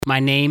My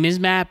name is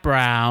Matt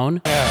Brown.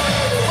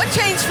 What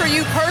changed for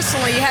you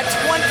personally? You had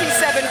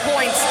 27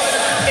 points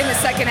in the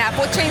second half.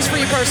 What changed for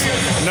you personally?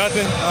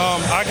 Nothing.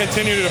 I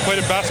continue to play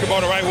the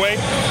basketball the right way,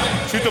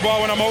 shoot the ball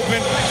when I'm open,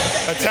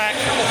 attack,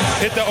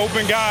 hit the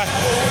open guy,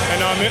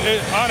 and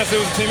honestly,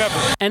 it was a team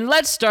effort. And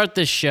let's start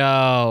the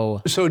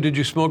show. So did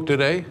you smoke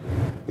today?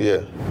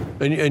 Yeah.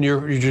 And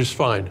you're just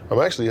fine? I'm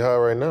actually high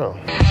right now.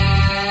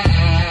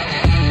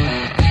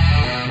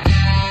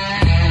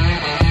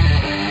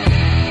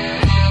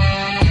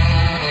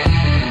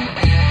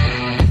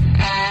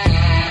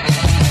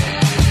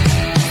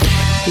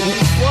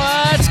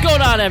 What's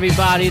going on,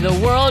 everybody? The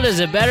world is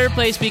a better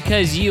place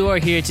because you are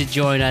here to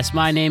join us.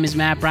 My name is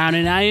Matt Brown,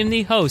 and I am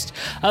the host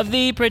of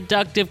the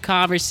Productive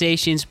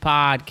Conversations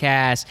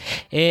podcast.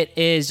 It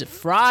is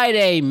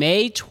Friday,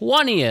 May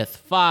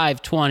 20th,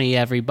 5/20,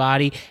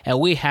 everybody, and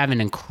we have an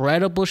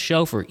incredible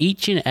show for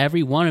each and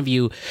every one of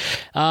you.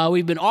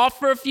 We've been off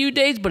for a few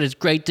days, but it's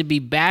great to be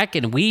back,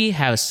 and we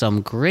have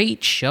some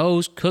great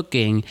shows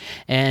cooking,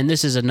 and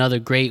this is another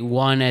great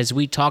one as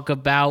we talk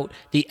about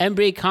the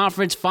NBA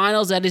Conference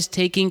Finals that is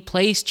taking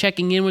place,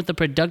 checking in with the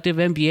Productive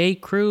NBA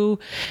crew,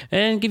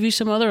 and give you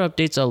some other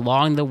updates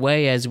along the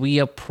way as we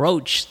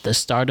approach the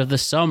start of the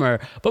summer.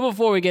 But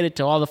before we get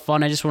into all the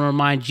fun, I just want to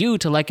remind you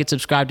to like and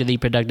subscribe to the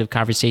Productive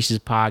Conversations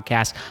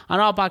podcast on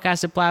all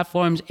podcasting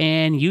platforms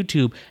and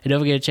YouTube. And don't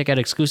forget to check out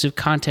exclusive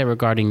content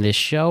regarding this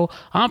show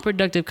on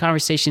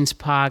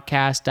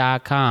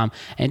productiveconversationspodcast.com.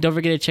 And don't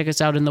forget to check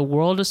us out in the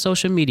world of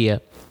social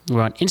media.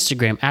 We're on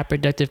Instagram at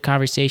Productive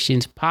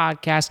Conversations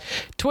Podcast,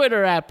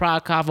 Twitter at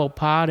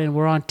ProdConvoPod, and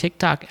we're on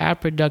TikTok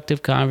at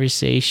Productive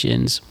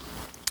Conversations.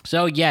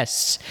 So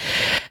yes,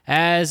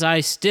 as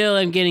I still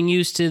am getting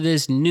used to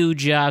this new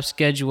job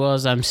schedule,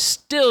 as I'm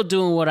still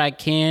doing what I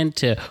can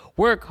to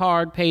work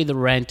hard, pay the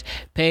rent,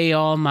 pay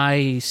all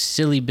my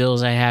silly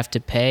bills I have to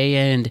pay,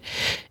 and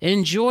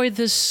enjoy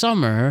this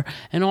summer,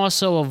 and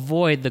also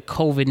avoid the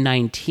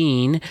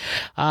COVID-19,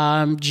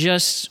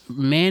 just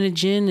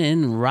managing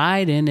and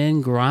riding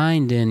and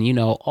grinding,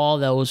 all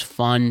those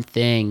fun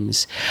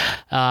things.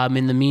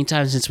 In the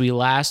meantime, since we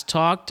last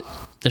talked,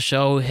 the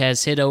show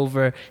has hit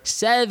over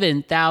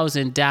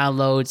 7,000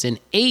 downloads and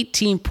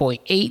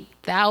 18.8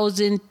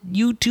 thousand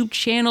YouTube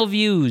channel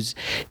views.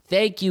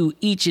 Thank you,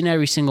 each and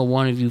every single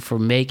one of you, for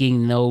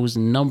making those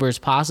numbers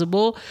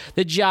possible.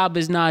 The job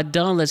is not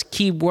done. Let's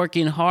keep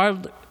working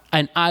hard,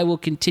 and I will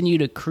continue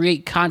to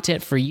create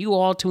content for you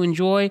all to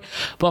enjoy.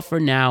 But for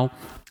now,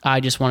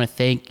 I just want to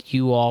thank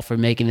you all for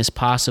making this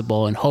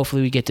possible, and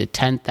hopefully we get to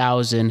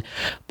 10,000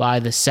 by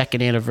the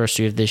second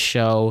anniversary of this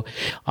show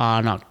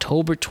on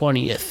October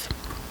 20th.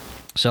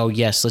 So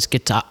yes, let's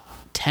get to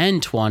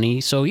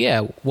 1020. So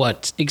yeah,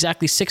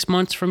 exactly 6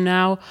 months from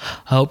now,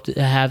 I hope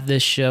to have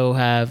this show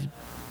have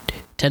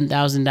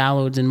 10,000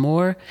 downloads and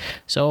more.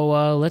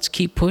 So let's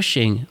keep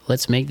pushing.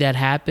 Let's make that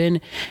happen.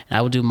 And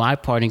I will do my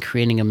part in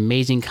creating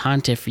amazing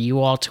content for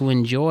you all to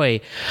enjoy.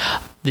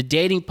 The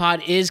dating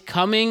pod is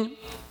coming.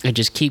 I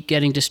just keep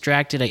getting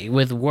distracted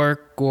with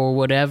work or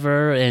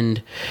whatever,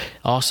 and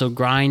also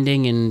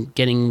grinding and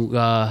getting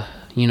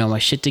my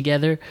shit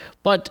together.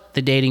 But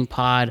the dating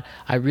pod,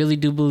 I really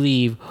do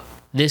believe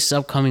this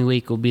upcoming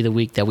week will be the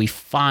week that we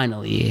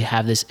finally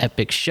have this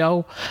epic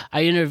show.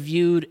 I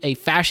interviewed a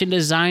fashion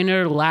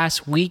designer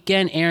last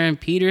weekend, Aaron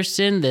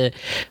Peterson, the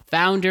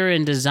founder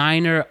and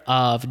designer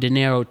of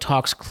Dinero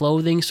Talks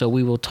Clothing. So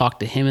we will talk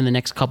to him in the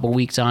next couple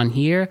weeks on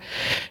here.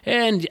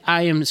 And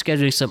I am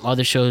scheduling some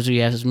other shows. We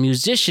have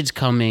musicians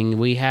coming.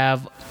 We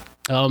have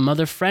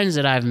other friends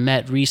that I've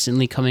met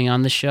recently coming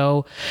on the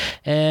show,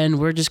 and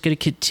we're just going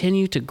to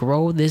continue to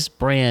grow this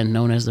brand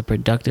known as the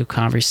Productive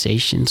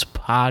Conversations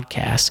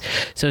podcast.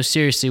 So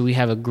seriously, we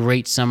have a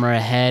great summer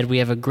ahead. We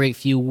have a great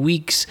few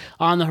weeks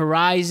on the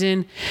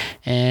horizon,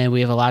 and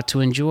we have a lot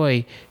to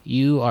enjoy.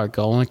 You are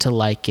going to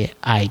like it.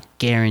 I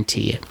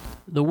guarantee it.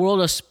 The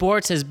world of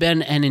sports has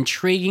been an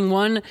intriguing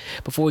one.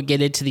 Before we get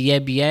into the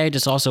NBA, I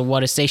just also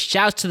want to say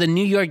shouts to the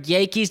New York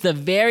Yankees, the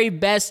very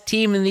best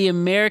team in the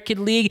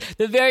American League,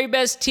 the very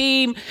best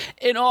team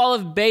in all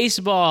of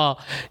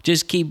baseball.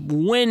 Just keep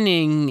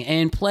winning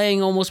and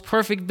playing almost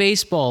perfect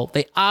baseball.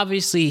 They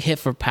obviously hit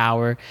for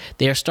power.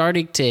 They are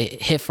starting to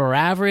hit for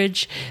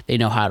average. They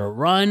know how to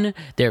run.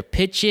 Their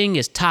pitching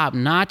is top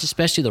notch,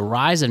 especially the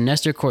rise of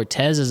Nestor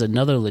Cortez as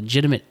another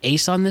legitimate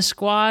ace on this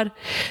squad.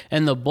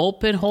 And the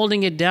bullpen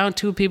holding it down.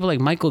 Two people like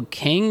Michael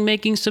King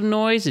making some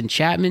noise and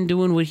Chapman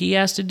doing what he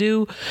has to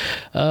do.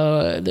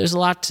 There's a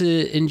lot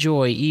to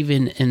enjoy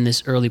even in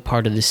this early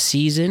part of the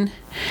season.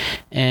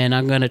 And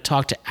I'm going to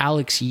talk to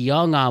Alex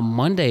Young on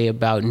Monday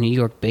about New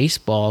York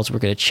baseballs. We're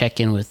going to check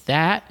in with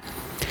that.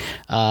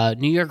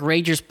 New York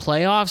Rangers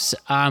playoffs.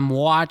 I'm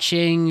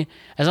watching,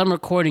 as I'm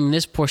recording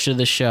this portion of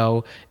the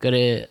show,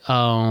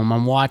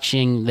 I'm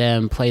watching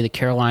them play the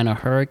Carolina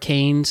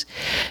Hurricanes.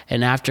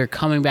 And after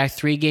coming back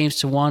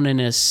 3-1 in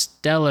a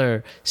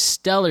stellar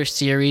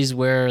series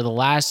where the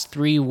last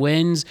 3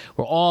 wins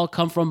were all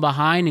come from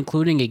behind,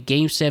 including a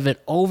Game 7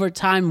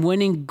 overtime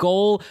winning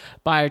goal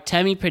by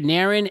Artemi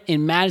Panarin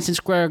in Madison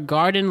Square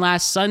Garden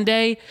last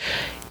Sunday.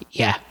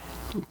 Yeah.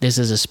 This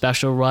is a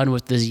special run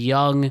with this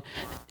young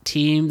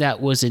team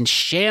that was in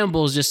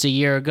shambles just a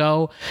year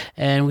ago,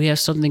 and we have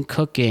something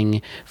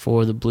cooking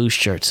for the Blue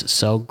Shirts.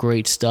 So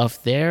great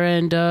stuff there.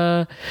 And,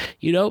 the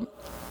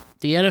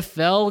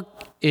NFL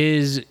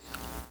is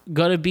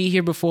going to be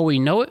here before we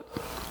know it.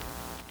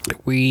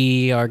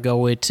 We are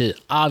going to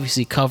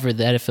obviously cover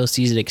the NFL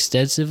season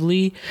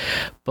extensively,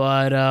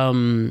 but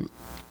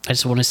I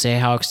just want to say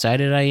how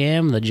excited I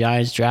am. The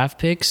Giants draft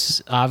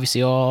picks,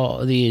 obviously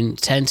all the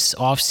intense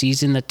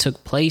offseason that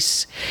took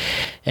place,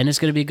 and it's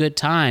going to be a good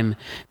time.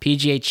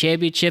 PGA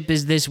Championship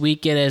is this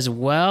weekend as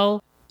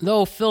well,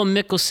 though Phil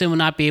Mickelson will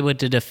not be able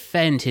to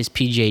defend his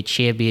PGA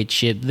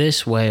Championship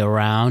this way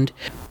around.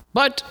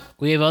 But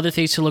we have other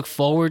things to look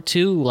forward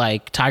to,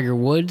 like Tiger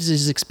Woods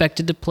is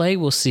expected to play.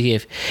 We'll see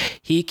if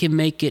he can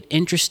make it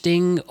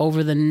interesting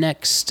over the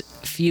next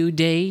few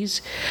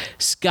days.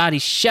 Scotty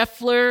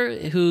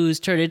Scheffler, who's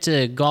turned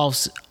into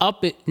golf's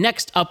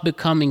next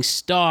up-and-coming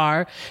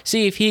star.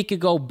 See if he could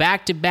go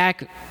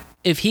back-to-back,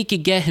 if he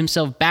could get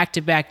himself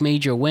back-to-back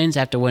major wins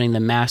after winning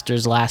the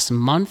Masters last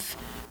month.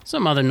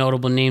 Some other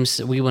notable names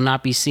that we will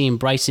not be seeing.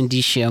 Bryson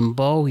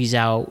DeChambeau, he's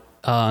out.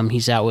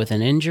 He's out with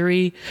an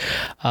injury,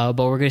 but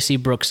we're going to see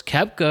Brooks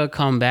Koepka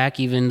come back,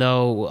 even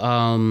though,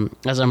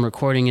 as I'm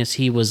recording this,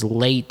 he was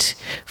late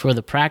for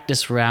the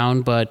practice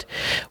round, but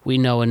we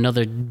know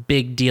another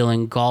big deal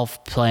in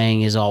golf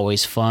playing is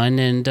always fun,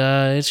 and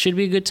it should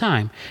be a good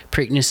time.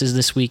 Preakness is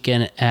this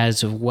weekend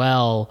as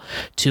well.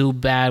 Too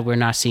bad we're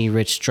not seeing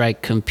Rich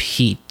Strike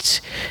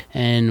compete,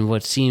 and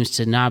what seems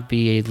to not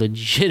be a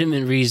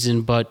legitimate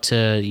reason, but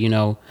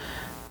to,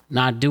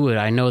 not do it.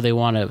 I know they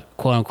want to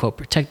quote unquote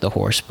protect the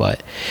horse,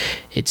 but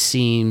it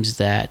seems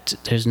that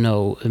there's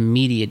no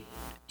immediate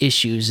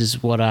issues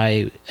is what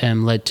I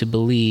am led to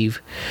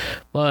believe.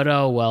 But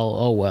oh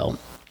well.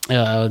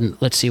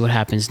 Let's see what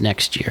happens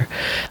next year.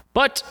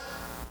 But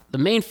the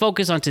main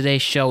focus on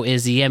today's show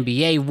is the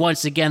NBA.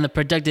 Once again, the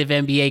Productive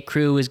NBA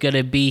crew is going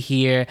to be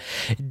here.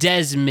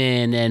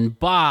 Desmond and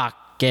Bach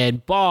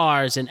and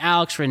Bars and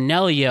Alex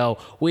Ranelio.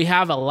 We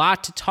have a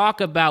lot to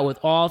talk about with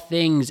all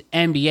things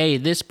NBA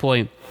at this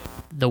point.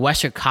 The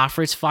Western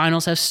Conference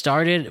Finals have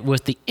started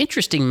with the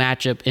interesting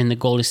matchup in the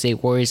Golden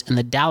State Warriors and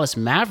the Dallas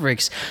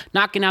Mavericks,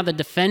 knocking out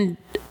the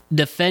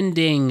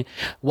defending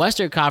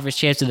Western Conference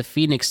champs of the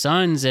Phoenix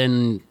Suns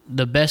and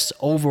the best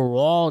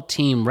overall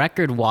team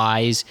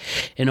record-wise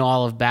in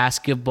all of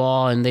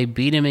basketball, and they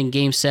beat them in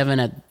Game 7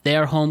 at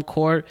their home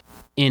court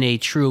in a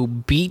true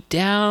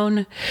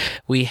beatdown.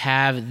 We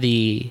have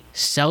the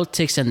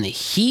Celtics and the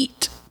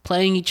Heat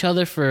playing each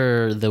other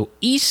for the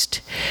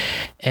East,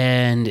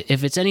 and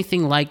if it's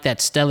anything like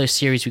that stellar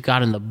series we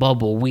got in the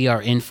bubble, we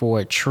are in for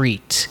a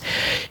treat.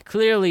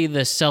 Clearly, the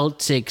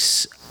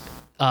Celtics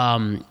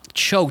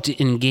choked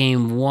in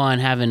Game 1,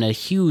 having a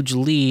huge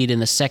lead in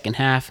the second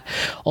half,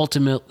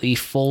 ultimately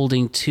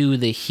folding to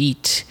the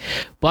Heat.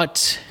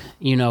 But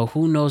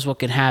who knows what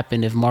could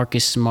happen if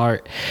Marcus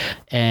Smart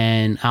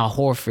and Al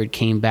Horford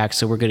came back.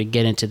 So we're going to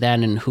get into that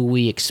and who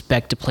we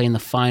expect to play in the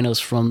finals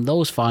from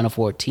those Final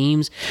Four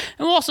teams.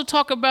 And we'll also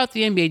talk about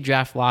the NBA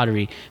draft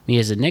lottery. Me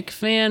as a Knicks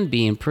fan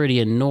being pretty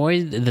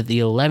annoyed that the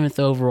 11th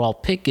overall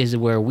pick is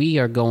where we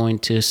are going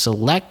to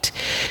select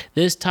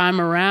this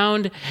time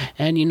around.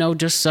 And,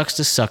 just sucks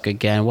to suck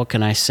again. What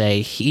can I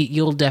say?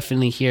 You'll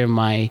definitely hear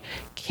my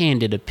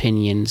candid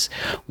opinions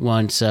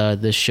once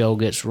the show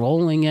gets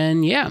rolling.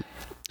 And yeah.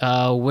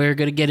 We're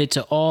going to get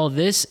into all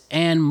this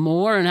and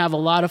more and have a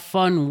lot of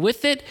fun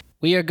with it.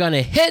 We are going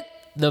to hit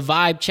the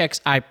vibe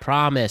checks, I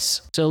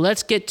promise. So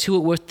let's get to it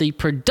with the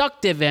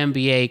Productive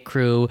NBA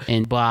crew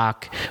in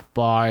Bach,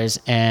 Bars,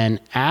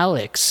 and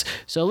Alex.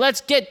 So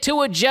let's get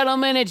to it,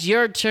 gentlemen. It's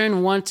your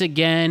turn once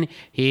again.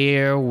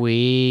 Here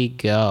we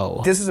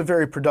go. This is a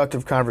very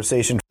productive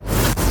conversation.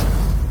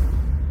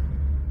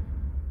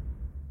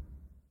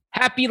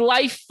 Happy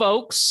life,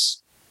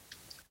 folks.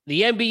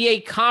 The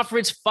NBA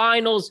Conference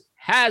Finals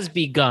has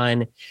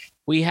begun.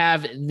 We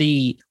have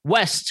the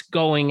West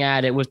going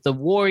at it with the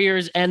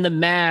Warriors and the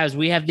Mavs.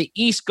 We have the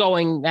East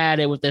going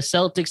at it with the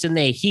Celtics and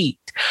the Heat.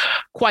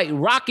 Quite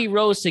rocky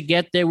roads to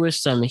get there with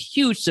some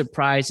huge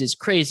surprises,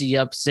 crazy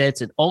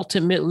upsets, and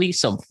ultimately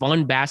some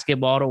fun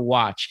basketball to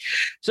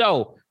watch.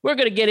 So we're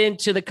going to get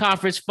into the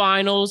conference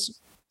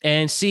finals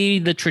and see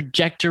the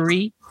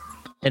trajectory.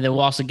 And then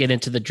we'll also get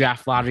into the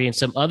draft lottery and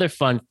some other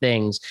fun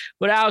things.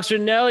 But Alex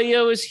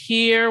Ranelio is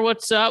here.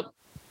 What's up?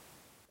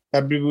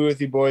 Happy to be with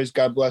you, boys.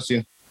 God bless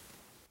you.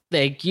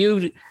 Thank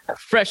you.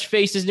 Fresh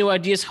Faces, New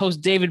Ideas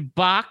host David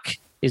Bach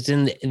is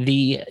in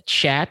the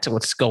chat.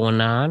 What's going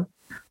on?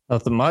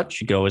 Nothing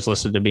much. You can always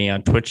listen to me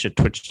on Twitch at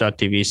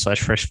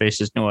twitch.tv/Fresh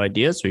Faces New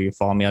Ideas, or you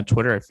follow me on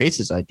Twitter at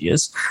Faces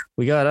Ideas.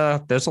 We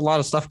got there's a lot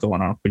of stuff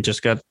going on. We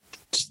just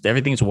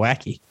everything's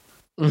wacky.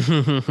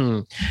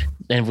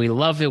 And we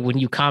love it when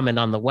you comment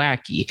on the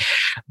wacky.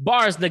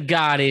 Bars the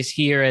God is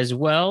here as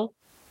well.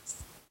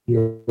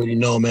 You already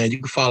know, man. You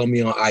can follow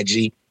me on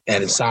IG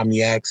at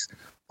Insomniacs.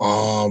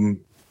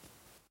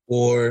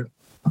 Or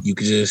you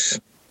could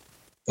just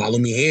follow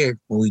me here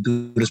when we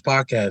do this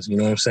podcast. You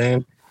know what I'm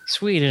saying?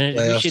 Sweet.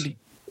 And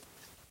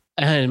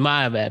And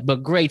my bad,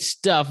 but great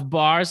stuff,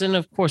 Bars. And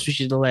of course, we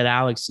should let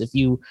Alex, if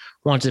you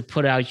want to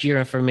put out your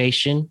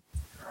information.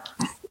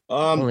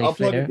 I'll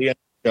plug it at the end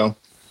of the show.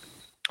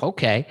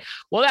 Okay.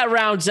 Well, that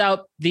rounds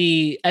out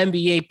the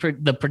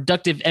the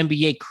productive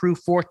NBA crew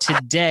for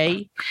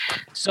today.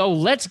 So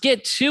let's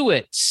get to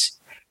it.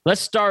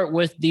 Let's start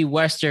with the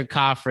Western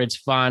Conference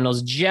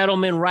Finals.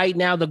 Gentlemen, right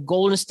now, the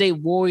Golden State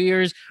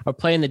Warriors are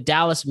playing the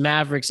Dallas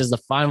Mavericks as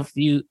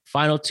the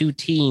final two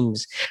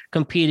teams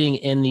competing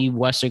in the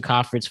Western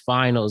Conference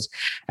Finals.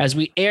 As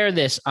we air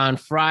this on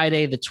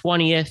Friday, the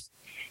 20th,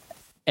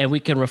 and we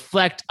can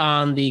reflect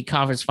on the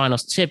conference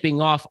finals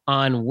tipping off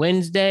on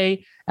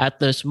Wednesday. At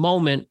this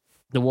moment,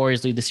 the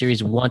Warriors lead the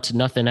series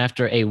 1-0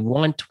 after a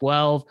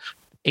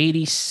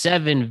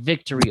 112-87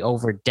 victory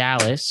over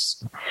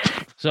Dallas.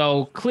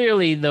 So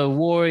clearly the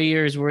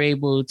Warriors were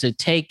able to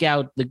take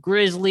out the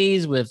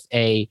Grizzlies with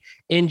a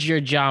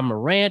injured John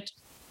Morant.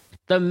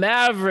 The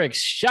Mavericks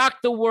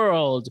shocked the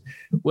world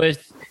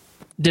with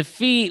their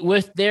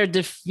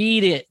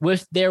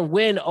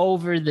win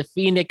over the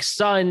Phoenix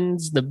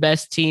Suns, the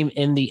best team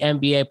in the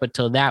NBA up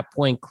until that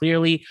point,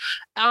 clearly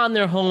on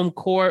their home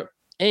court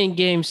in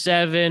Game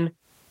 7.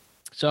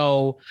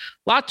 So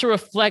a lot to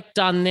reflect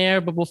on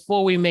there. But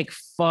before we make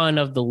fun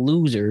of the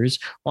losers,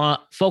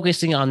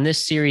 focusing on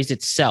this series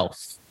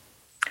itself,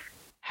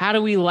 how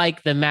do we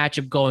like the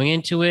matchup going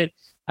into it?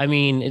 I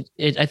mean,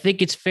 I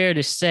think it's fair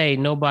to say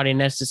nobody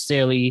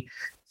necessarily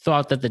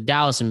thought that the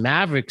Dallas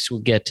Mavericks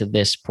would get to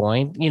this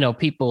point. You know,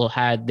 people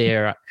had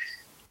they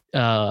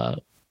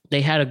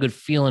had a good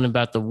feeling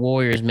about the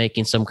Warriors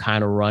making some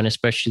kind of run,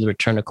 especially the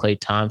return of Klay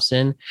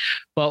Thompson.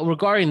 But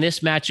regarding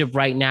this matchup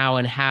right now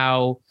and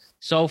how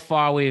so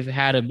far we've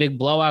had a big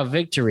blowout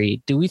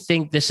victory, do we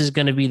think this is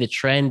going to be the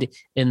trend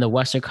in the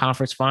Western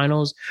Conference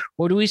Finals,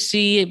 or do we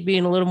see it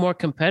being a little more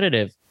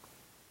competitive?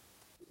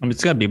 I mean,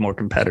 it's going to be more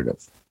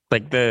competitive.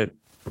 Like neither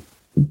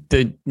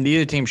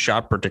team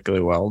shot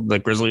particularly well.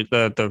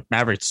 The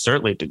Mavericks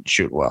certainly didn't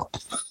shoot well.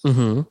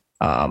 Mm-hmm.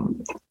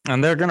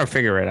 And they're gonna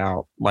figure it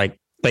out. Like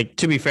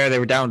to be fair, they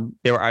were down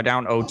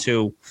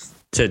 0-2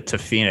 to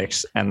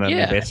Phoenix, and then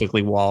they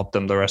basically walloped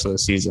them the rest of the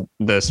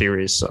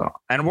series. So,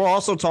 and we're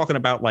also talking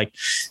about like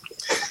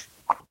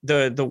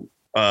the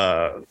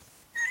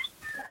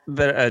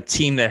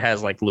team that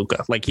has like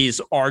Luka. Like he's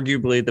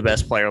arguably the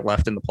best player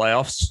left in the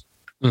playoffs,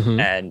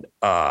 and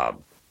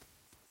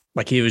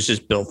like he was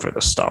just built for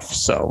the stuff.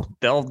 So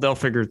they'll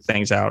figure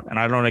things out, and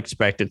I don't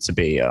expect it to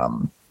be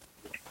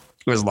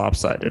as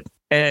lopsided.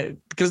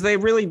 Because they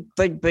really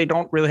they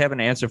don't really have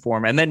an answer for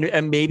him.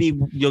 And maybe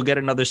you'll get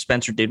another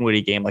Spencer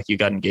Dinwiddie game like you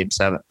got in Game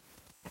 7.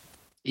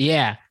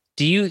 Yeah.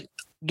 Do you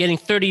getting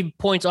 30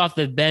 points off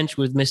the bench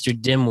with Mr.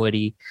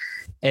 Dinwiddie?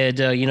 And,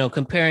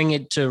 comparing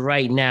it to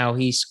right now,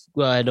 he's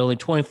had only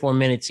 24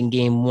 minutes in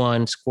Game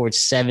 1, scored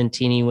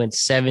 17. He went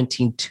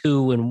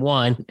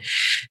 17-2-1.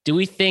 Do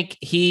we think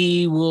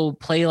he will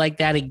play like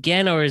that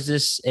again, or is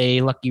this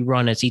a lucky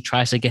run as he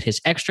tries to get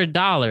his extra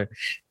dollar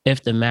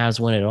if the Mavs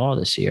win it all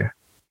this year?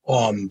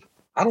 I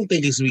don't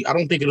think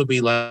it'll be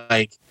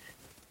like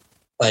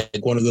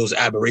one of those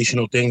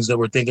aberrational things that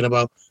we're thinking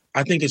about.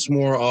 I think it's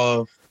more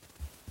of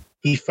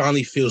he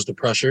finally feels the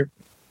pressure.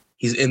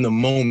 He's in the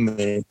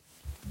moment.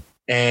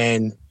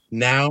 And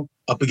now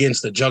up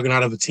against the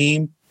juggernaut of a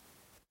team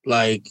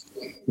like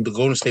the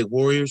Golden State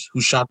Warriors,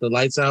 who shot the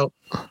lights out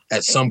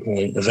at some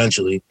point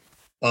eventually,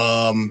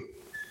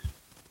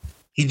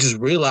 he just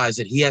realized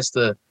that he has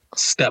to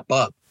step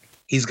up.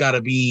 He's got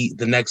to be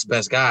the next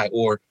best guy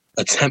or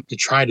attempt to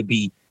try to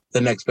be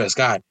the next best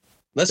guy.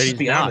 Let's just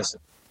be honest.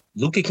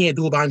 Luka can't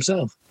do it by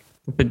himself.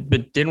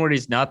 But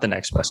Dinwiddie's not the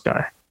next best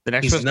guy. The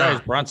next best guy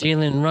is Brunson.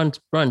 Jalen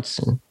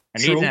Brunson.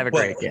 And he didn't have a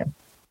great game.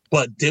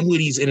 But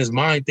Dinwiddie's in his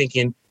mind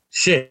thinking,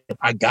 shit,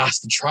 I got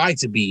to try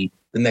to be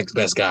the next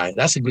best guy.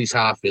 That's at least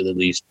how I feel, at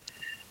least.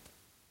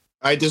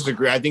 I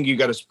disagree. I think you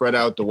got to spread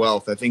out the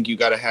wealth. I think you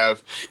got to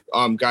have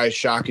guys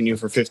shocking you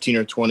for 15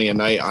 or 20 a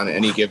night on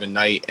any given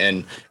night.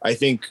 And I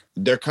think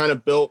they're kind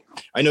of built.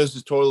 I know this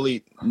is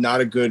totally not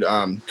a good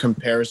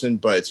comparison,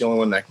 but it's the only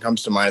one that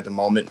comes to mind at the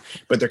moment.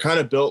 But they're kind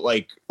of built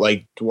like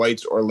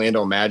Dwight's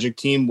Orlando Magic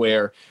team,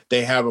 where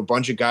they have a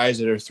bunch of guys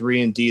that are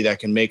 3-and-D that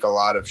can make a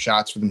lot of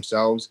shots for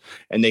themselves,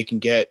 and they can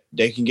get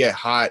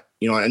hot,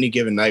 on any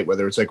given night,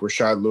 whether it's like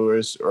Rashard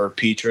Lewis or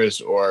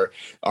Petrus or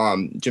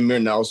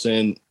Jameer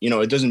Nelson.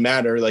 It doesn't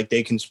matter. Like,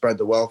 they can spread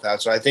the wealth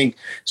out. So I think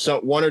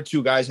one or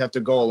two guys have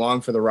to go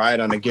along for the ride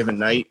on a given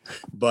night,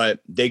 but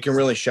they can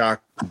really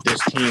shock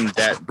this team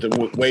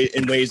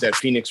in ways that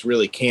Phoenix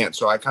really can't.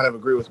 So I kind of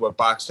agree with what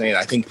Bach's saying.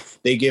 I think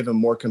they give a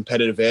more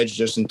competitive edge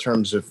just in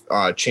terms of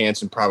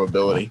chance and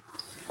probability.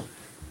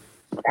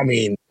 I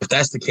mean, if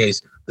that's the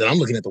case, then I'm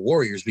looking at the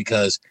Warriors,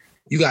 because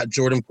you got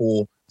Jordan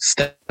Poole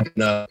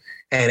stepping up,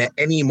 and at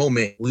any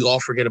moment we all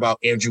forget about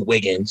Andrew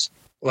Wiggins,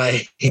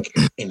 and he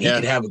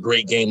could have a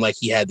great game like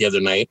he had the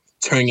other night,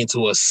 turning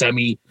into a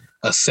semi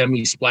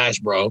splash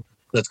bro.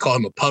 Let's call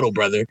him a puddle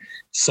brother.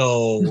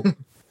 So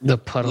the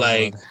puddle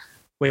brother.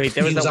 Wait,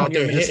 there was He was that out one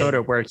year in there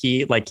Minnesota where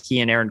he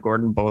and Aaron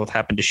Gordon both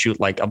happened to shoot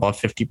like above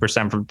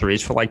 50% from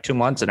threes for like 2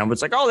 months, and I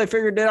was like, oh, they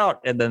figured it out,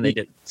 and then they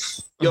did.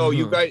 Yo,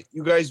 you guys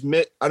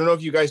I don't know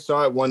if you guys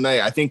saw it one night.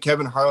 I think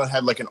Kevin Harlan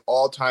had like an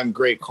all-time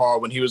great call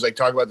when he was like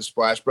talking about the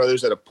Splash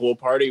Brothers at a pool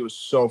party. It was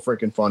so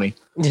freaking funny.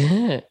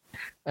 I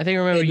think I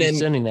remember you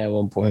sending that at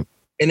one point.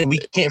 And then we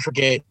can't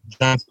forget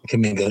Jonathan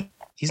Kuminga.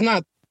 He's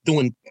not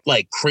doing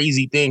like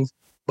crazy things,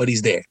 but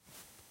he's there.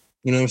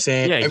 You know what I'm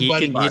saying? Yeah,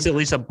 he's at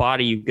least a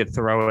body you could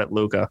throw at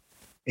Luka.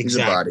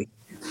 Exactly.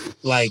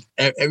 Like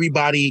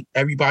everybody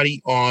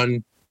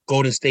on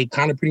Golden State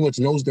kind of pretty much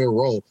knows their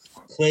role.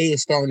 Klay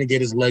is starting to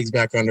get his legs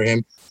back under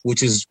him,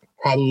 which is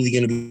probably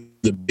going to be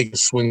the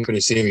biggest swing for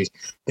the series.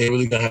 They're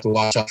really going to have to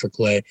watch out for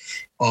Klay.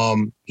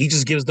 He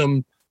just gives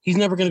them. He's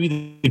never going to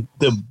be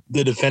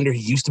the defender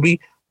he used to be,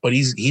 but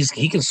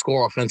he can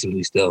score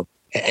offensively still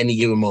at any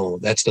given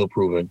moment. That's still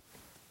proven.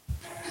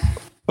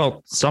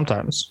 Well,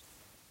 sometimes.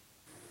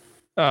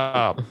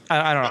 I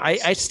don't know.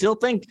 I still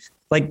think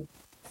like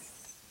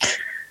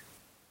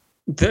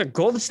the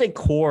Golden State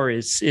core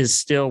is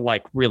still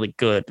like really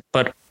good,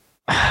 but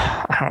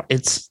I don't know,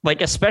 it's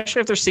like, especially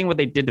if they're seeing what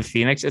they did to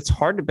Phoenix, it's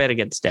hard to bet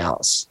against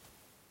Dallas.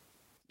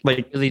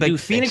 Like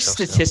Phoenix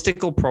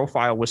statistical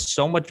profile was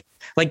so much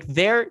like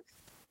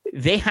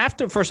they have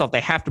to, first off,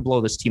 they have to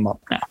blow this team up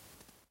now.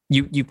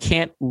 You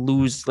can't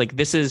lose. Like,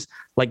 this is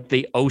like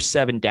the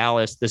 2007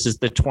 Dallas. This is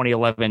the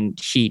 2011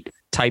 Heat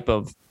type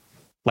of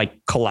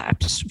like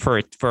collapse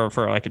for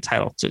like a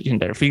title in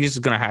there. Phoenix is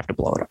going to have to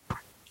blow it up.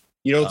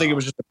 You don't think it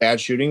was just a bad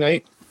shooting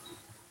night?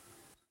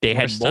 They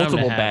had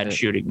multiple bad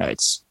shooting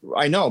nights.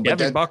 I know, but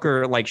Devin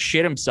Booker like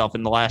shit himself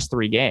in the last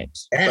 3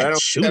 games.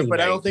 But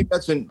I don't think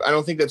that's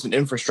an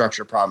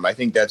infrastructure problem. I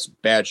think that's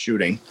bad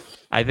shooting.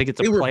 I think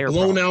it's a player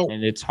problem,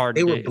 and it's hard.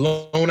 They were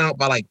blown out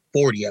by like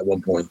 40 at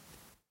one point.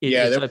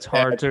 It's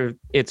hard to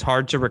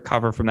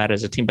recover from that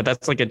as a team, but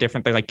that's like a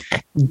different thing. Like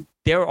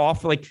they're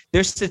off, like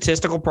their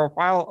statistical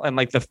profile and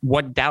like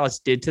what Dallas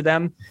did to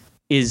them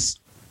is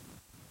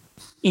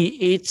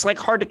it's like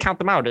hard to count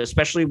them out,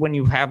 especially when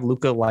you have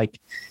Luka. Like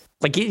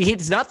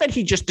it's not that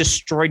he just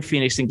destroyed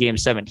Phoenix in Game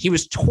 7. He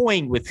was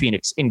toying with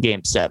Phoenix in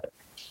Game 7.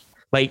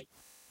 Like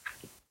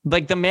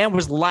the man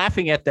was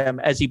laughing at them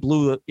as he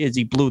blew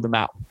them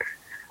out.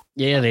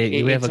 Yeah,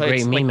 we have a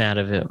great meme out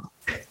of it.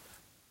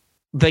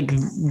 Like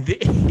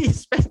he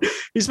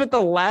spent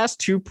the last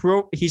two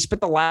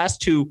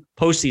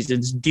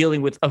postseasons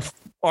dealing with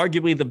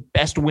arguably the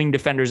best wing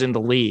defenders in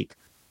the league,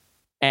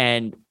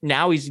 and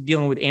now he's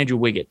dealing with Andrew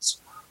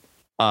Wiggins.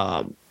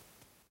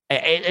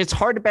 It's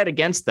hard to bet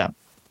against them,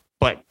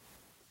 but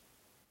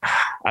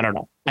I don't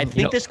know. I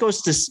think this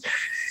goes to.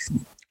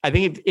 I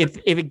think if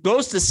it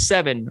goes to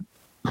 7,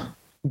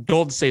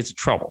 Golden State's in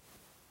trouble.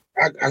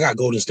 I got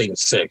Golden State in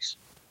 6.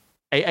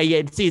 See,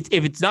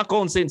 if it's not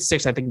Golden State in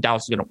 6, I think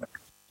Dallas is going to win.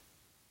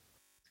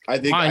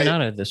 Why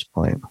not at this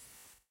point?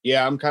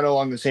 Yeah, I'm kind of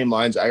along the same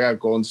lines. I got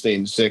Golden State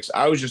in 6.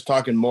 I was just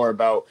talking more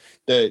about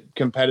the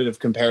competitive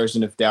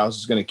comparison if Dallas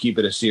is going to keep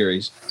it a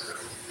series.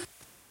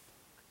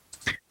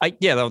 They're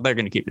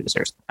going to keep it a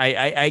series.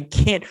 I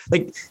can't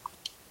like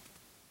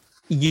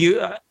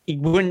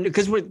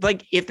because we're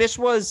like, if this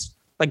was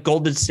like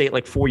Golden State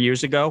like 4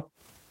 years ago,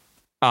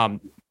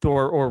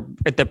 or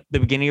at the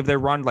beginning of their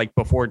run, like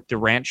before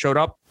Durant showed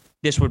up,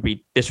 this would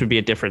be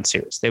a different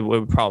series. They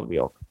would probably be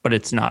over, but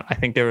it's not. I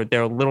think they're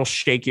a little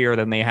shakier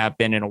than they have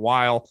been in a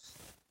while.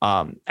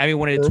 I mean,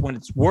 when it's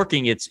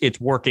working, it's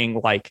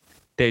working like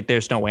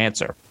there's no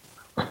answer.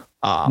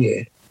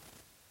 Yeah,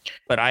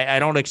 but I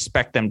don't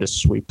expect them to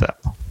sweep them.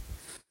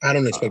 I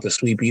don't expect a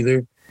sweep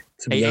either.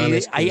 To be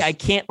honest, I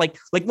can't like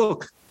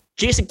look.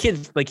 Jason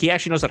Kidd, like, he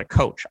actually knows how to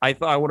coach.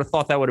 I would have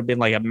thought that would have been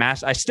like a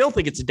mass. I still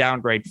think it's a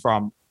downgrade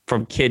from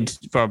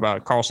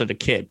Carlson to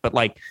Kidd, but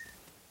like.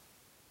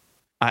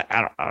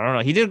 I don't know.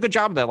 He did a good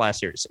job of that last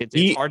series. It's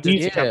hard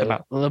to count them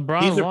out.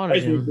 LeBron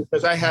wanted him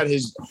because I had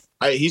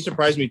he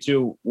surprised me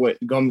too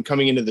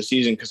coming into the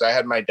season, because I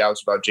had my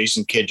doubts about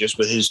Jason Kidd just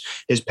with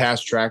his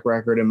past track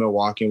record in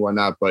Milwaukee and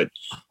whatnot. But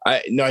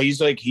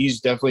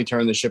he's definitely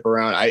turned the ship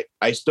around.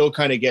 I still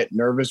kind of get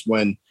nervous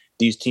when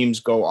these teams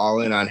go all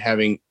in on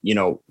having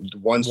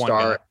one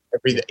star.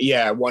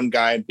 One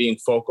guy being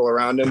focal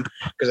around him,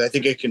 because I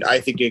think it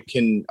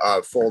can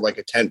fold like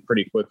a tent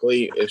pretty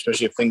quickly,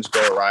 especially if things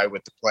go awry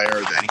with the player or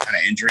any kind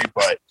of injury.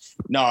 But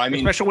no, I mean,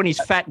 especially when he's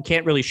fat and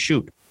can't really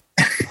shoot.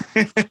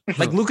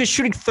 Like Luka's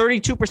shooting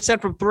 32%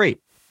 from 3.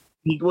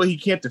 He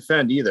can't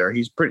defend either.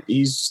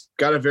 He's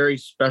got a very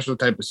special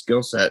type of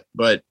skill set.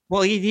 But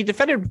he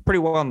defended pretty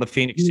well in the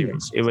Phoenix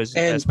series. It was,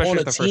 and especially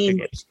the first 2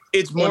 games.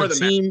 It's more the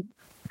team.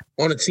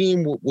 On a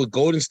team with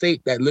Golden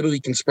State that literally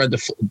can spread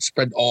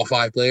all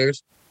 5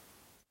 players,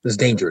 is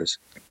dangerous.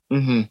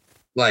 Mm-hmm.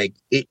 Like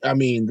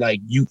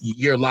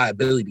you're a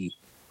liability.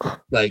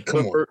 Like,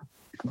 come on.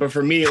 But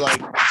for me, like,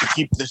 to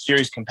keep the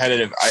series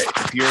competitive,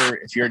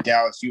 if you're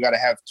Dallas, you got to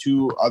have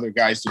 2 other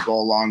guys to go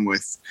along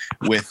with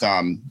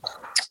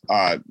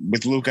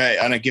with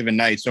Luka on a given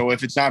night. So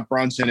if it's not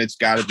Brunson, it's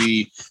got to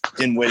be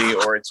Dinwiddie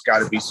or it's got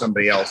to be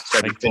somebody else.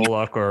 It's like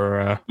Bullock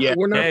or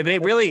they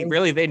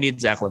really they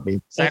need Zach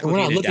LaVine. Zach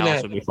LaVine in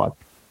Dallas would be fun.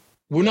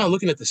 We're not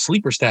looking at the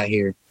sleeper stat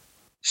here.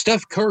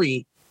 Steph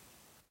Curry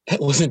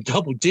was in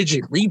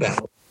double-digit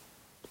rebound.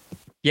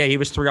 Yeah, he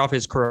was 3 off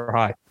his career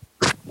high.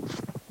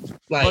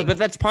 But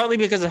that's partly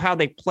because of how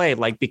they play.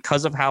 Like,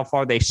 because of how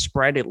far they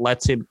spread, it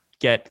lets him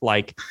get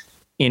like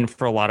in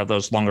for a lot of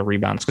those longer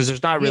rebounds. Because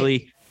there's not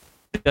really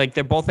like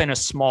they're both in a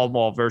small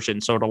ball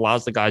version, so it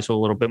allows the guys who are a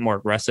little bit more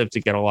aggressive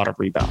to get a lot of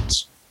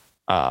rebounds.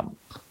 I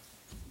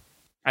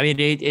mean,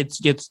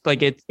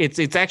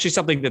 it's actually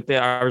something that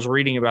I was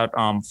reading about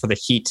for the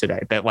Heat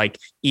today. That like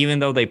even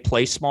though they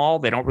play small,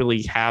 they don't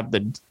really have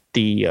the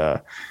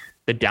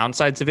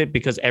downsides of it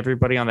because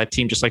everybody on that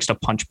team just likes to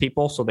punch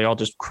people, so they all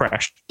just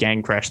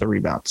gang crash the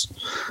rebounds.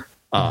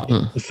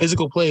 The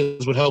physical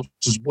players would help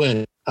us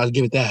win. I'll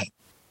give it that.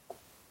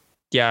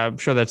 Yeah, I'm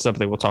sure that's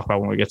something we'll talk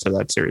about when we get to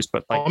that series.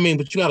 But like,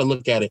 but you got to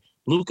look at it.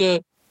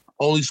 Luka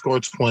only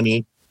scored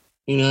 20.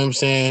 You know what I'm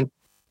saying?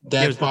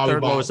 That's was the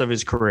third lowest of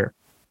his career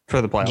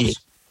for the playoffs. Yeah.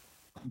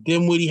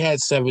 Dinwiddie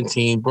had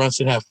 17.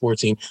 Brunson had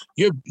 14.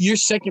 Your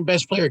second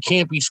best player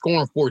can't be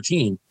scoring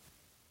 14.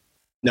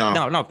 No.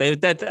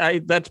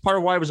 That's part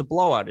of why it was a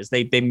blowout. Is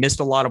they missed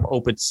a lot of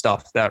open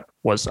stuff. That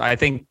was, I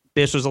think,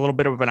 this was a little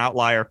bit of an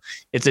outlier.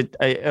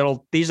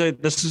 These are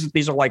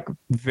like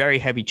very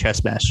heavy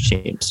chess match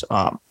teams.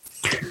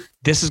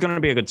 This is going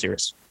to be a good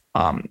series.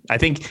 I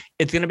think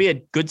it's going to be a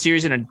good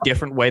series in a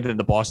different way than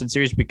the Boston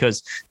series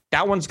because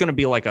that one's going to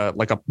be like a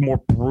more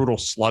brutal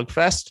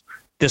slugfest.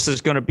 This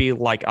is going to be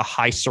like a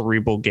high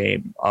cerebral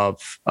game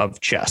of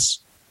chess.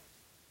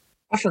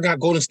 I forgot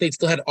Golden State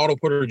still had Otto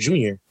Porter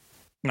Jr.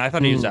 I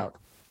thought he was out.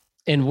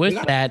 And with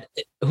that,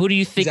 who do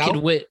you think could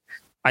win?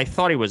 I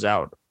thought he was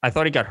out. I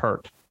thought he got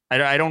hurt.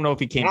 I don't know if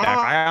he came back.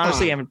 I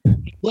honestly haven't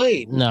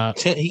played. No,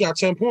 he got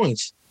 10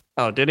 points.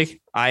 Oh, did he?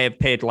 I have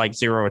paid like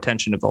zero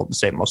attention to Golden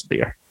State most of the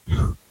year.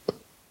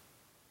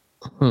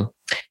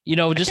 You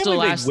know, just the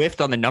last they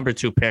whiffed on the number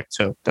 2 pick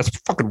too. That's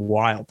fucking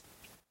wild.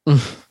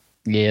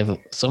 Yeah,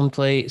 some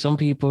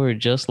people are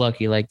just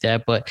lucky like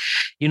that. But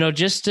you know,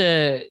 just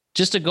to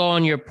go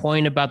on your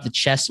point about the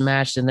chess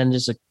match, and then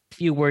just a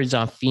few words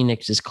on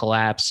Phoenix's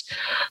collapse.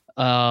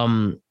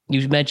 You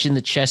mentioned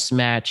the chess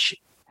match.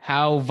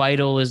 How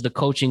vital is the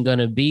coaching going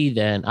to be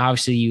then?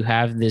 Obviously, you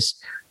have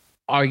this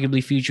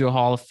arguably future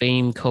Hall of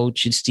Fame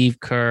coach in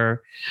Steve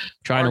Kerr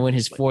trying to win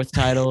his 4th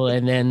title.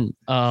 And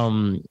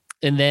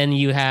then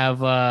you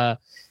have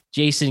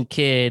Jason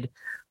Kidd,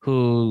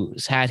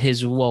 who's had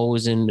his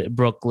woes in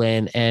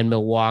Brooklyn and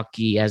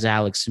Milwaukee, as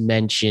Alex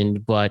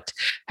mentioned, but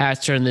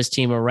has turned this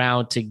team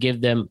around to give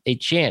them a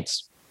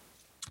chance.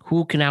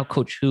 Who can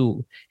outcoach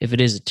who if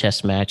it is a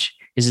chess match?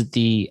 Is it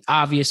the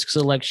obvious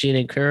selection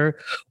in Kerr,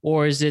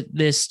 or is it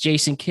this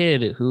Jason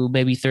Kidd, who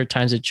maybe 3rd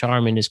time's a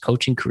charm in his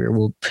coaching career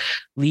will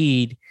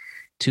lead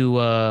to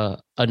will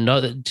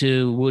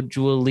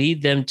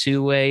lead them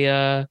to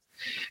a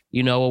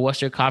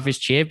Western Conference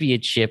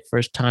championship,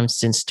 first time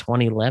since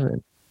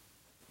 2011?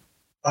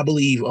 I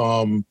believe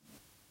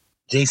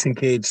Jason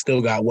Kidd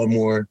still got 1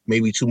 more,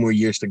 maybe 2 more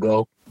years to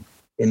go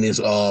in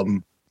this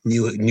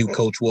new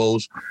coach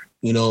woes,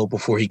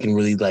 before he can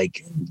really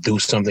like do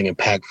something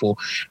impactful.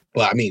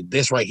 But I mean,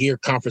 this right here,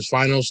 conference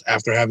finals,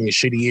 after having a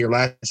shitty year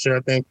last year, I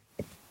think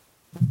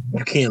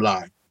you can't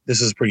lie. This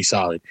is pretty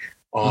solid.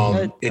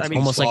 It's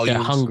almost like they're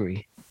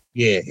hungry.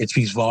 Yeah, it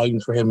speaks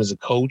volumes for him as a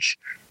coach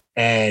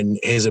and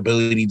his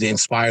ability to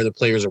inspire the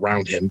players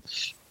around him.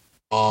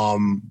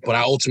 But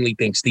I ultimately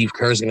think Steve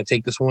Kerr is going to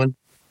take this one.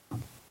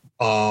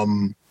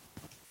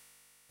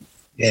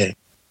 Yeah,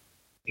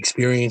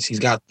 experience. He's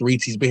got 3.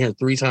 He's been here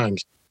 3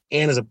 times,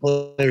 and as a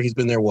player, he's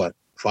been there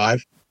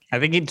 5? I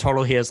think in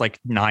total he has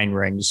like 9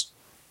 rings.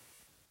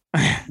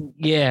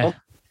 Yeah.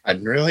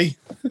 Really?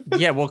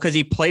 Yeah, well, because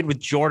he played with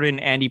Jordan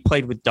and he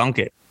played with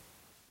Duncan,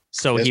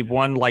 so he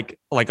won like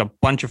a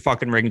bunch of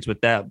fucking rings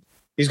with them.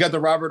 He's got the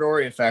Robert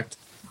Horry effect.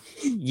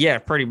 Yeah,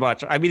 pretty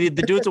much. I mean,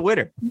 the dude's a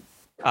winner.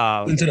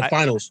 Into the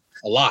finals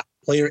a lot,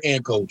 player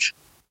and coach.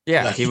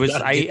 Yeah, he was.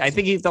 I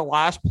think he's the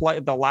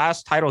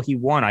last title he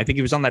won. I think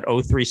he was on that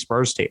 03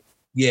 Spurs team.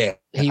 Yeah,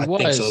 he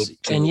was. So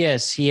and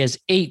yes, he has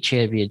 8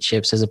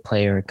 championships as a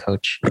player and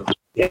coach.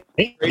 Yeah.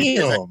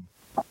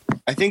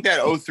 I think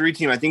that 03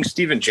 team, I think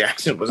Steven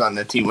Jackson was on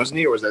that team, wasn't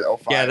he? Or was that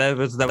 05? Yeah, that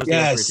was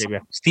yes. the 03 team. Yeah.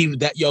 Steve,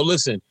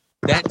 listen,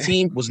 that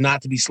team was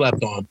not to be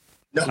slept on.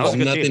 No, was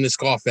nothing team to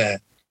scoff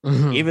at.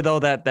 Mm-hmm. Even though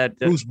that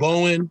Bruce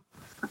Bowen.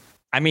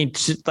 I mean,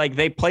 like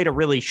they played a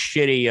really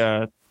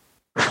shitty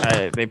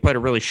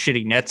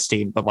Nets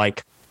team, but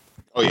like,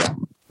 oh yeah,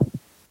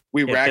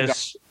 we ragged up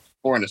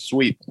for in a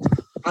sweep.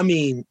 I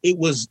mean, it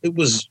wasn't a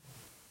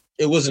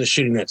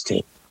shitty Nets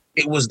team.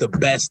 It was the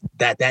best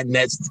that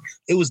Nets.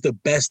 It was the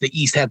best the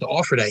East had to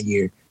offer that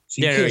year.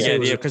 So yeah,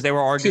 because they were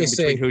arguing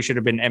between who should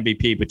have been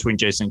MVP between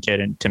Jason Kidd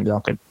and Tim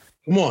Duncan.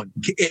 Come on,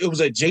 it was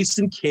a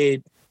Jason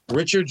Kidd,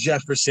 Richard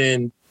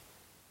Jefferson.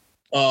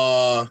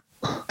 I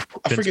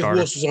forget who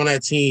else was on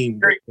that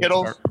team.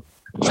 Kittle.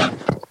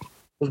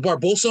 Was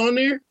Barbosa on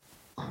there?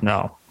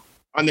 No.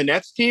 On the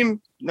Nets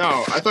team?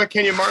 No, I thought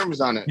Kenyon Martin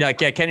was on it. Yeah,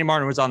 Kenny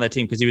Martin was on that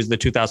team because he was the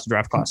 2000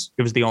 draft class.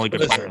 He was the only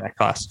good player in that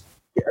class.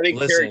 I think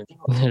Listen.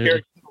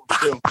 Kerry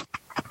too.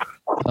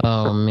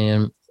 Oh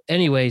man.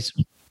 Anyways,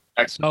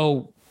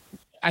 so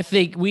I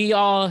think we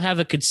all have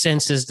a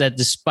consensus that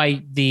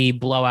despite the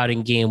blowout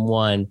in game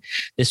one,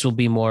 this will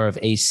be more of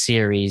a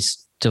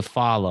series to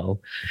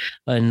follow.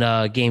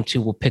 And game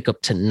two will pick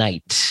up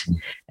tonight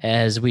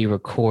as we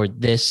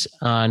record this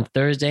on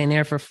Thursday and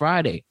air for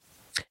Friday.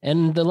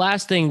 And the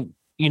last thing,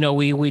 you know,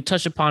 we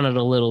touched upon it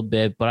a little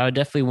bit, but I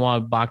definitely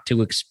want Bach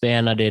to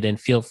expand on it, and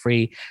feel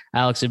free,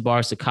 Alex and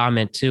Bars, to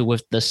comment too.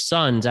 With the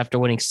Suns, after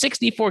winning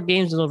 64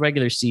 games in the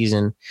regular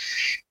season,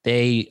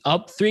 they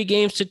up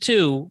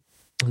 3-2.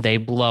 They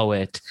blow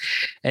it.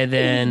 And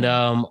then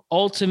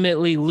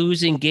ultimately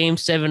losing game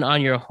 7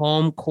 on your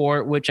home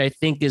court, which I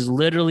think is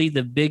literally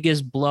the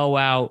biggest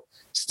blowout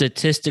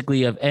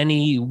statistically of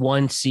any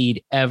one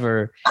seed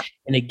ever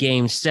in a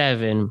game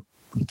 7.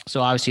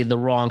 So obviously the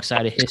wrong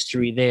side of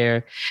history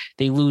there.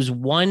 They lose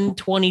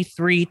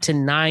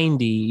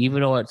 123-90,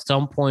 even though at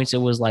some points it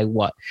was like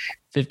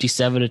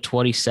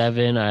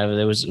 57-27.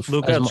 There was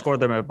Luka scored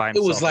them by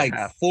himself. It was like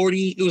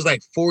 40. It was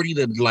like 40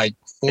 to like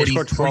 40. They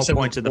scored 12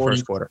 points in the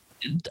first quarter.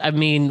 I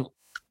mean,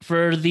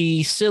 for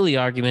the silly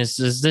arguments,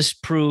 does this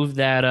prove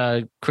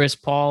that Chris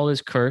Paul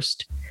is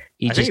cursed?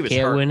 He just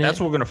can't win it. That's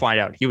what we're going to find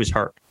out. He was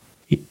hurt.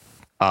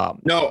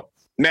 No,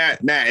 Matt,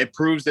 it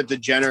proves that the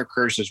Jenner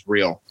curse is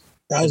real.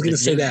 I was going to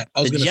say that.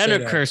 The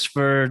Jenner curse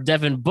for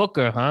Devin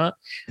Booker, huh?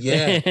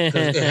 Yeah,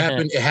 'cause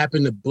it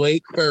happened to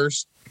Blake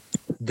first,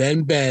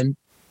 then Ben,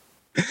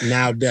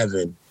 now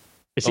Devin.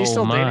 Is he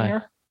still dating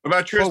her? What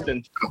about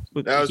Tristan?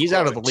 He's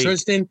out of the league.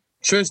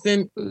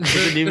 Tristan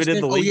isn't even in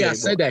the league. Oh yeah, anymore. I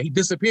said that. He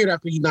disappeared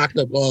after he knocked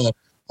up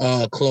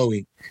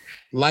Chloe.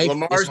 Life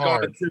Lamar's is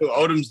hard. gone too.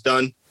 Odom's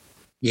done.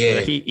 Yeah,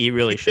 he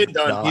really He's been should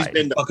done. He's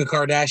been done. Fucking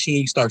Kardashian,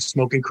 he starts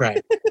smoking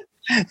crack.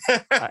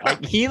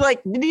 didn't he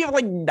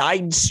have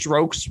 9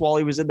 strokes while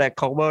he was in that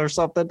coma or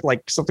something?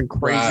 Like something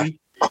crazy.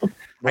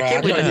 Bro, I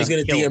can't believe thought he was he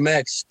gonna killed him.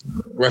 DMX.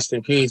 Rest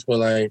in peace, but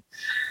like,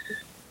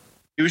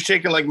 He was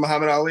shaking like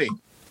Muhammad Ali.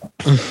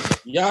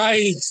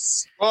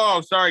 yikes!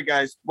 Oh, sorry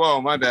guys.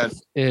 Whoa, my bad.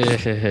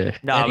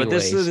 No, but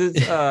this Anyways.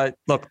 is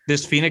look,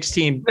 this Phoenix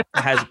team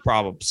has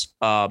problems.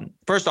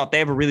 First off, they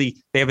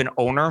have an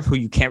owner who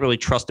you can't really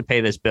trust to pay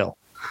this bill.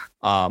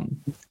 I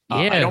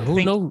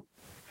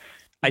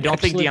don't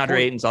think DeAndre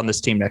Ayton's on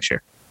this team next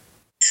year.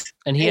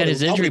 And he had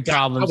his injury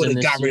problems in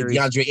this got rid of series,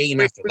 DeAndre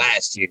Ayton after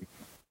last year.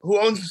 Who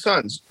owns the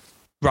Suns?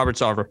 Robert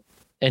Sarver.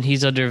 and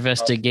he's under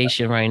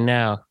investigation right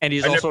now. And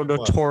he's also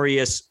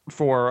notorious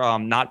for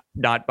not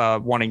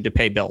wanting to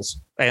pay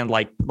bills and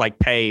like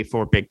pay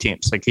for big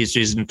teams. Like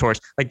he's notorious.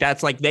 Like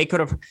that's like they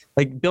could have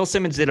like Bill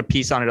Simmons did a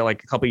piece on it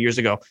like a couple of years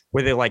ago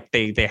where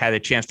they had a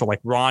chance for like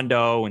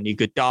Rondo and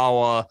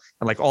Iguodala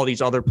and like all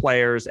these other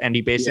players, and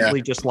he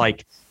basically just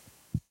like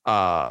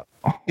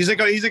he's like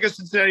a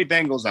Cincinnati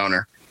Bengals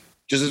owner.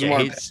 Just doesn't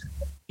want to pay.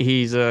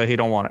 He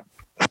don't want it.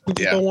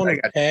 Yeah, don't want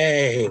to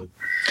pay.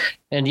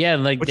 And yeah,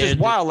 like which is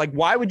wild. Like,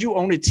 why would you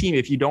own a team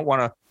if you don't want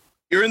to?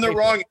 You're in the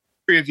wrong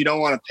industry if you don't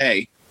want to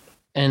pay.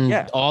 And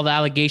all the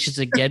allegations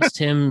against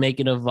him,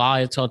 making a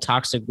volatile,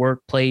 toxic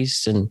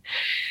workplace, and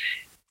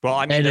well,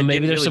 I mean,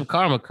 maybe there's some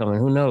karma coming.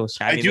 Who knows?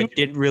 I mean, it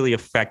didn't really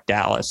affect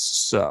Dallas.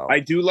 So I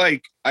do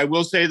like. I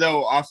will say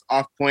though, off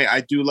point,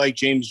 I do like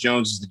James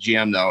Jones as the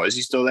GM though. Is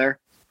he still there?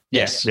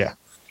 Yes. Yeah.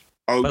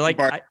 Oh, but like,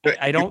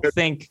 I don't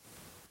think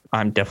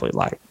I'm definitely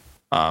lying.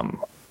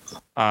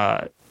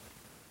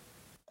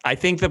 I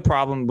think the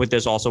problem with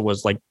this also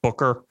was like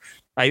Booker.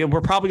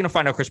 We're probably going to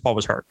find out Chris Paul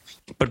was hurt,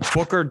 but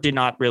Booker did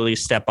not really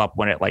step up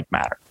when it like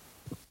mattered.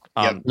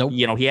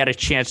 You know, he had a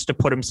chance to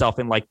put himself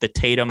in like the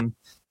Tatum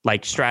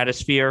like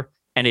stratosphere,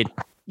 and it,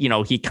 you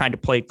know, he kind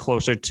of played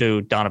closer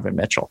to Donovan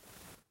Mitchell.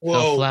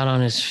 Fell flat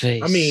on his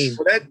face. I mean,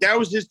 that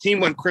was his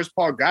team when Chris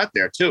Paul got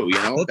there too. You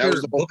know, that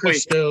was the whole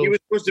point. He was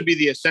supposed to be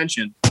the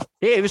ascension.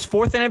 Yeah, he was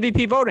fourth in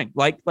MVP voting.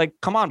 Like,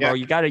 come on, bro.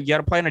 You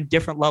gotta play on a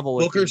different level.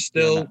 Booker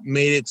still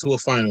made it to a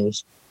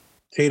finals.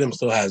 Tatum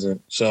still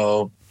hasn't.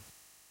 So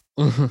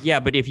yeah,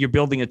 but if you're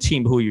building a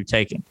team, who are you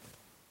taking?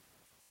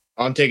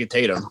 I'm taking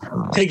Tatum.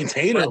 Taking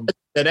Tatum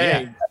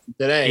today.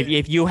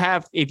 If you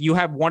have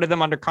one of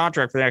them under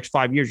contract for the next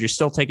 5 years, you're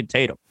still taking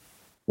Tatum.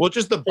 Well,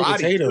 just the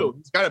body too.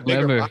 He's got a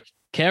bigger body.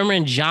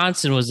 Cameron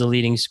Johnson was the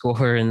leading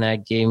scorer in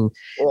that game.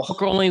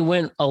 Booker only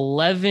went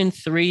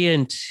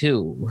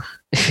 11-3-2.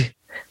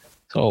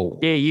 So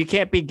yeah, you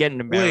can't be getting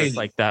embarrassed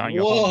like that on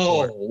your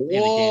home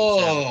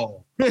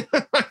court.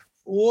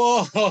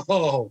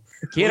 Whoa.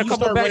 He had a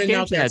couple bad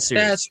games in that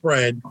series. Stat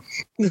spread.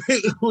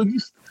 When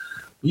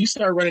you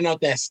start running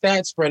out that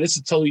stat spread, it's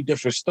a totally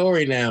different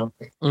story now.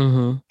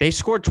 Mm-hmm. They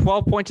scored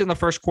 12 points in the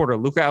first quarter.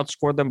 Luka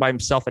outscored them by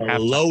himself at halftime.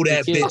 Blow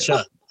that bitch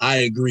up. I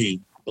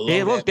agree.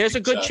 Hey, look, there's a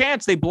good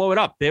chance they blow it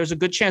up. There's a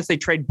good chance they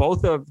trade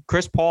both of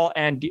Chris Paul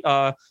and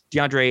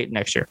DeAndre Ayton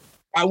next year.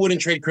 I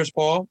wouldn't trade Chris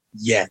Paul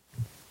yet.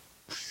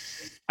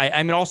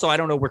 I mean, also, I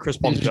don't know where Chris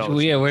Paul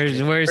goes. Yeah, where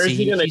is he?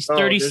 he gonna He's go?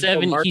 37. There's no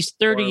He's market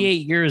for him.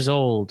 38 years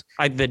old.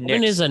 The When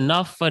Knicks. is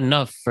enough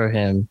for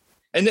him?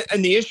 And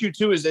the issue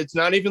too is it's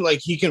not even like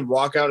he can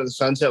walk out of the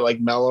sunset like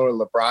Melo or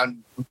LeBron,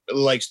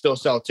 like still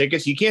sell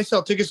tickets. He can't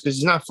sell tickets because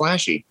he's not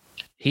flashy.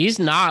 He's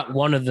not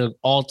one of the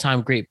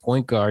all-time great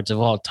point guards of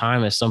all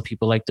time, as some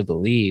people like to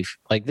believe.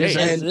 Like this,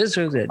 Hey, this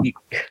is it.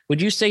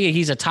 Would you say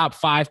he's a top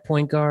 5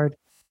 point guard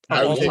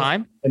I All would say-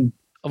 time?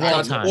 of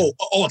all time?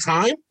 All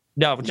time?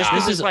 No, just Nah.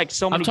 this is like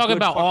so many. I'm talking good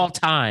about fucking- all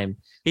time.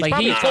 He's Like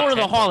probably he's a top going to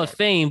the 10 Hall point of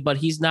Fame, but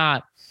he's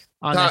not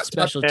on Top- that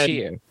special top 10.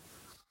 tier.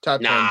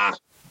 Top 10. Nah.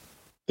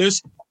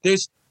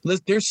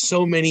 There's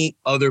so many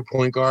other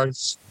point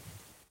guards.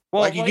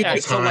 Well, Like, you get yeah,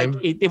 the so like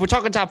time. if we're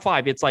talking top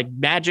 5, it's like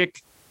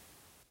Magic,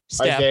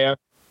 Steph, Isaiah,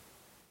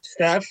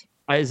 Steph,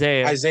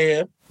 Isaiah,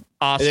 Isaiah.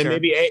 Oscar. and then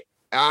maybe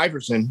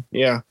Iverson.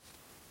 Yeah.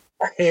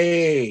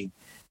 Hey,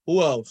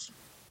 who else?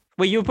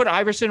 Wait, you would put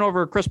Iverson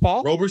over Chris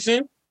Paul?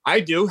 Roberson? I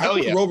do. I Hell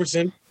put yeah.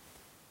 Roberson.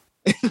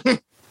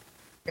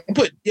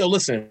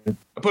 Listen.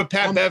 I put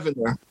Pat Bev in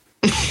there.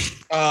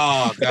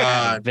 Oh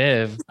God.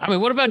 Viv. I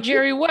mean, what about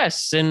Jerry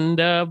West and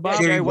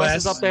Bob Jerry West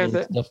is West. up there.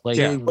 and stuff like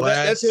Jerry that? Well,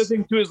 that's the other West.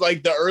 thing too is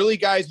like the early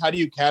guys. How do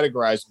you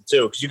categorize them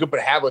too? Because you could put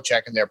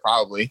Havlicek in there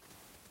probably.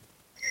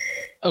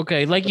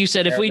 Okay, like you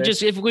said, if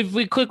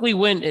we quickly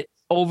went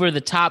over the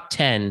top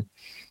 10,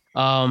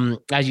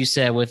 as you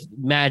said, with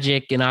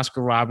Magic and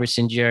Oscar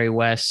Robertson, Jerry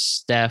West,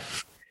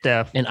 Steph,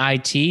 and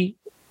IT,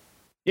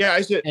 Yeah,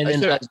 I said. and I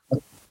then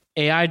said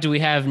AI. Do we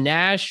have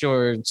Nash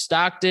or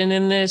Stockton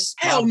in this?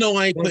 Hell no,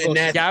 I ain't putting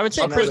that. Yeah, I would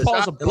say I'll Chris put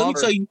Paul's Stockton. Let me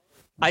above. tell you.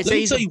 I let say me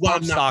he's tell you why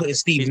above I'm not Stockton. putting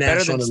Steve He's Nash better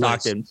on than the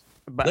list. Stockton.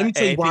 But Let me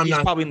tell you I why think I'm he's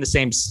not- probably in the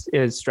same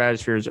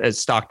stratosphere as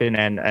Stockton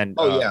and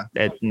Oh, yeah.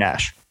 and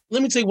Nash.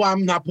 Let me tell you why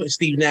I'm not putting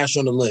Steve Nash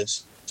on the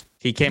list.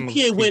 He came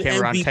can't win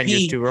around 10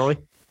 years MVP. too early.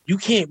 You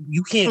can't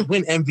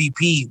win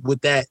MVP with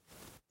that.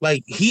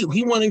 Like he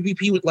won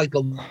MVP with like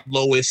the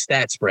lowest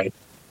stat spread.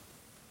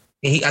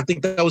 And I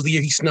think that was the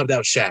year he snubbed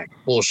out Shaq.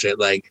 Bullshit.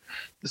 Like,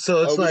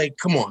 so it's Oh, like,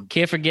 come on.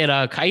 Can't forget,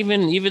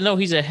 even though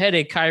he's ahead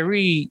of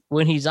Kyrie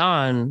when he's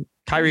on.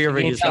 Kyrie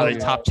Irving is not a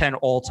top 10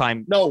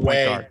 all-time No point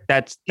way. guard.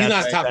 That's He's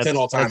that's- not top that's- 10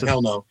 all time. that's a-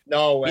 Hell no.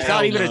 no way. He's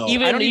not even. no.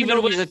 I don't even know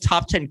if with- he's a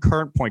top 10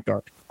 current point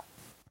guard.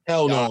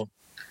 Hell no.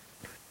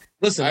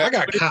 Listen, I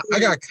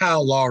got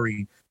Kyle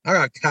Lowry. I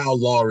got Kyle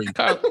Lowry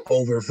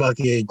over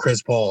fucking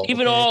Chris Paul.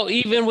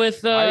 Even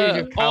with Why did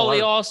you do Kyle all the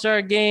Lowry?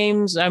 All-Star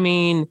games, I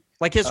mean,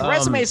 Like his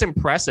resume is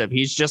impressive.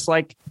 He's just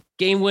like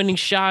game-winning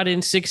shot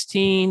in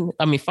 16.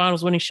 I mean,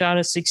 finals-winning shot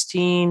in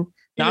 16.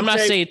 Now, I'm would not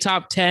say- saying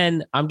top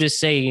 10. I'm just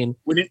saying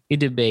Would it- you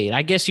debate.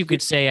 I guess you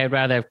could say I'd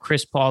rather have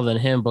Chris Paul than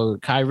him, but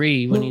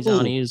Kyrie, when he's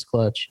on, he is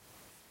clutch.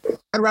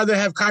 I'd rather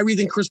have Kyrie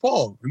than Chris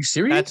Paul. Are you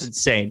serious? that's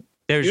insane.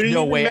 There's You didn't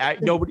no even way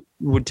mention- nobody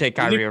would take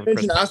You Kyrie didn't over Chris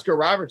mention Paul. Oscar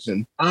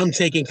Robertson. I'm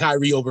taking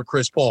Kyrie over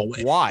Chris Paul.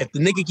 Why? If the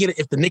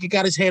nigga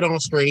got his head on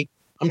straight,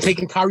 I'm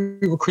taking Kyrie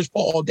over Chris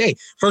Paul all day.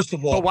 First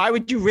of all, But why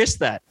would you risk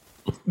that?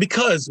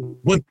 because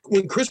when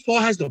Chris Paul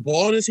has the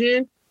ball in his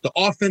hand, the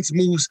offense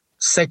moves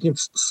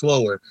seconds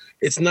slower.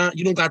 It's not,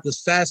 you don't got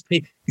this fast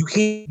pace. You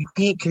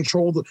can't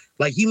control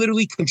he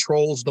literally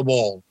controls the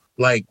ball.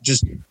 Like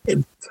just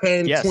 10,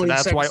 Yes, 20 and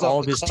that's why seconds all off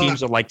of the his clock.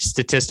 teams are like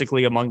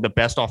statistically among the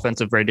best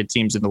offensive rated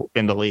teams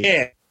in the league.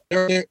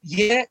 Yeah.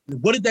 Yeah.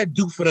 What did that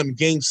do for them in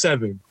game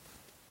 7?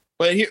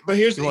 But here's Well,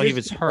 here's he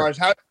was the hurt.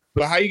 part.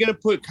 How are you going to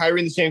put Kyrie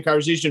in the same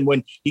conversation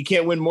when he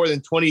can't win more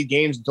than 20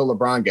 games until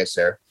LeBron gets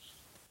there?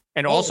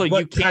 And Oh, also, you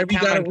but can't Kyrie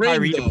count got on a ring,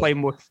 Kyrie to though. play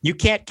more. You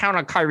can't count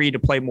on Kyrie to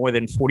play more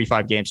than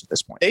 45 games at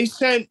this point. They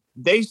sent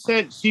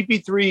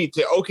CP3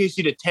 to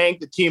OKC to tank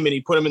the team, and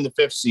he put him in the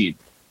 5th seed.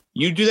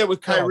 You do that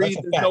with No, Kyrie, that's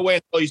a there's fact. no way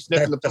until he's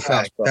sniffing That's the a playoffs.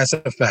 fact. bro. That's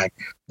a fact.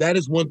 That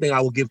is one thing I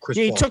will give Chris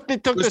Yeah, he Paul. took the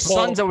Chris Suns.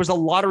 Paul- That was a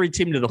lottery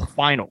team to the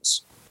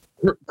finals.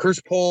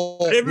 Chris Paul.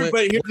 But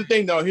everybody, here's the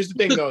thing, though.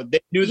 They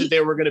knew that they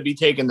were going to be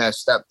taking that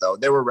step, though.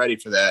 They were ready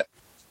for that.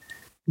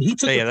 He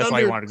took Yeah, the that's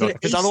why he Thunder wanted to go. the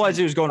Because eighth otherwise, he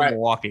seed. was going to Right.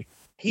 Milwaukee.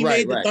 He Right,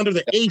 made the right. Thunder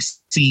the 8th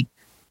seed.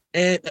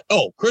 And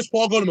Chris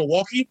Paul going to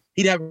Milwaukee,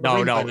 he'd have a No,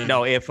 ring no, by now.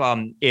 no.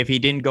 If he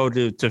didn't go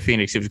to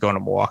Phoenix, he was going to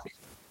Milwaukee.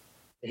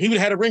 He would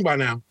have had a ring by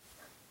now.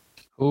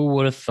 Who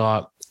would have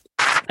thought?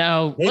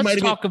 Now, They let's might have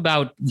talk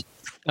about.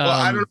 Well,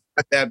 I don't know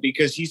about that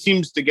because he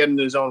seems to get in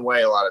his own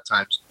way a lot of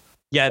times.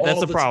 Yeah, that's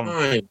All the the problem.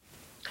 time.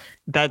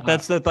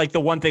 That's the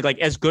one thing. Like,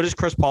 as good as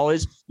Chris Paul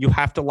is, you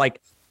have to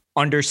like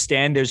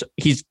understand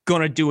he's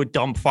gonna do a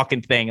dumb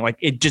fucking thing. Like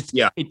it just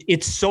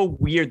it's so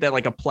weird that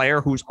like a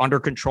player who's under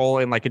control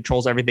and like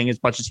controls everything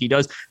as much as he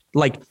does,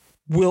 like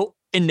will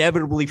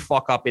inevitably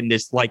fuck up in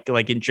this like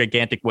in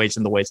gigantic ways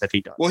in the ways that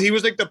he does. Well, he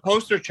was like the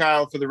poster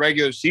child for the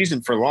regular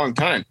season for a long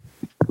time.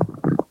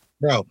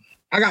 Bro,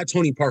 I got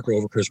Tony Parker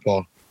over Chris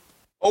Paul.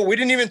 Oh, we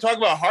didn't even talk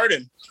about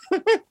Harden.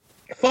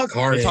 Fuck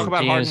Harden. We'll talk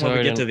about James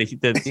Harden when we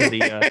get to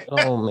the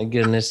Oh my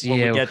goodness! when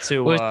Yeah, we get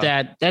to with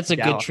that, that's a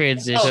good Dallas.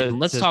 transition.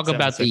 Let's To talk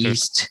about the 76ers.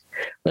 East.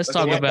 Let's Let's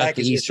talk get about back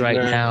the into East it, right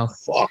man. now.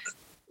 Fuck.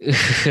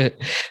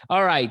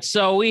 All right,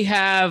 so we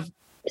have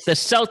the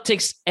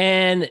Celtics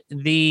and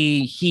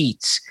the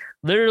Heat.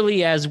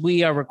 Literally, as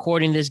we are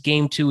recording this,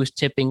 Game 2 is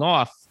tipping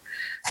off.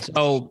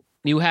 So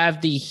you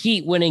have the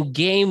Heat winning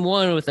game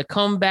 1 with a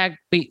comeback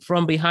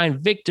from behind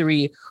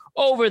victory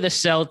over the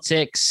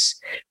Celtics,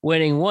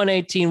 winning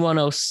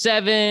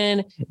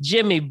 118-107.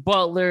 Jimmy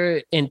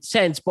Butler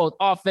intense both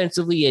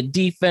offensively and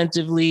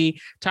defensively.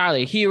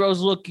 Tyler Hero's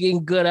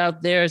looking good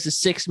out there as the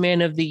 6th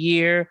man of the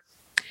year.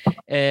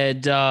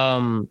 And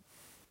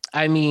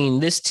I mean,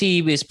 this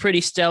team is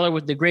pretty stellar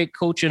with the great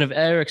coaching of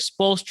Eric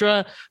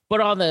Spoelstra. But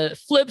on the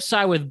flip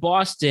side with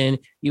Boston,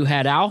 you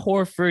had Al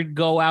Horford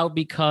go out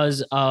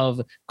because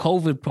of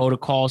COVID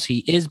protocols. He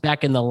is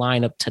back in the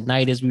lineup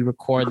tonight as we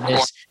record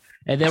this.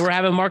 And then we're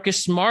having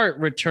Marcus Smart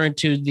return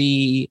to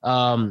the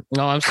Marcus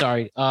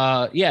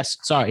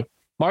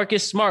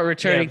Smart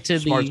returning to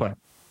the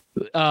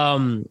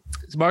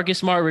Marcus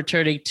Smart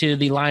returning to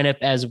the lineup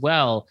as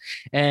well.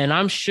 And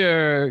I'm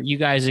sure you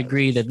guys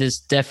agree that this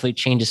definitely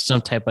changes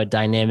some type of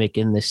dynamic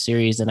in this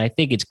series. And I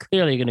think it's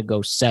clearly going to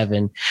go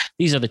 7.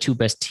 These are the 2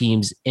 best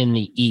teams in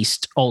the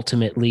East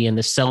ultimately. And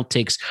the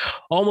Celtics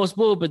almost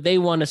blew, but they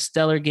won a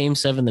stellar game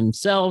 7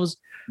 themselves.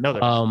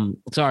 No,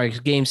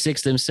 game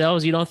 6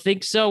 themselves. You don't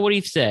think so? What do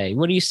you say?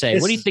 What do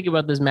you think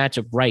about this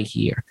matchup right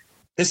here?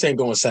 This ain't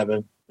going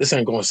 7.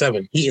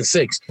 Heat and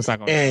 6.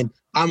 And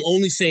I'm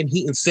only saying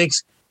Heat and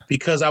 6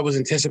 because I was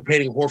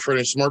anticipating Horford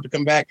and Smart to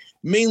come back.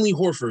 Mainly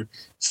Horford.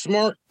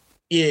 Smart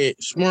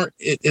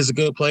is a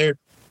good player.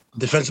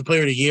 Defensive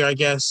player of the year, I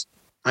guess.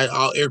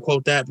 I'll air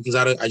quote that because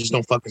I just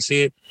don't fucking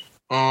see it.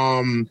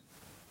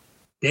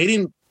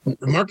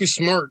 Marcus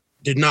Smart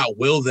did not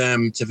will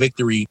them to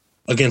victory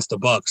against the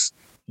Bucks.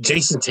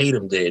 Jason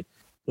Tatum did,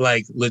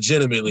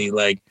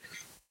 legitimately,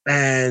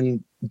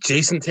 and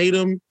Jason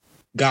Tatum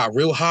got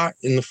real hot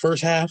in the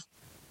first half.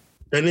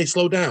 Then they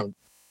slowed down.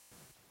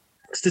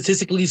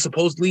 Statistically,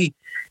 supposedly,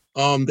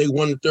 they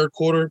won the third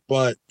quarter,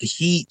 but the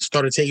Heat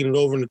started taking it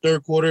over in the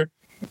third quarter.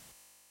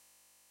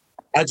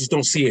 I just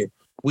don't see it.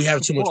 We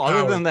have too much power.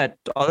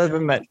 Other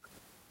than that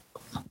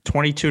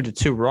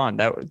 22-2 run,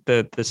 that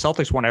the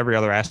Celtics won every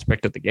other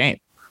aspect of the game.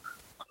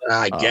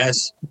 I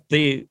guess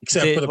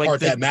except for the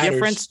part that matters.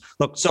 Difference.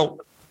 Look,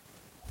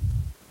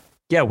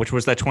 which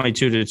was that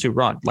 22-2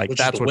 run.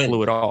 That's what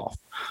blew it off.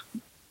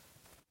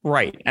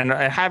 Right, and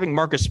having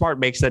Marcus Smart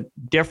makes that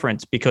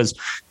difference because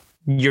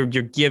you're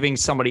giving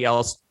somebody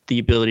else the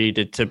ability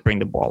to bring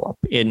the ball up.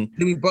 And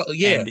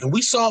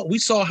we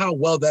saw how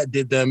well that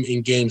did them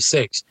in Game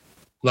 6.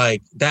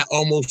 If that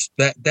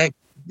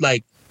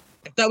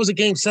was a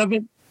Game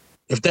 7,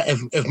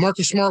 if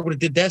Marcus Smart would have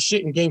did that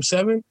shit in Game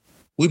 7.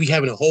 We'd be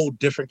having a whole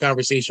different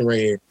conversation right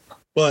here.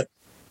 But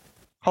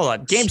hold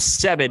on. Game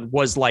 7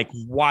 was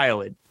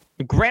wild.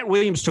 Grant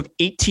Williams took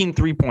 18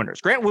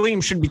 3-pointers. Grant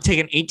Williams should be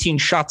taking 18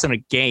 shots in a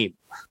game,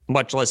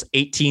 much less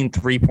 18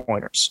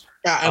 3-pointers.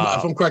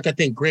 If I'm correct, I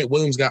think Grant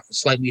Williams got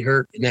slightly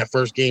hurt in that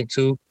first game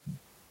too.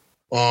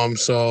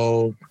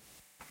 So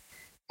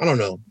I don't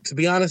know. To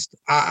be honest,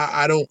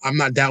 I'm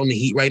not doubting the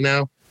Heat right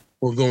now.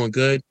 We're going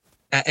good.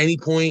 At any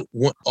point,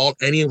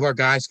 any of our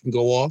guys can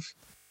go off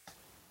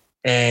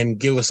and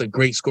give us a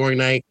great scoring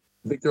night.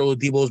 Victor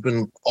Oladipo has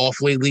been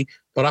off lately,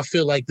 but I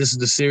feel like this is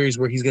the series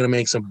where he's going to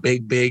make some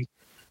big,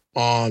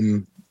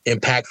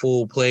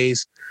 impactful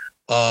plays.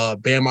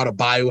 Bam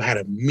Adebayo had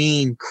a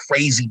mean,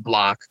 crazy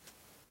block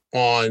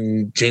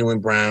on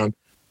Jaylen Brown.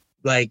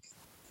 And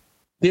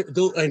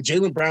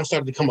Jaylen Brown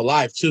started to come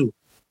alive too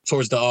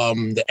towards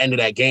the end of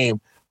that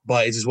game,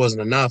 but it just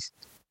wasn't enough.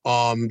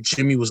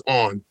 Jimmy was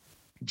on.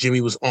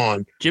 Jimmy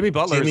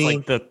Butler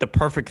is the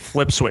perfect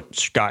flip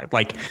switch guy.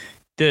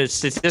 The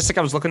statistic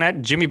I was looking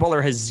at, Jimmy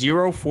Butler has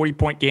 0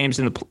 40-point games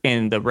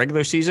in the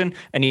regular season,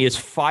 and he has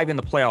 5 in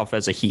the playoff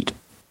as a Heat.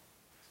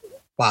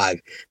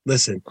 5.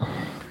 Listen,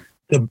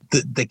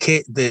 the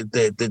kid,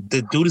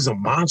 the dude is a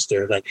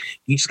monster.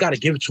 You just got to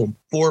give it to him.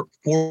 4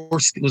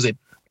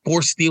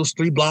 steals,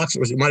 3 blocks,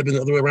 or it might have been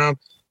the other way around.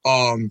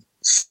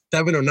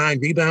 7 or 9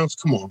 rebounds.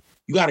 Come on,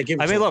 you got to give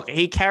it. to him. Look,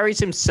 he carries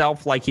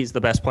himself like he's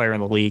the best player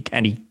in the league,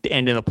 and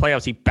in the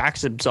playoffs he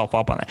backs himself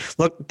up on it.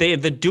 Look, the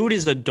dude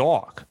is a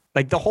dog.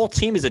 The whole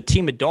team is a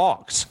team of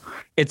dogs.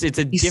 It's a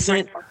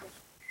different.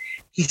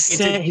 He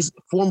sent his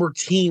former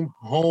team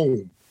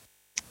home.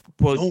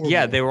 Well,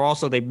 yeah, they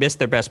missed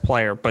their best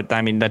player, but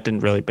that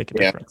didn't really make a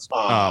difference.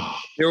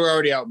 They were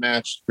already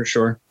outmatched for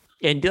sure.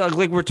 And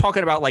we're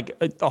talking about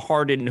a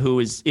Harden who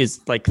is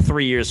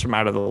 3 years from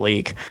out of the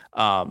league.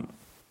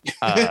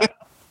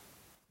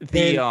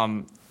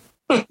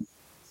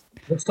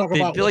 Let's talk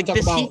about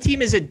this Heat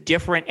team is a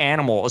different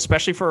animal,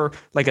 especially for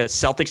a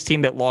Celtics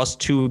team that lost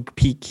 2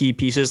 key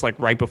pieces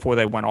right before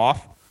they went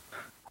off.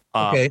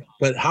 Okay,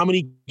 but how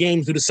many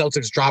games do the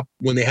Celtics drop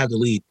when they have the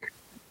lead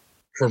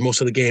for most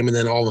of the game, and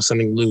then all of a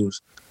sudden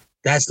lose?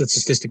 That's the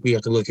statistic we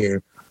have to look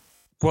at.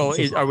 Well,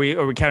 are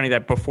we counting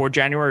that before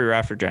January or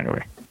after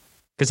January?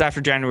 Because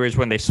after January is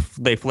when they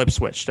flip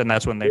switched, and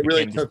that's when they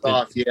really took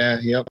off. Yeah,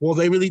 yep. Well,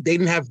 they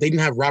didn't have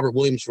Robert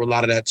Williams for a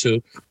lot of that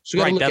too. So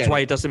right, that's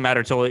why it doesn't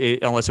matter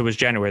unless it was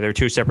January. They're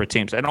 2 separate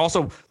teams, and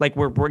also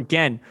we're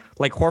again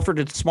Horford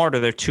and Smart are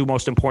their 2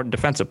 most important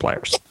defensive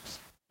players.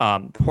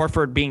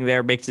 Horford being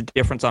there makes a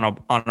difference on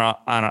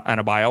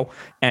a bio,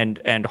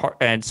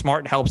 and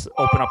Smart helps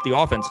open up the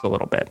offense a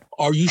little bit.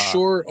 Are you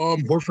sure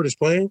Horford is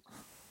playing?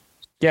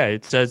 Yeah,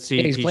 it says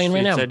he's playing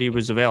right now. Said he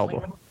was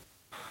available.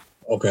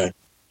 Okay.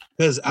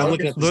 Because I'm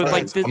looking at the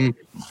like the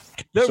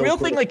real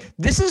thing, like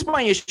this is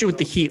my issue with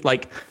the Heat.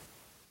 Like,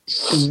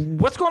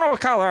 what's going on with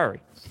Kyle Lowry?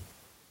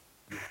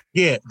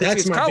 Yeah,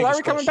 that's is my Kyle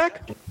Lowry biggest coming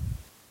question. back?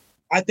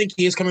 I think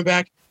he is coming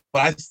back,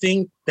 but I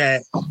think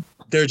that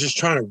they're just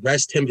trying to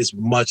rest him as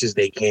much as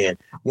they can.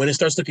 When it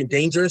starts looking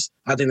dangerous,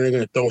 I think they're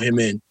going to throw him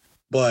in.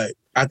 But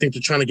I think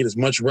they're trying to get as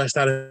much rest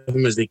out of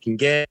him as they can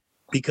get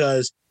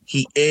because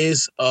he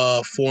is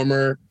a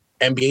former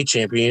NBA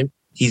champion.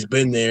 He's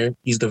been there.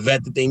 He's the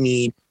vet that they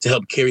need to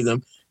help carry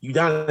them.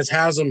 Udonis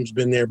Haslam's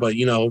been there, but,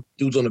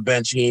 dude's on the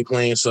bench. He ain't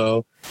playing,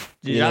 so.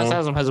 Udonis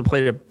Haslam hasn't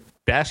played a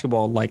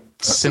basketball,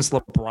 since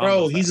LeBron.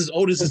 Bro, he's as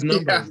old as his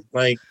number.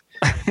 Yeah.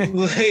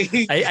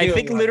 I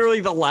think literally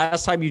the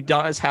last time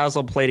Udonis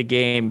Haslam played a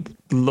game,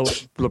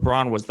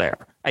 LeBron was there.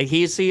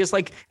 He is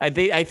like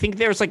I think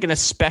there's a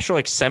special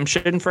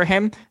exemption for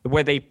him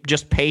where they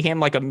just pay him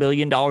 $1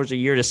 million a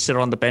year to sit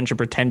on the bench and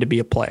pretend to be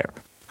a player.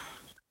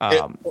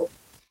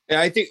 And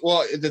I think,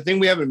 the thing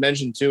we haven't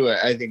mentioned too,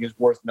 I think is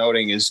worth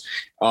noting is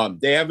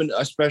they have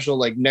a special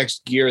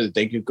next gear that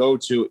they could go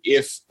to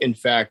if, in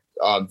fact,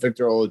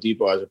 Victor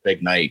Oladipo has a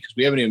big night. Because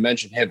we haven't even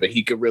mentioned him, but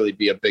he could really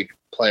be a big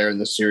player in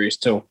this series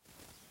too.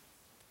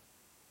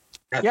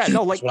 Yeah,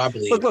 no, That's what I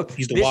believe. look,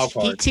 he's the this wild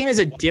card. Heat team is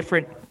a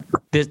different.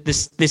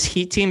 This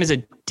Heat team is a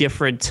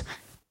different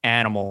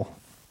animal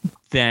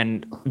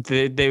than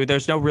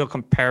there's no real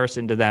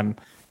comparison to them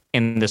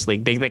in this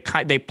league.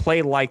 They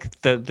play like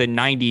the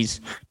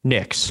 '90s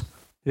Knicks.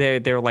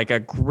 They're like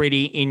a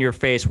gritty, in your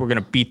face. We're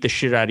gonna beat the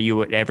shit out of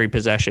you at every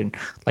possession.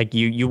 Like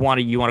you want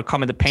to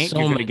come in the paint,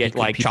 you're gonna get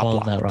chop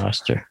blocked. That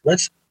roster.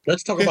 Let's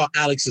talk about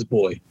Alex's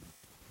boy,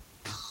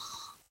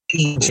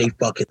 PJ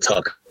fucking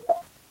Tucker.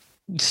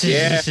 Yeah,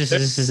 yeah, that's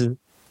Let's the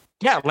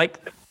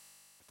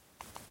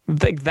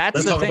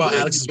talk thing. about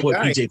Alex's boy,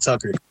 PJ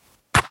Tucker.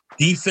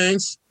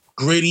 Defense,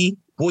 gritty.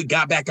 Boy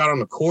got back out on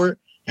the court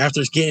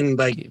after getting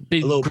a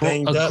little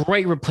banged up. A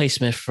great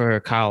replacement for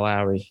Kyle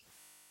Lowry.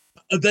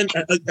 Then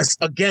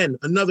again,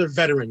 another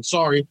veteran.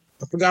 Sorry,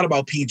 I forgot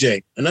about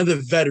PJ. Another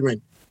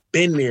veteran,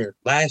 been there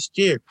last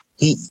year.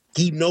 He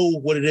know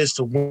what it is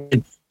to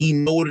win. He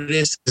know what it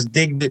is to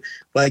dig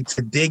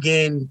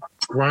in,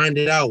 grind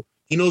it out.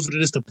 He knows what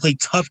it is to play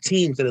tough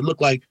teams that it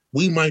look like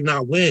we might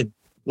not win.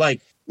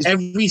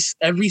 Every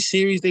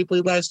series they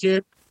played last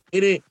year,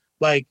 it ain't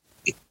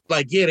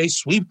yeah, they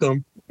swept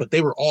them, but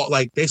they were all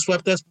they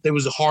swept us. But it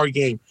was a hard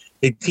game.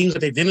 The teams that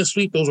they didn't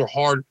sweep, those are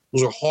hard,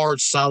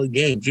 solid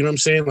games. You know what I'm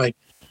saying?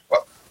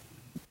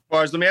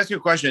 Bars, let me ask you a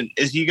question.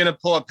 Is he going to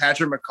pull a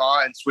Patrick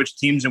McCaw and switch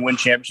teams and win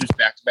championships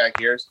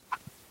back-to-back years?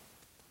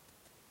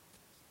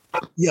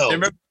 Yo,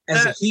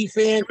 as a Heat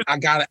fan, I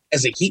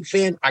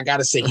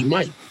gotta say he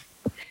might.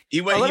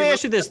 Let me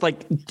ask you this: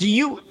 do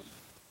you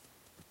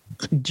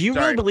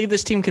really believe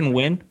this team can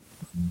win?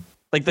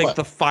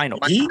 The final?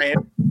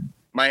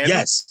 Miami?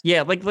 Yes.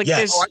 Yeah.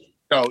 Yes.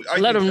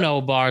 Let him know,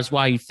 Bars,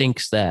 why he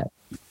thinks that.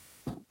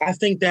 I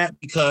think that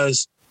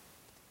because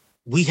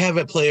we have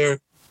a player,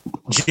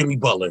 Jimmy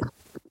Butler,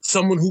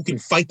 someone who can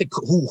fight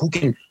who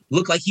can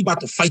look like he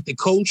about to fight the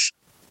coach,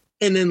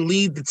 and then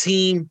lead the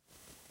team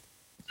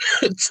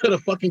to the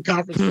fucking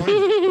conference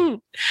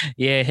final.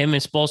 Yeah, him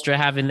and Spoelstra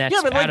having that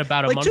spat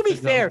about a month ago. To be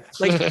fair,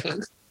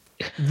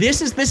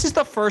 this is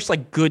the first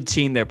good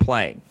team they're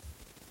playing.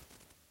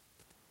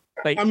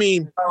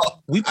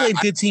 We played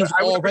good teams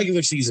all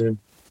regular season.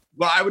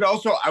 Well, I would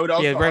also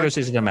yeah, regular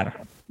season doesn't matter.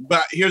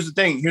 But here's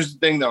the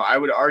thing though. I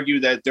would argue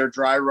that their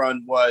dry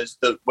run was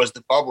the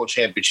bubble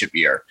championship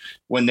year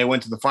when they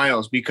went to the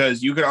finals,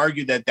 because you could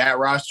argue that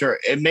roster,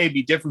 it may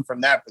be different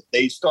from that, but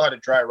they still had a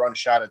dry run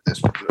shot at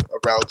this with a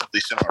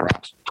relatively similar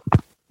roster.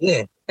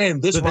 Yeah,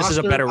 and this roster, is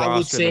a better I would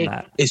roster say, than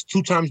that. is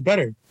 2 times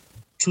better.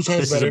 2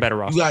 times This better. is a better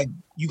roster.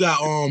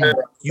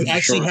 You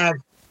actually have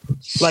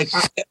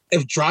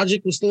if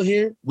Dragic was still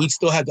here, we'd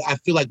still have. I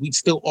feel like we'd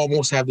still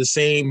almost have the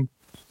same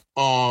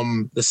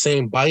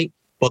bite.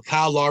 But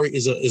Kyle Lowry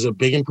is a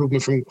big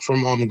improvement from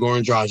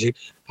Goran Dragic.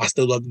 I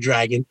still love the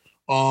Dragon.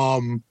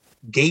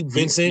 Gabe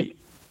Vincent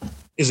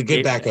is a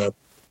good backup.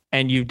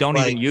 And you don't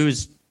even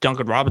use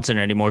Duncan Robinson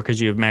anymore because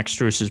you have Max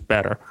Strus is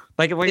better.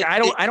 I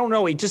don't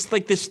know. It just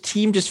this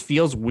team just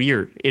feels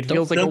weird. It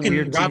feels like Duncan a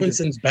weird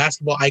Robinson's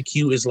basketball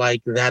IQ is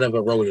like that of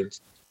a rodent.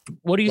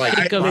 What do you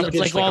think of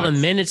all the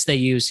minutes they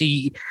use?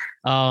 He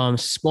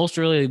Spoelstra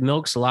really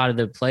milks a lot of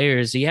the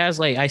players. He has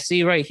I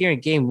see right here in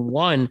game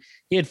 1,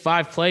 he had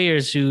 5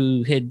 players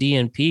who hit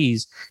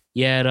DNPs.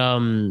 Yet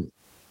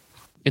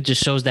it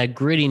just shows that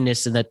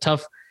grittiness and that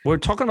tough. We're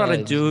talking about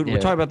a dude. Yeah. We're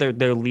talking about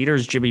their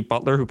leaders, Jimmy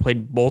Butler, who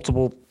played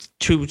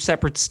 2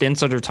 separate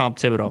stints under Tom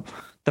Thibodeau.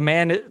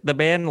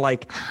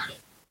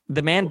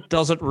 The man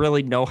doesn't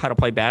really know how to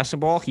play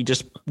basketball. He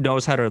just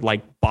knows how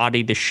to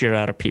body the shit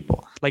out of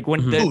people.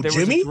 When there was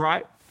a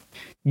drive.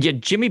 Yeah,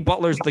 Jimmy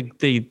Butler's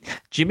the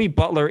Jimmy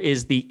Butler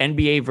is the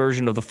NBA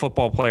version of the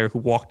football player who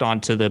walked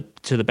onto the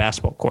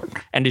basketball court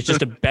and is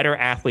just a better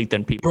athlete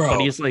than people.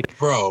 But he's like,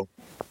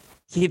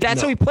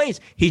 that's how he plays.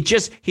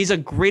 He's a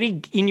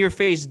gritty in your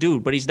face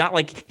dude, but he's not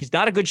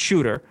a good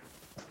shooter.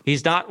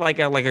 He's not like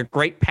a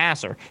great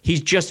passer. He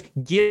just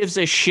gives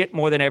a shit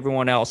more than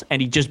everyone else,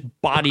 and he just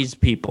bodies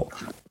people.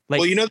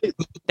 Like, well,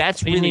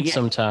 that's really it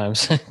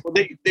sometimes. Well,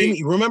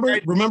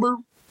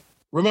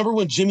 Remember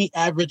when Jimmy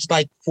averaged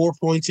like 4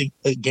 points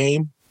a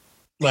game,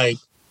 like,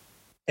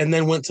 and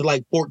then went to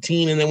like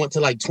 14, and then went to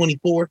like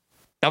 24?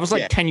 That was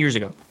like 10 years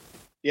ago.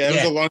 Yeah, that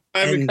was a long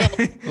time ago.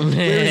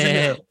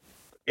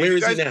 Where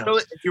is he now?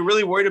 If you're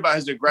really worried about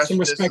his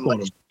aggressiveness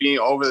and being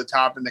over the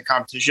top in the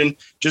competition,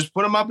 just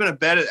put him up in a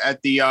bed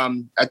at the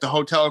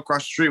hotel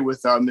across the street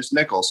with Miss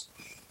Nichols.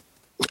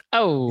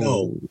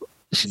 Oh.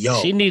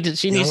 Yo, she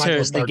needs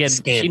her to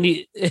get.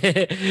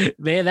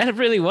 Man, that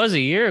really was a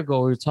year ago.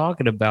 We were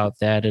talking about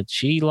that, and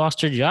she lost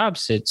her job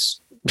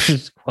since.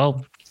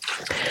 Well,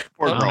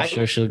 I'm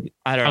sure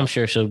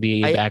she'll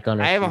be back on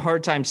her. I have a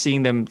hard time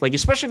seeing them, like,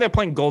 especially if they're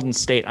playing Golden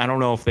State. I don't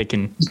know if they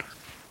can.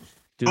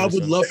 I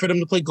would love for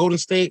them to play Golden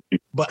State,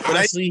 but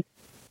honestly,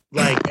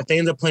 like, if they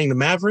end up playing the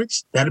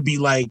Mavericks, that'd be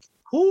like,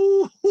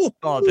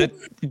 that'd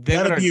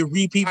be a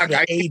repeat for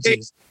the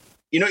ages.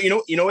 You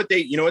know what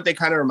they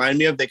kind of remind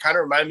me of? They kind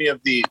of remind me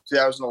of the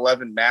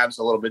 2011 Mavs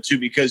a little bit too,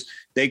 because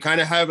they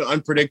kind of have an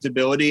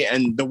unpredictability,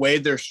 and the way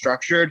they're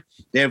structured,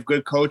 they have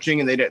good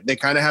coaching, and they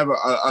kind of have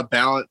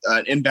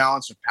an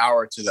imbalance of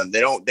power to them.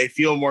 They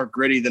feel more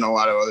gritty than a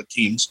lot of other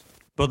teams.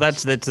 Well,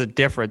 that's a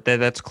different.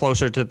 That's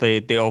closer to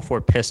the 04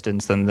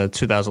 Pistons than the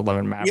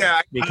 2011 Mavericks.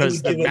 Yeah,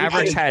 because the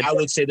Mavericks had. I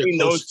would say they're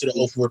close to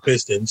the 04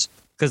 Pistons.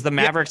 Because the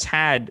Mavericks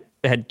had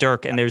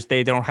Dirk, and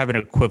they don't have an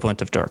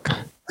equivalent of Dirk.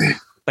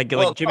 Like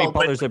Jimmy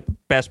Butler's the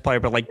best player,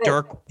 but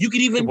Dirk, you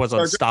could even was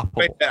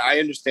unstoppable. I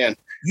understand.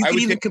 You could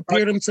even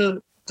compare them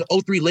to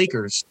 03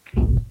 Lakers.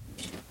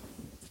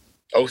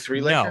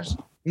 03 Lakers?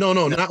 No,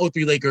 not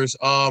 03 Lakers.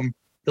 The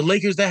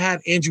Lakers that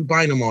had Andrew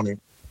Bynum on it.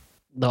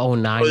 The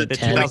 09, the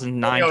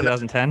 2009,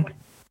 2010.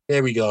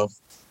 There we go.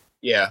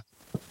 Yeah.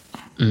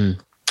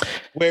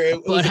 Where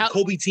it was a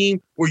Kobe team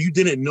where you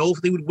didn't know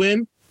if they would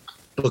win,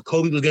 but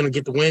Kobe was going to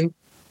get the win.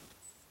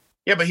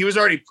 Yeah, but he was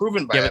already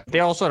proven by that.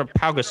 They also had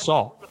Pau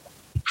Gasol.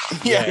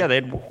 Yeah,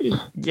 they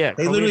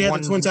literally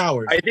had the Twin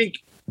Towers.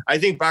 I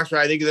think Boxer.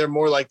 I think they're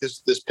more like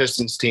this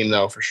Pistons team,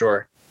 though, for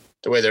sure.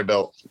 The way they're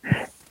built.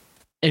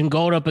 And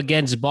going up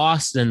against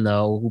Boston,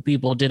 though, who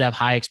people did have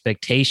high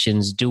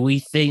expectations, do we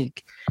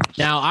think?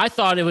 Now, I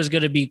thought it was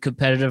going to be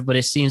competitive, but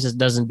it seems it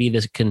doesn't be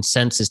the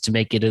consensus to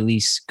make it at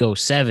least go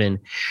 7.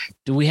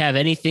 Do we have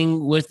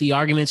anything with the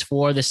arguments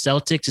for the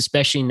Celtics,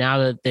 especially now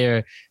that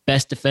their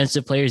best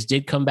defensive players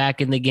did come back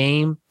in the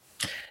game,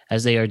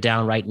 as they are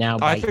down right now?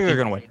 I think they're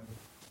going to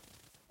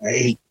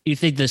win. You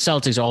think the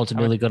Celtics are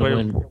ultimately going to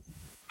win?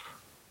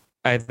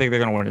 I think they're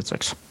going to win in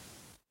 6.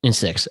 In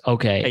 6,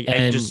 okay.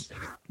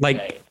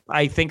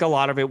 I think a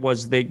lot of it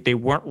was they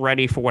weren't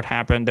ready for what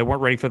happened. They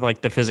weren't ready for the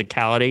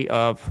physicality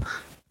of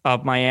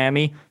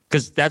Miami,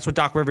 because that's what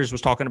Doc Rivers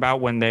was talking about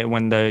when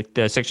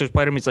the Sixers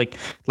played him. He's like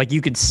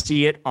you could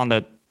see it on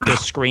the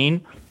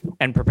screen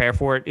and prepare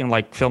for it in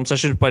film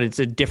sessions, but it's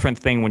a different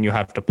thing when you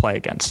have to play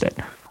against it.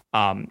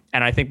 And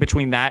I think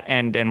between that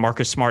and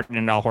Marcus Smart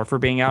and Al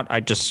Horford being out, I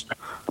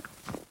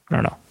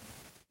don't know.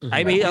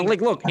 I mean,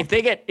 look, if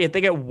they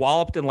get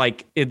walloped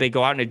and if they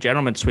go out in a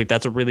gentleman's sweep,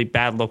 that's a really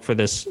bad look for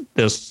this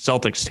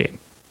Celtics team.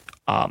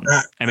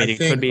 It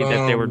could be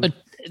that they were. But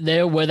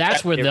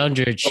that's where the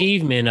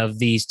underachievement of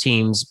these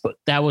teams. But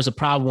that was a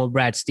problem with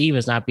Brad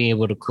Stevens not being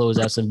able to close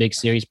out some big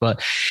series.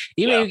 But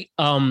even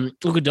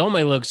Luka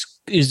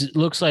Doncic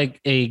looks like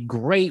a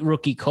great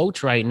rookie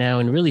coach right now,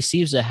 and really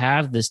seems to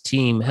have this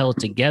team held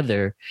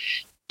together.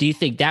 Do you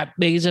think that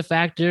big is a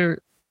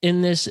factor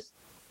in this?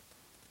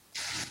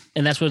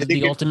 And that's what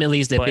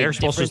ultimately is the big Eric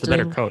Spoelstra is the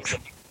better coach.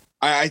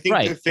 I think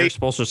the fate. Eric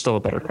Spoelstra is still a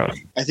better coach.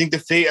 I think the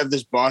fate of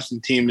this Boston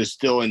team is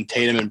still in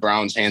Tatum and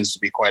Brown's hands, to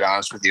be quite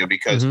honest with you,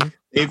 because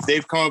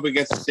they've come up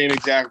against the same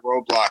exact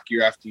roadblock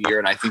year after year,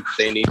 and I think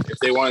if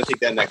they want to take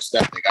that next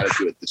step, they got to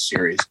do it this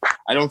series.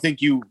 I don't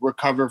think you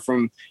recover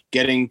from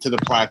getting to the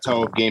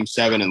plateau of Game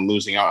 7 and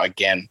losing out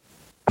again.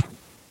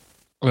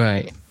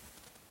 Right.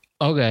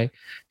 Okay.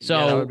 So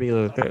that would be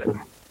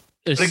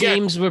the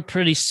teams were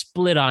pretty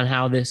split on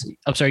how this.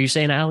 I'm sorry, you're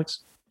saying,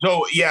 Alex?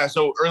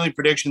 So early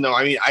prediction, though.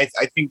 I mean, I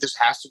think this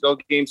has to go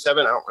Game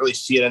 7. I don't really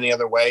see it any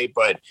other way,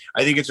 but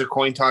I think it's a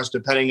coin toss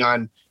depending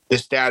on the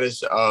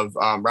status of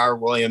Robert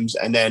Williams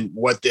and then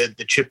what the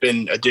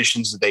chip-in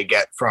additions that they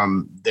get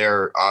from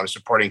their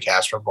supporting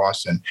cast from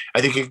Boston.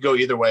 I think it could go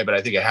either way, but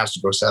I think it has to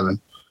go 7.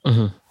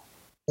 Mm-hmm.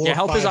 Yeah,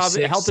 health is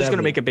going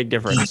to make a big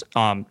difference.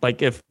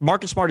 If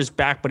Marcus Smart is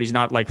back, but he's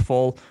not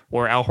full,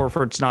 or Al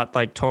Horford's not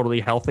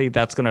totally healthy,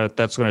 that's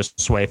gonna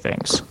sway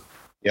things.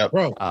 Yeah,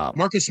 bro.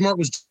 Marcus Smart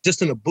was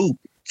just in a boot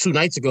 2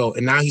 nights ago,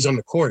 and now he's on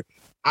the court.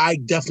 I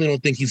definitely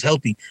don't think he's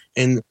healthy,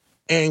 and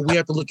we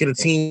have to look at a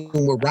team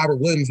where Robert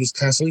Williams was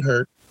constantly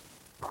hurt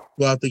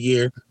throughout the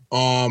year.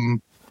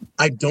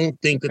 I don't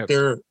think that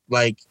they're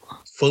like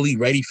fully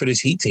ready for this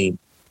Heat team.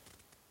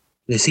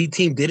 This Heat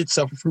team did it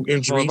suffer from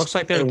injuries. Well, it looks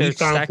like they're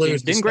stacking.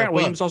 Didn't Grant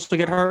Williams also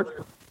get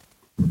hurt?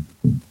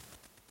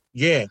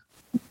 Yeah.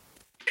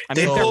 I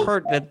mean, if they're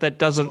hurt, that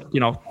doesn't,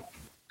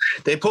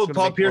 They pulled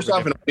Paul Pierce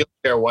off in a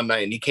wheelchair one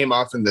night, and he came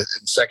off in the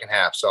second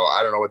half. So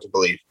I don't know what to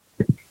believe.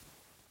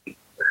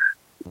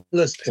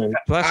 Listen,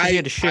 plus he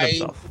had to shit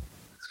himself.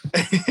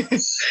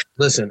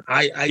 Listen,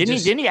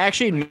 didn't he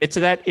actually admit to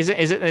that? Is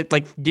it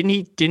like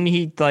didn't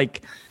he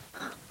like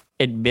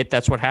admit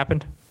that's what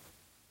happened?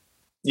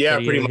 Yeah,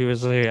 pretty much. He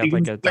was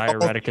like a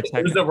diuretic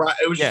attack.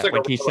 It was just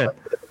like he said.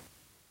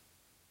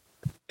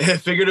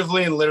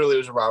 Figuratively and literally, it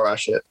was a rah-rah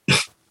shit.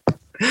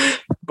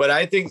 But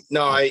I think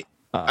I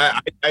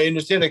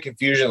understand the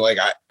confusion. Like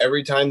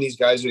every time these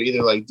guys are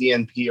either like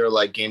DNP or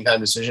like game time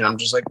decision, I'm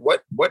just like,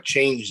 what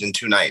changed in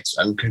 2 nights?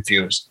 I'm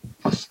confused.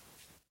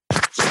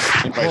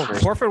 Well,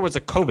 Horford was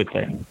a COVID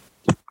thing.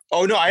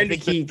 Oh no, I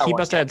think he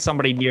must have had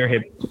somebody near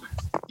him.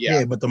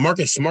 Yeah, but the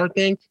Marcus Smart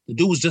thing, the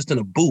dude was just in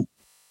a boot.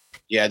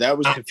 Yeah, that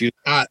was confusing.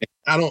 I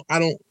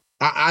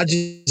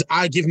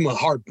give him a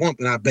hard bump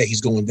and I bet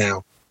he's going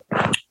down.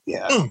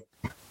 Yeah.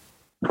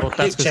 Well,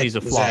 that's because he's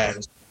a flop.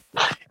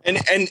 And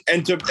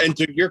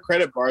to your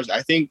credit, Bars,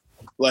 I think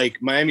like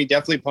Miami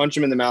definitely punched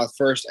him in the mouth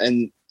first,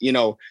 and they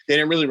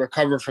didn't really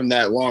recover from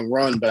that long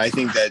run. But I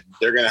think that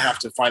they're gonna have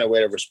to find a way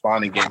to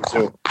respond in game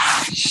 2.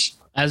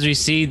 As we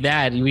see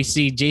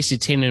Jason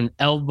Tatum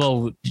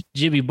elbow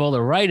Jimmy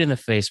Butler right in the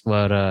face,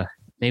 but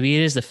maybe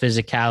it is the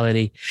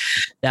physicality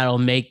that'll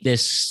make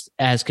this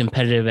as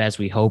competitive as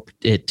we hope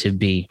it to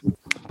be.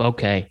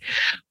 Okay.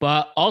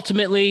 But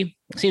ultimately,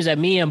 it seems that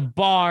me and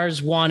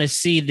Bars want to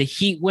see the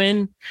Heat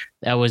win.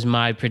 That was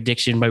my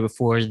prediction right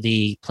before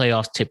the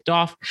playoffs tipped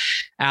off.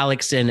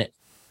 Alex and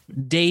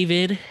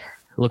David,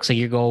 looks like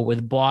you're going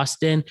with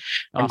Boston.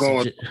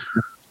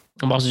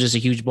 I'm also just a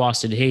huge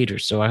Boston hater,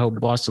 so I hope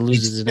Boston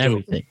loses in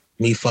everything.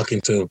 Me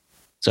fucking too.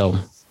 So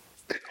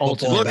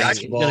ultimately,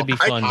 it's going to be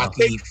fun.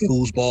 Hockey,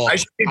 foosball. I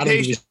should be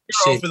patient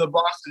for the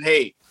Boston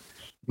hate.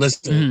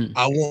 Listen,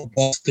 I want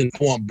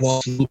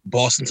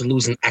Boston to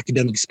lose an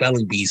academic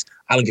spelling bees.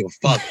 I don't give a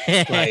fuck.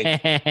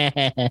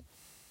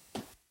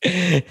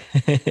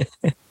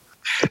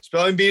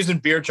 Spelling bees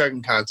and beer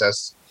chugging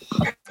contests.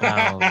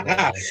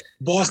 Oh,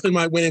 Boston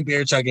might win in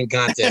beer chugging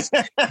contest.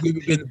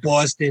 We've been to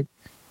Boston.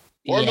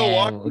 We're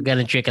going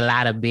to drink a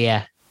lot of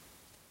beer.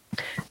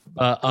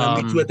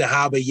 Meet you at the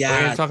harbor. Yeah, we're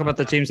going to talk about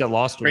the teams that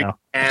lost now.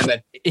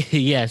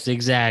 Yes,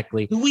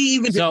 exactly. Do we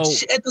even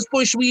at this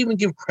point? Should we even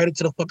give credit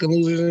to the fucking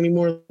losers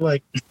anymore?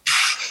 Like,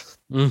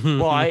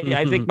 well, I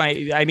think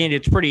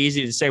it's pretty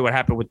easy to say what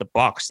happened with the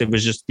Bucks. It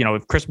was just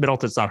if Chris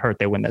Middleton's not hurt,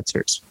 they win that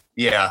series.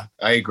 Yeah,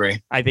 I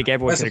agree. I think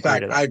everyone can agree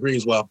to that. I agree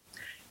as well.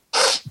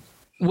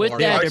 With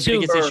that, their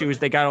biggest issue is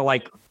they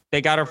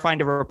gotta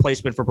find a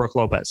replacement for Brook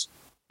Lopez.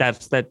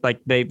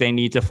 They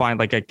need to find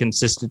like a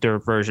consistent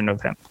version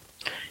of him.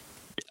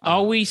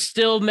 Are we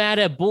still mad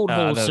at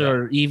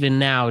Budenholzer even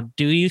now?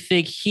 Do you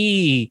think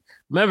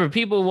remember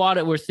people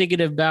were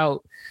thinking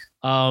about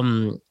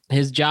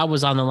his job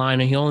was on the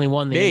line and he only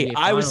won the NBA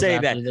I would say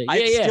that.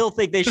 I still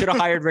think they should have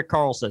hired Rick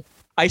Carlson.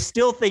 I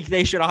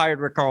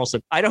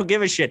don't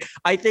give a shit.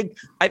 I think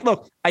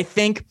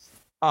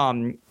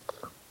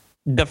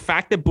the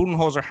fact that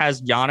Budenholzer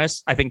has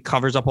Giannis, I think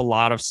covers up a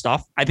lot of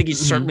stuff. I think he's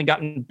certainly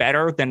gotten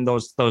better than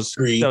those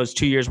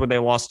 2 years when they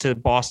lost to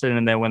Boston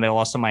and then when they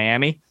lost to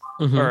Miami,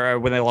 or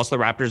when they lost to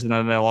the Raptors and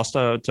then they lost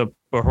to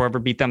or whoever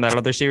beat them that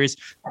other series.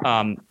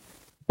 But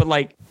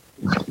like,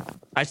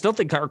 I still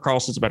think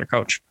Carlson's a better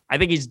coach. I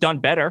think he's done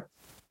better.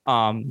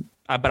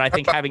 But I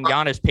think having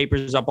Giannis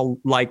papers up a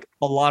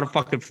lot of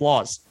fucking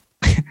flaws.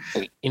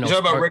 You talking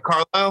about Rick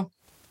Carlisle?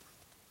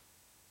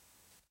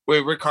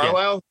 Wait, Rick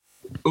Carlisle? Yeah.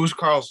 Who's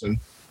Carlson?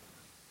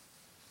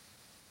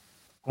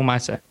 Who am I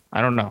saying?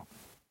 I don't know.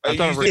 I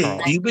thought Rick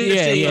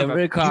Carlson.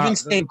 Rick Carlson. You've been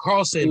saying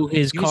Carlson.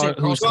 Who's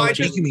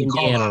coaching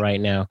Indiana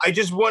right now? I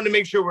just wanted to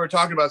make sure we were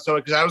talking about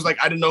someone because I was like,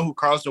 I didn't know who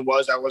Carlson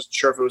was. I wasn't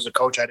sure if it was a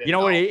coach. I didn't. You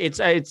know what? It's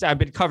I've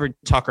been covering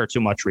Tucker too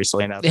much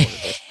recently. And that's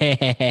what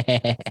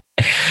it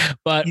is.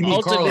 But you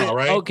mean Carlisle,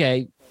 right?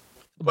 Okay,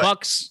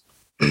 Bucks.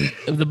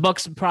 The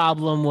Bucks'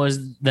 problem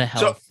was the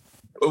health. So,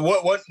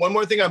 one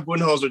more thing on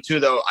Budenholzer too,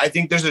 though. I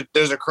think there's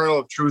a kernel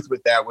of truth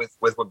with that, with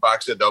what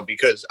Buck said, though,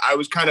 because I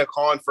was kind of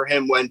calling for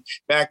him when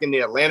back in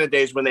the Atlanta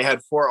days when they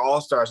had 4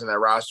 All-Stars in that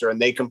roster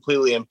and they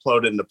completely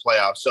imploded in the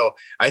playoffs. So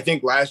I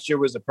think last year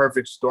was the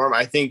perfect storm.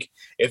 I think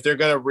if they're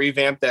going to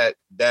revamp that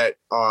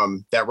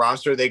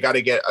roster, they got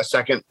to get a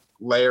second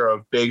layer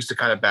of bigs to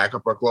kind of back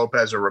up Brook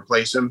Lopez or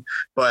replace him.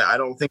 But I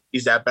don't think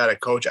he's that bad a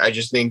coach. I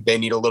just think they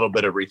need a little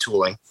bit of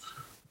retooling.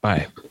 All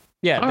right.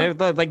 Yeah,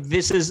 like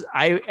this is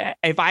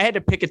if I had to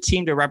pick a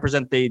team to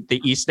represent the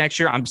East next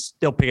year, I'm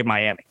still picking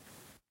Miami,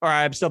 or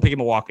I'm still picking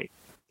Milwaukee.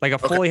 Like a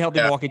fully healthy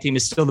Milwaukee team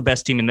is still the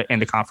best team in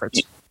the conference.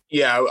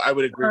 Yeah, I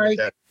would agree with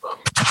that.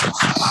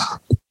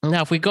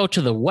 Now, if we go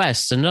to the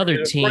West,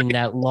 another team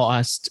that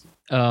lost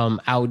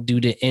out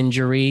due to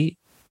injury,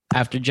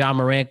 After John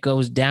Morant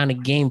goes down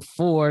in game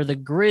 4, the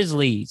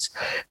Grizzlies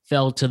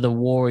fell to the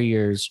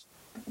Warriors.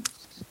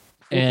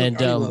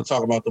 And I want to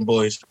talk about the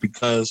boys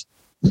because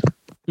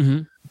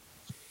the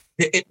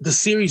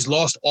series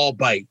lost all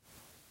bite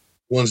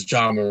once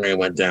John Morant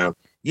went down.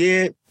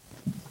 Yeah,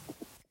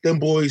 them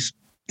boys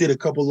did a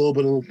couple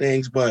little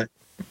things, but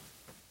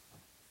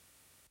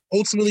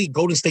ultimately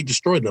Golden State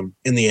destroyed them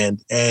in the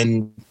end,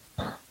 and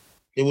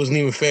it wasn't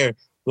even fair.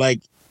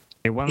 Like,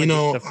 I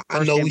know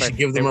we should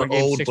give them an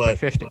old, but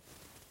 50.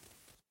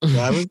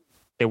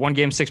 They won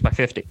game 6 by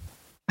 50.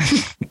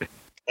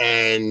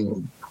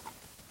 And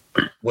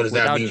what does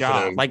that mean for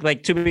them?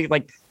 Like to be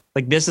like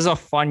this is a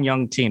fun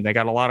young team. They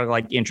got a lot of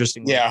like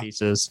interesting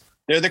pieces.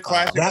 They're the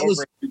classic.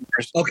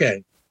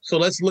 Okay. So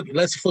let's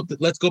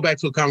go back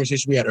to a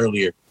conversation we had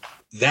earlier.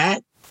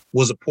 That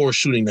was a poor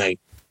shooting night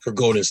for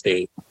Golden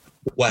State.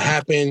 What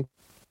happened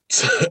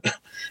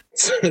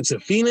to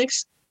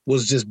Phoenix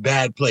was just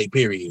bad play,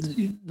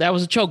 period. That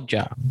was a choke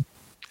job.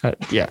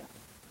 Yeah.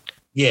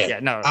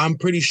 No, I'm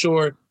pretty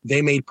sure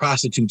they made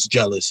prostitutes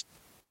jealous.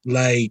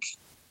 Like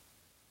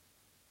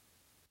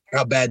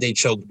how bad they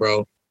choked,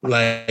 bro.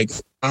 Like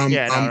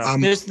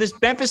this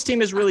Memphis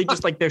team is really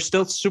just like they're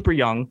still super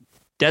young.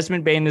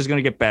 Desmond Bane is going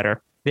to get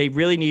better. They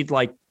really need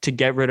like to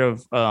get rid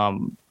of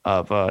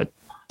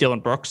Dillon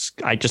Brooks.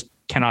 I just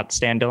cannot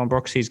stand Dillon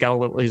Brooks. He's a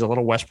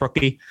little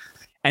Westbrooky.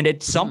 And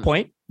at some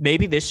point,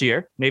 maybe this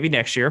year, maybe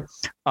next year,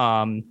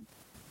 what's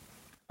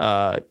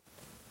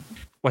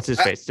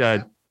his face?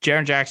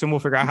 Jaren Jackson will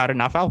figure out how to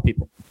not foul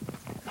people.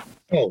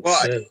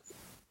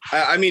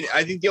 I mean,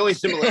 I think the only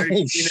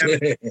similarity between them,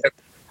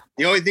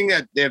 the only thing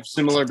that they have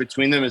similar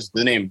between them is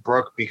the name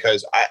Brook,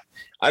 because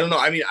I don't know.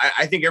 I mean,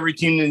 I think every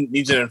team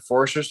needs an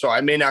enforcer, so I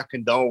may not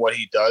condone what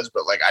he does,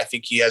 but like I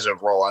think he has a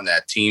role on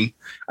that team.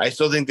 I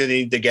still think that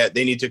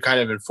they need to kind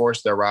of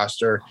enforce their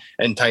roster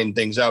and tighten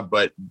things up.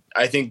 But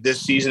I think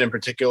this season in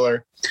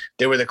particular,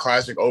 they were the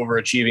classic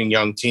overachieving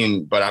young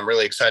team. But I'm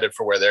really excited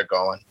for where they're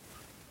going.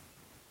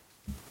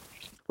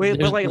 Wait,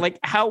 but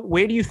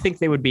where do you think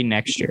they would be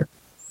next year?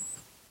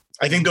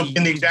 I think they'll be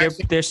in the exact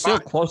same they're still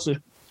spot.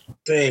 closer.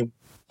 Same.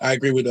 I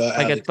agree with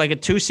like a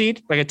 2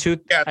 seed, like a 2.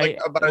 Yeah, they're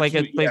going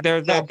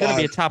to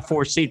be a top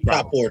 4 seed.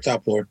 Probably.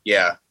 Top four.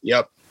 Yeah.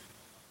 Yep.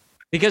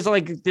 Because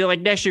like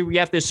next year we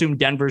have to assume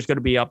Denver's going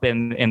to be up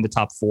in the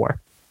top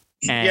 4,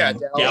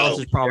 and Dallas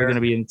is probably going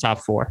to be in the top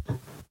 4.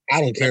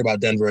 I don't care about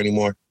Denver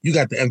anymore. You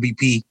got the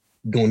MVP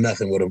doing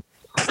nothing with them.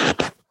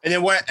 And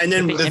then what? And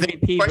then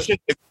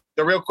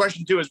the real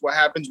question too is what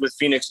happens with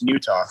Phoenix and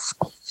Utah.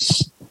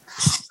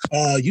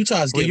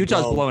 Utah's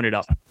blowing it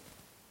up.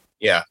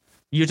 Yeah.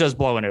 Utah's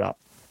blowing it up.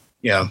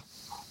 Yeah.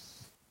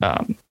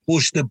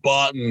 Push the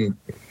button.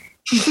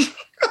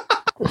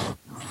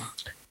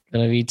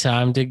 Gonna be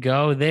time to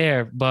go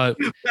there, but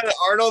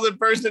Arnold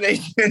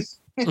impersonation.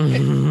 Push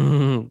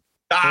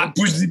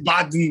the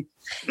button.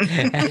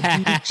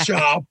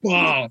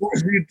 Chopper.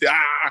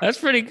 That's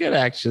pretty good,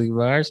 actually,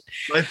 Mars.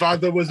 My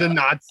father was a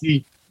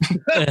Nazi.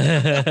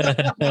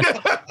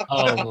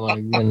 Oh my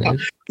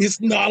goodness.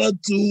 It's not a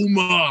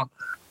tumor.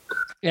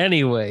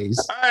 Anyways.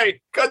 All right,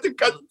 cut the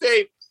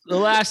tape. The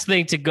last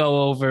thing to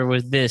go over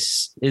with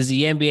this is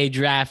the NBA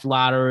draft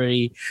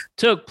lottery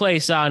took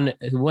place on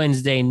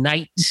Wednesday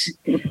night.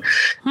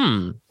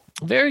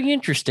 Very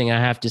interesting, I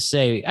have to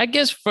say. I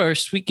guess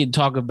first we could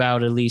talk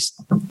about at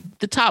least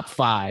the top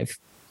 5.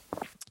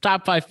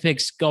 Top 5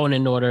 picks going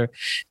in order.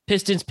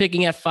 Pistons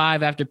picking at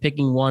 5 after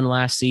picking 1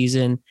 last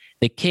season.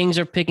 The Kings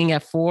are picking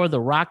at 4, the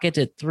Rockets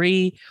at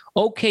 3,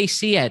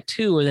 OKC at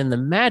 2, and then the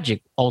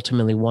Magic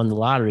ultimately won the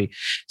lottery.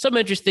 Some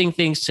interesting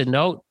things to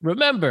note.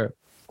 Remember,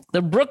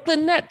 the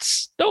Brooklyn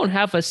Nets don't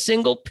have a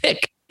single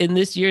pick in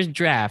this year's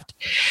draft.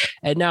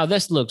 And now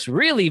this looks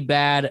really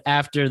bad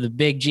after the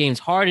big James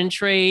Harden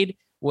trade,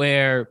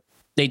 where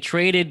they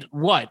traded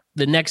the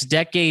next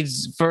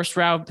decade's first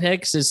round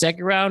picks and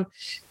second round.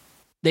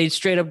 They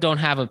straight up don't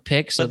have a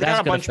pick. So but they that's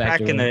got a bunch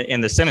back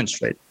in the Simmons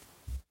trade.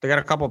 They got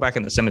a couple back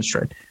in the Simmons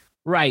trade.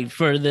 Right.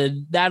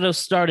 That'll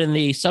start in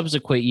the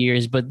subsequent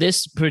years. But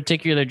this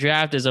particular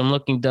draft, as I'm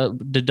looking to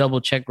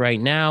double check right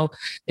now,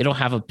 they don't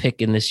have a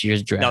pick in this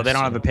year's draft. No, they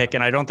don't have a pick.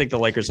 And I don't think the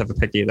Lakers have a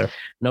pick either.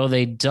 No,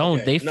 they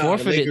don't. Okay. They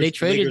forfeited. They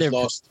traded their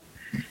lost.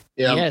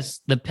 Yeah.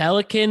 Yes. The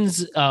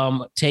Pelicans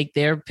take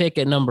their pick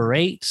at number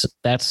 8.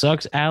 That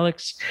sucks,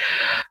 Alex.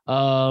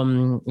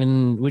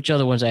 And which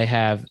other ones I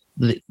have?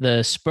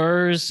 The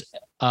Spurs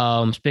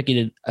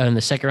picking in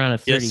the second round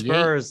of 38. The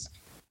Spurs.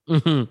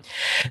 Mm-hmm.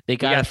 They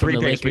got 3 the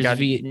picks. We got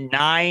Lakers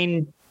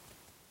 9,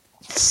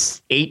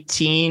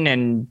 18,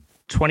 and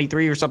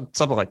 23 or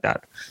something like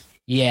that.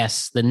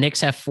 Yes, the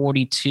Knicks have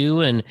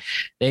 42, and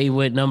they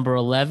went number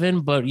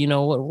 11. But you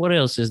know what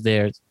else is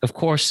there? Of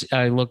course,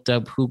 I looked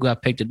up who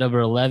got picked at number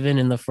 11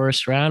 in the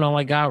first round. All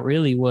I got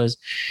really was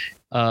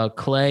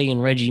Clay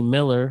and Reggie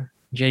Miller.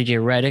 JJ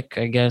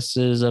Redick, I guess,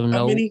 is of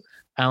note.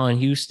 Allen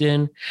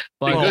Houston.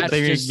 But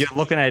you're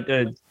looking at.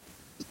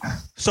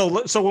 So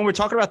when we're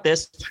talking about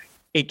this,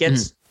 it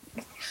gets.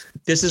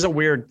 This is a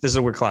weird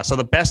class. So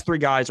the best 3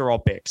 guys are all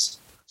bigs.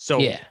 So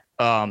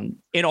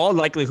in all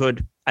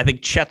likelihood, I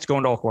think Chet's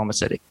going to Oklahoma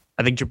City.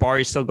 I think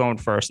Jabari's still going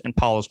first, and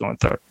Paolo's going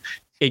third.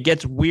 It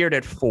gets weird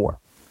at 4.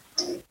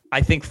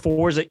 I think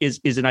 4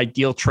 is an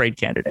ideal trade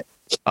candidate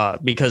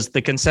because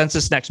the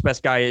consensus next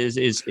best guy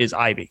is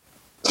Ivy.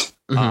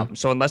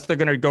 So unless they're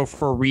going to go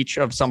for a reach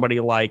of somebody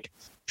like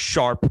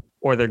Sharp,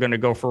 or they're going to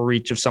go for a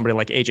reach of somebody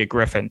like AJ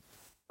Griffin,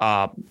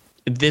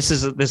 this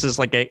is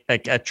like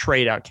a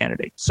trade out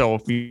candidate. So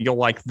if you're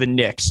like the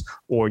Knicks,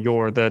 or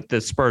you're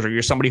the Spurs, or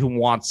you're somebody who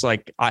wants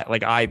like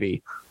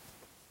Ivy,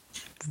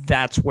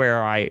 that's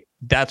where I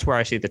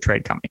see the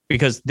trade coming,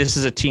 because this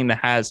is a team that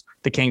has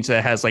the Kings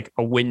that has like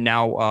a win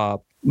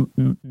now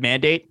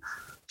mandate.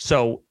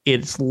 So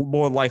it's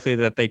more likely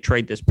that they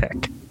trade this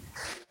pick.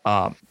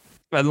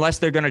 Unless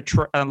they're going to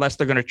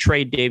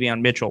trade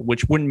Davion Mitchell,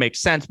 which wouldn't make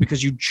sense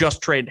because you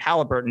just traded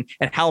Halliburton,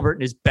 and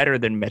Halliburton is better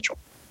than Mitchell.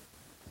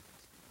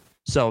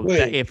 So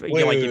if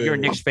you're a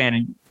Knicks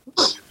fan,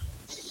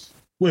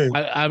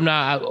 I'm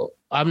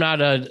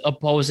not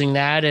opposing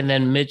that, and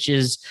then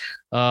Mitch's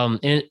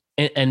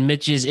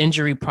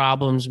injury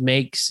problems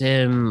makes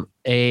him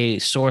a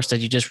source that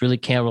you just really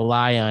can't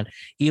rely on.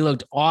 He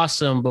looked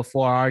awesome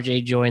before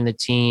RJ joined the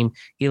team.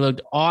 He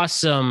looked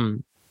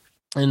awesome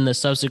in the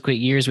subsequent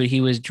years when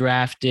he was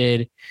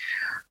drafted.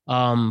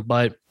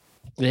 But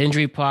the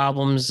injury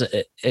problems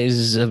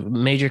is a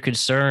major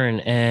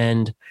concern,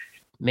 and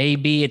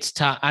maybe it's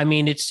time. I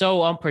mean, it's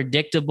so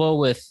unpredictable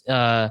with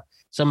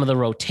some of the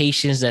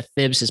rotations that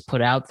Thibs has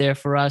put out there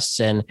for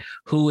us, and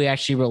who he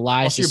actually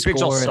relies to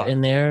score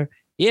in there.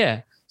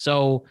 Yeah.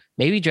 So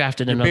maybe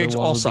drafted another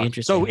one would be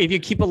interesting. So if you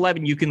keep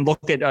 11, you can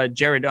look at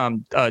Jared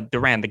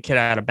Duran, the kid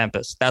out of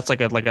Memphis. That's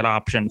like an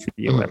option for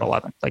you at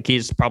 11. Like,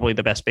 he's probably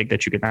the best big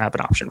that you can have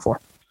an option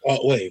for. Oh,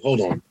 wait, hold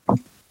on.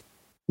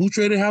 Who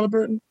traded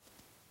Halliburton?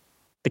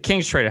 The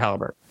Kings traded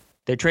Halliburton.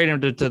 They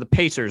traded him to the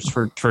Pacers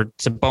for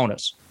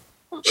Sabonis.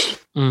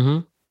 Mm-hmm.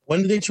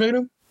 When did they trade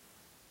him?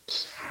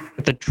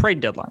 At the trade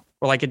deadline,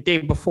 or like a day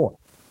before.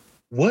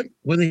 What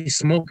were they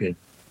smoking?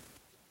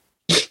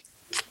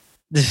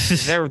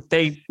 The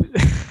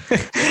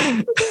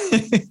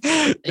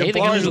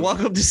bar is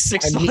welcome to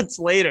 6 months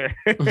later.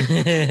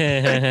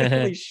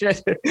 Holy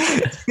shit.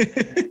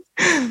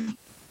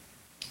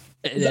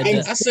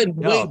 I said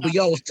wait, but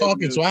y'all was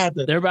talking, so I had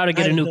to. They're about to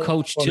get a new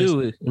coach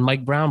too,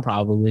 Mike Brown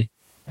probably.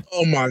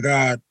 Oh my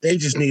God, they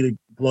just need to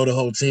blow the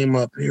whole team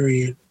up.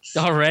 Period.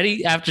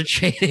 Already after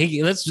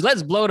trading,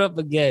 let's blow it up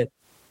again.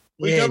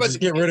 Yeah, just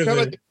get rid of it.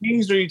 About the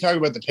Kings, or are you talking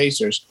about the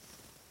Pacers?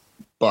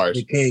 Bars.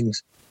 The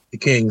Kings.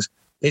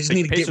 They just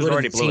need to get rid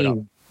of the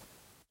team.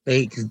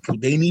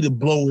 They need to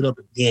blow it up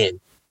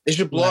again. They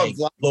should blow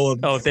up.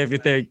 Oh,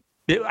 if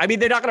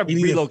they're not going to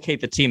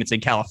relocate the team. It's in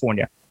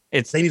California.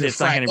 It's not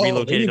going to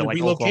relocate it to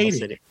like Oklahoma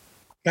City.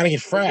 Gotta get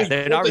fracked.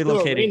 They're not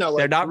relocating.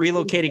 They're not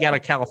relocating out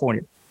of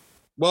California.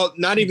 Well,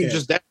 not even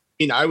just that.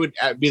 I mean, I would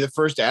be the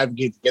first to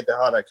advocate to get the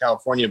hell out of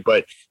California,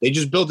 but they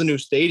just built a new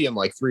stadium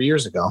like 3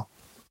 years ago.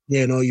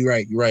 Yeah, no, you're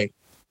right.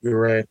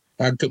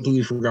 I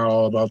completely forgot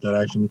all about that,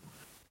 actually.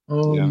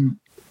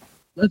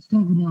 Let's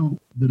talk about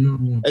the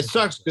number one. It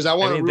sucks because I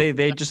want to.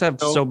 They just have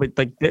so big.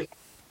 Like,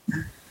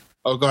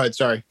 oh, go ahead.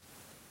 Sorry.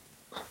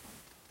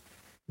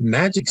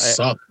 Magic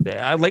sucked.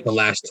 I like the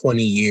last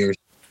 20 years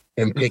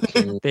and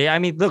picking. Look,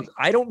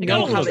 I don't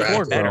know how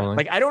they're better.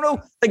 Like, I don't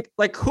know.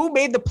 Like who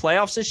made the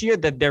playoffs this year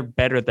that they're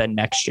better than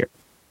next year?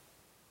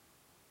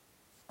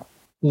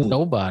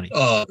 Nobody.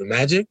 The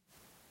Magic.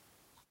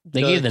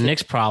 They gave the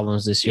Knicks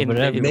problems this year,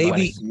 but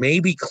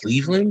maybe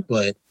Cleveland,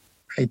 but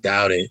I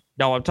doubt it.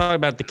 No, I'm talking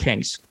about the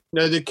Kings.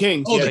 No, the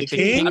Kings. Oh, the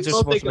Kings are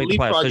supposed to make the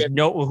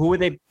playoffs. Who are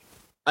they?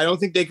 I don't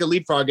think they could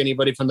leapfrog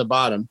anybody from the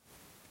bottom.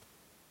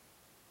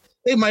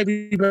 They might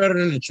be better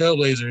than the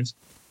Trailblazers.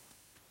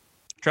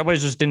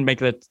 Trailblazers didn't make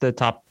the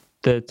top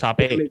 8.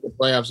 Make the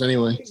playoffs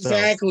anyway.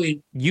 Exactly.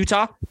 So,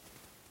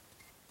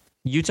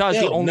 Utah is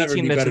the only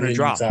team that's going to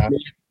drop. Utah.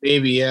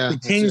 Maybe, yeah. The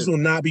Kings will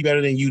not be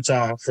better than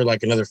Utah for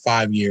like another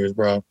 5 years,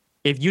 bro.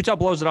 If Utah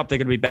blows it up, they're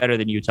going to be better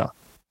than Utah.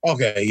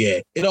 Okay,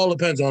 yeah. It all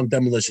depends on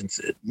demolition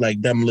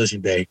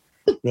day.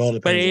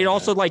 But it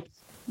also like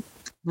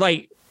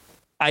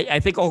I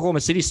think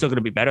Oklahoma City is still going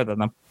to be better than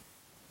them.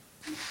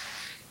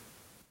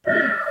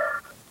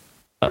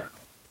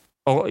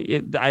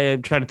 I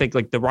am trying to think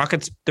like the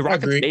Rockets. The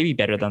Rockets may be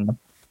better than them.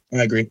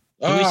 I agree.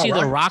 Do we see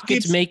the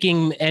Rockets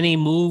making any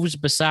moves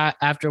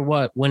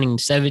winning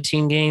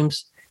 17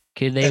 games?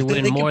 Could they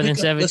win more than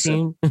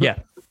 17? Yeah.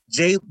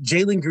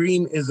 Jalen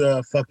Green is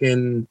a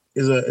fucking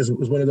is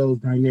one of those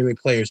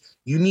dynamic players.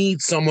 You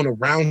need someone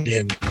around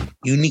him.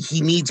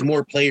 He needs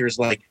more players.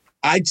 Like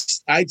I'd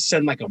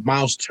send like a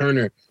Miles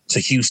Turner to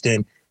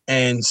Houston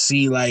and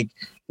see like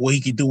what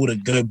he could do with a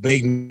good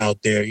big man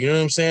out there. You know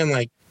what I'm saying?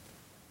 Like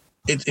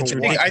it's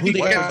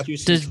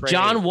ridiculous. Does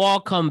John Wall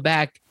come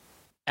back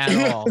at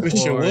all,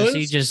 or is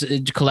he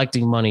just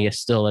collecting money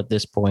still at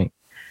this point?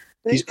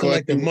 He's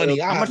collecting money.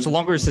 How much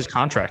longer is his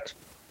contract?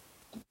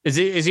 Is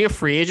he a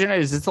free agent?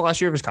 Is this the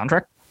last year of his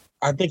contract?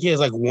 I think he has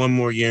like one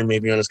more year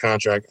maybe on his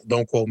contract.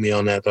 Don't quote me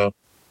on that though.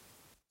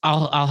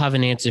 I'll have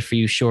an answer for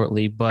you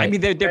shortly, but I mean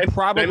they're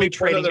probably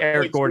trading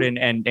Eric Gordon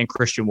and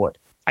Christian Wood.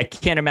 I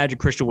can't imagine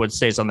Christian Wood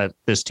stays on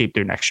this team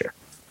through next year.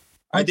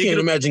 I can't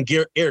imagine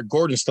Eric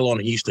Gordon still on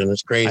Houston.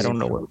 It's crazy. I don't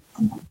know what.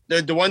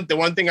 The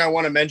one thing I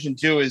want to mention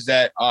too is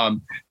that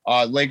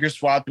Lakers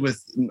swapped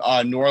with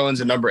New Orleans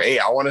at number 8.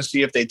 I want to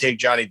see if they take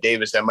Johnny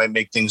Davis. That might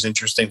make things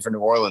interesting for New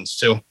Orleans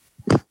too.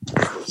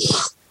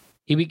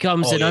 He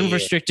becomes an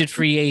unrestricted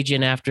free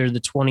agent after the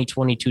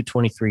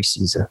 2022-23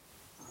 season.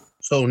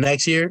 So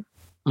next year?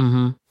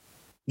 Mm-hmm.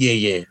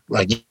 Yeah.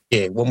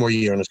 One more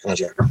year on this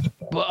contract.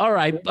 Well, all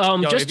right.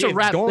 Just to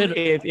wrap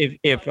it.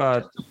 If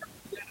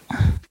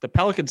the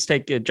Pelicans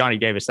take Johnny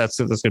Davis, that's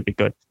going to be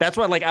good. That's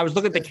why, I was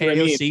looking at the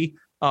KOC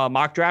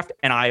mock draft,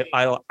 and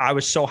I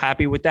was so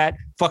happy with that.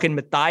 Fucking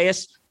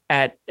Matthias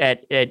at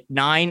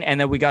 9, and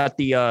then we got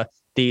the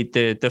fake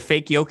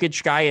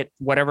Jokic guy at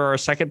whatever our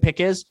second pick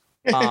is.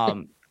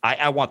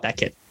 I want that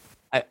kid.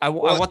 I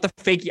want the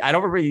fake. I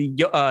don't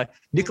remember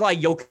Nikolai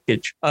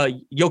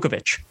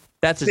Jokovic.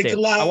 That's his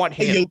name. I want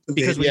him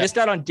because we missed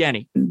out on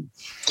Denny.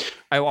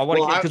 I want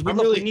to because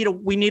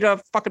we need a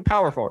fucking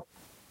power forward.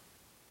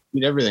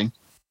 Need everything.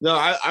 No,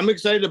 I'm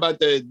excited about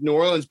the New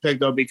Orleans pick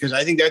though, because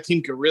I think that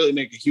team could really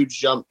make a huge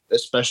jump,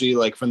 especially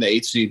from the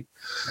 8th seed.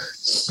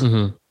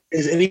 Mm-hmm.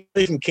 Is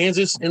anybody from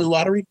Kansas in the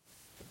lottery?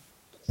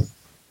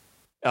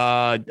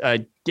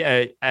 Advia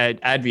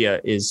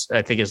is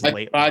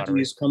late.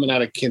 Abaji's coming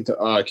out of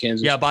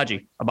Kansas. Yeah,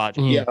 Abaji.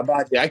 Yeah,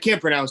 Abaji. I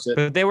can't pronounce it.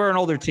 But they were an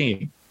older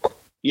team.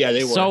 Yeah,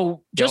 they were.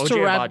 So just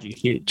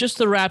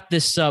to wrap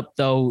this up,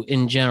 though,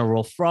 in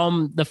general,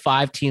 from the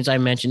 5 teams I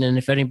mentioned, and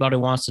if anybody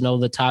wants to know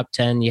the top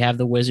 10, you have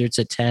the Wizards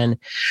at 10,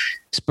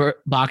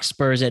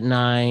 Spurs at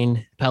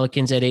 9,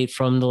 Pelicans at 8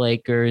 from the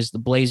Lakers, the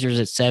Blazers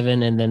at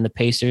 7, and then the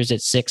Pacers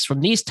at 6.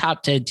 From these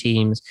top 10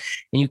 teams,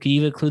 and you can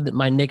even include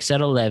my Knicks at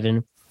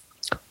 11.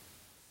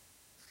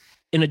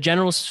 In a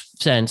general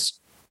sense,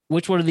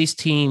 which one of these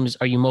teams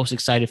are you most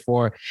excited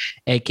for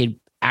and could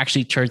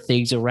actually turn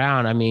things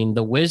around? I mean,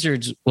 the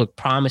Wizards look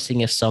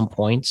promising at some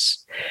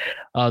points.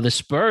 The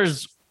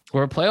Spurs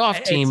were a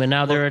playoff team, and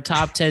now they're a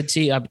top 10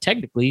 team.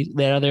 Technically,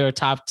 they're a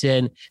top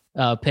 10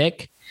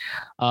 pick.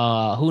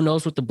 Who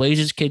knows what the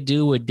Blazers could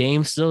do with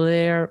Dame still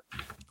there?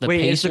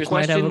 Is the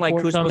question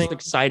who's most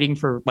exciting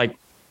for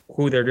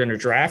who they're going to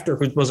draft, or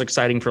who's most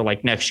exciting for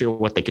next year,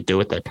 what they could do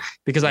with it?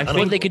 Because I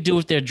think they could do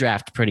with their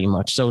draft pretty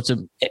much. So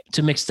to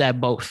mix that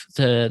both.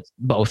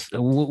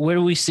 Where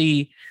do we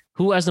see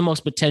who has the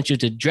most potential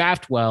to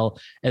draft well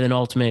and then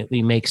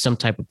ultimately make some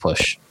type of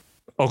push?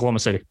 Oklahoma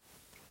City.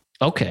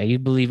 Okay, you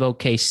believe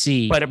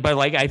OKC. But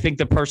I think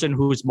the person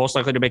who's most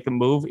likely to make the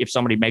move, if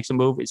somebody makes a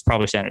move, is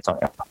probably San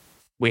Antonio.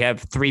 We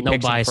have 3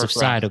 picks. No bias of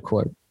side of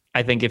court.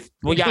 I think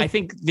I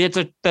think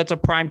that's a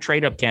prime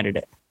trade up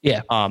candidate.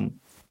 Yeah.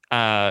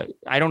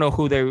 I don't know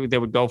who they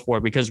would go for,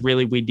 because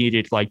really we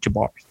needed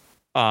Jabbar.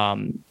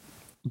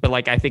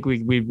 But I think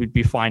we would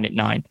be fine at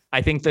 9.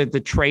 I think that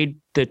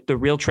the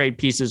real trade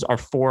pieces are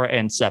 4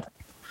 and 7.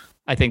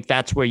 I think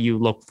that's where you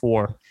look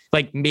for.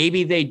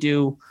 Maybe they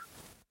do.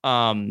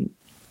 The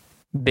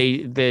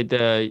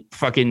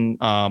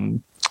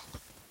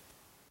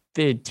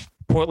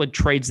Portland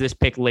trades this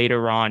pick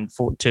later on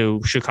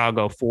to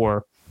Chicago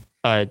for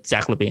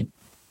Zach LaVine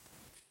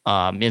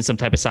in some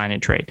type of sign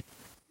and trade.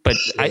 But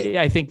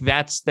I think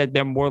that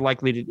they're more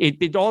likely to.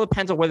 It all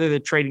depends on whether they're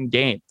trading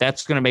Dame.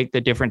 That's going to make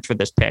the difference for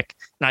this pick.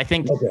 And I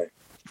think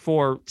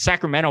for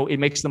Sacramento, it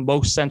makes the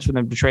most sense for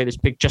them to trade this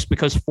pick, just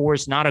because 4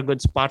 is not a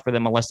good spot for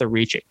them unless they're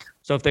reaching.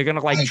 So if they're going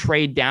to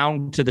trade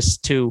down to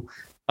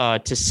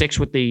 6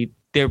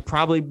 they're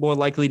probably more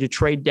likely to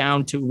trade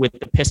down with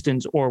the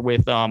Pistons or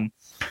with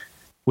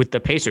the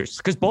Pacers,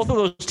 because both of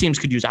those teams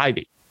could use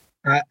Ivy.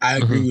 I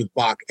agree with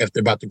Bach if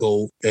they're about to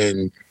go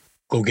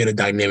get a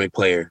dynamic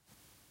player.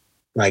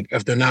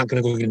 If they're not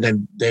going to go get a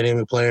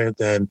dynamic player,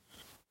 then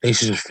they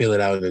should just fill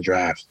it out in the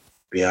draft, to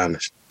be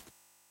honest.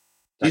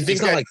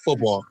 It's not like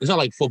football. It's not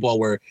like football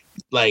where,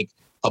 a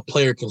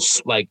player can,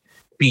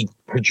 be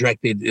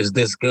projected as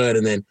this good,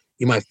 and then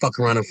you might fuck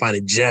around and find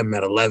a gem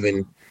at 11.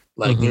 You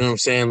know what I'm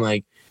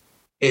saying?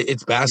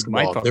 It's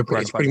basketball.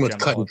 It's pretty much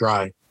cut and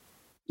dry.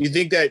 You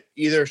think that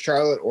either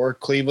Charlotte or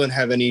Cleveland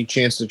have any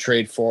chance to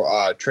trade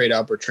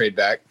up or trade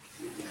back?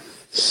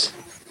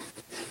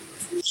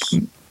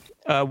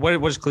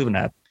 What does Cleveland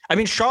have? I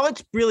mean,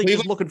 Charlotte's really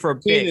just looking for a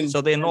pick, so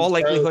they in all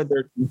likelihood.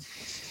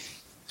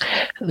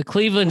 The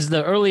Cleveland's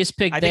the earliest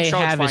pick they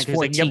have is 14.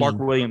 They can get Mark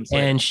Williams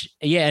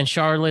later. And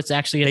Charlotte's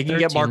actually they can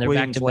get Mark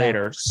Williams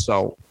later.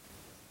 So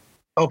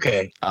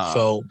okay,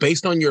 so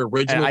based on your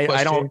original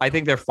question, I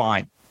think they're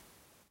fine.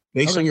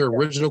 Based on your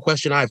original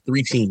question, I have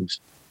 3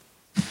 teams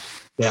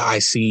that I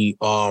see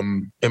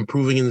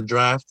improving in the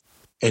draft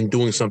and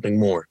doing something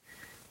more.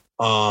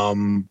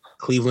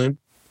 Cleveland,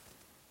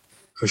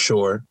 for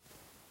sure.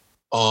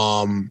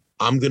 I'm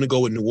gonna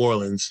go with New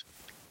Orleans.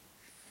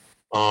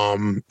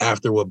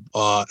 After what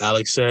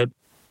Alex said,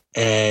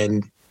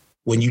 and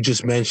when you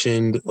just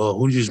mentioned,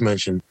 who did you just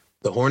mention?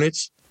 The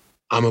Hornets.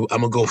 I'm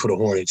gonna go for the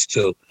Hornets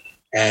too,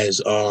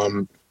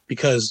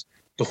 because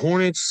the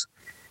Hornets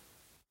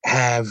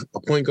have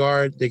a point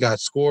guard. They got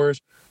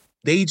scores.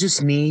 They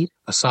just need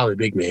a solid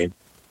big man,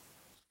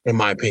 in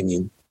my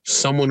opinion.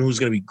 someone who's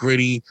going to be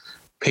gritty,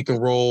 pick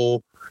and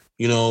roll,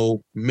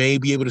 may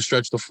be able to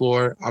stretch the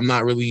floor. I'm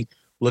not really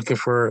looking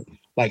for,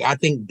 I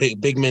think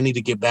big men need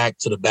to get back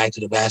to the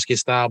basket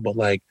style,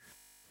 but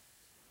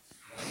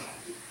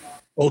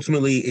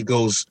ultimately it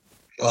goes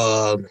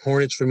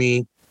Hornets for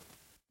me,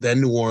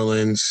 then New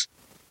Orleans,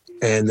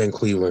 and then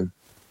Cleveland.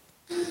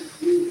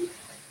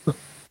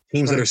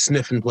 Teams that are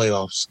sniffing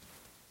playoffs.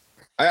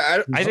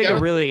 I think a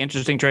really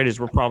interesting trade is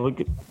we're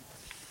probably.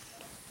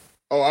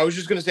 Oh, I was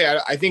just going to say,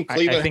 I think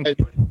Cleveland.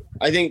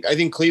 I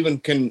think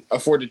Cleveland can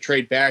afford to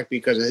trade back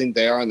because I think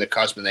they are on the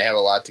cusp and they have a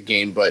lot to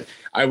gain. But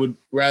I would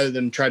rather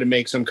them try to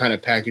make some kind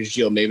of package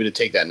deal, maybe to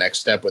take that next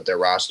step with their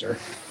roster.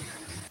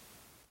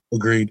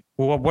 Agreed.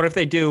 Well, what if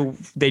they do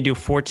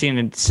 14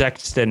 and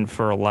Sexton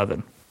for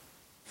 11?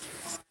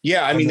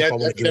 Yeah, I mean that's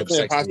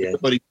definitely a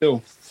possibility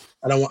too.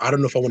 I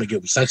don't know if I want to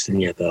give Sexton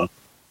yet though.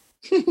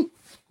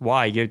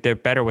 Why? They're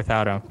better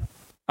without him.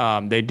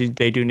 They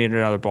do need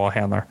another ball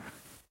handler.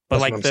 But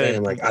that's what I'm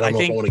saying. I don't know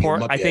if I want to give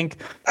him up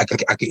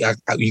yet.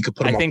 You could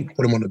put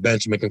him on the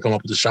bench and make him come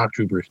up with the shock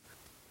troopers.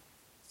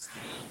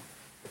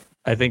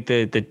 I think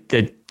the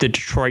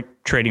Detroit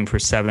trading for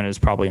 7 is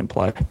probably in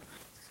play.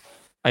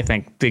 I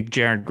think the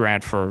Jeremy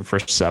Grant for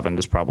 7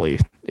 is probably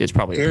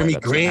Jeremy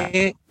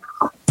Grant.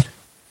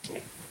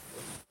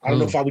 I don't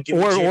know if I would give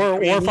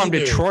or if I'm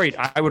Detroit,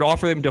 I would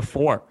offer them to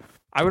 4.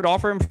 I would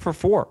offer him for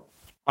 4.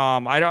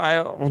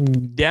 I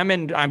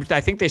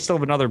think they still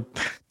have another.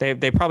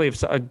 They probably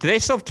have. Do they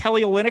still have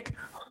Kelly Olynyk?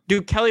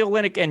 Do Kelly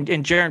Olynyk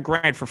and Jaren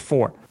Grant for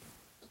 4?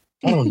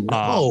 Oh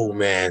no,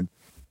 man!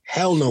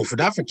 Hell no!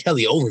 Not for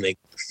Kelly Olynyk.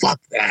 Fuck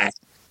that.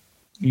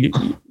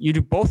 You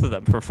do both of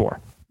them for 4.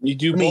 You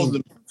do both of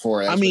them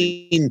for 4. I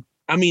mean,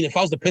 if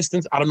I was the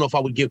Pistons, I don't know if I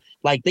would give.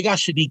 They got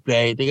Sadiq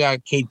Bey, they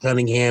got Kate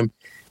Cunningham.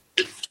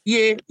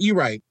 Yeah, you're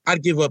right.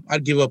 I'd give up.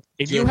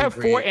 If you have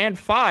 4 and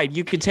 5,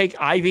 you could take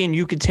Ivy and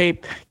you could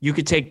take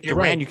Durant,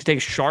 right. You could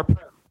take Sharp.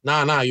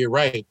 Nah, you're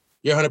right.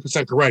 You're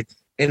 100% correct.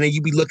 And then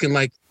you'd be looking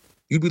at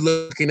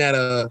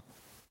a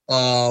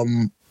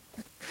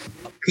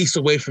piece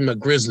away from the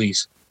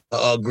Grizzlies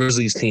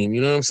team.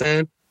 You know what I'm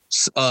saying?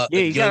 A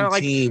young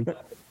team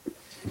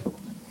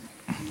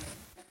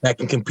that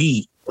can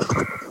compete.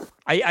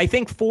 I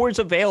think 4 is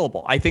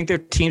available. I think there are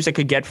teams that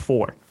could get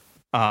 4.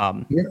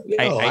 I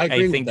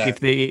think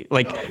if they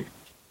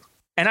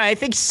and I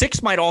think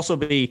 6 might also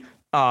be.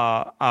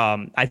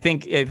 I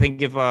think if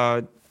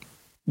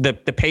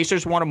the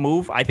Pacers want to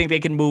move, I think they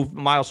can move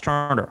Miles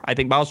Turner. I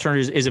think Miles Turner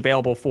is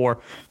available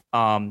for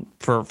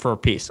a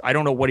piece. I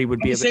don't know what he would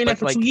be. I've been saying that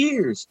for 2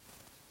 years.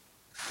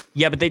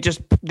 Yeah, but they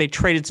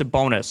traded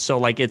Sabonis,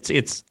 so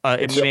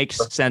it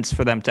makes sense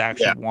for them to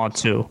actually want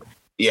to.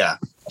 Yeah,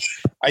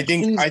 I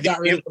think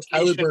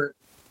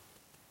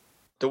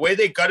the way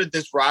they gutted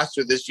this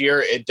roster this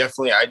year, it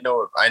definitely. I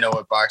know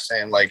what Bach's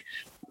saying.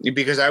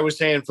 Because I was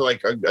saying for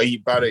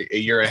about a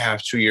year and a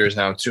half, 2 years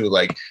now too.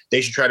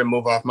 They should try to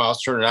move off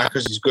Miles Turner, not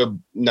because he's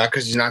good, not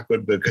because he's not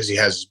good, but because he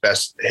has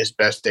his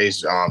best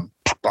days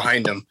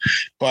behind him.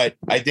 But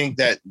I think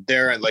that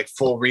they're at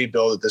full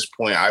rebuild at this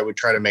point. I would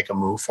try to make a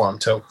move for him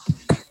too.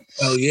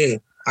 Oh yeah,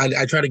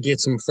 I try to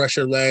get some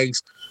fresher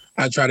legs.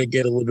 I try to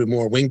get a little bit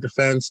more wing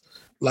defense.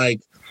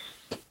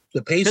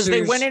 The Pacers, because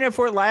they went in it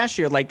for it last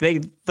year. They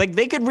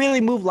could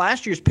really move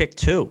last year's pick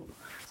too.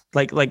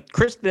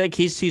 Chris,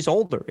 he's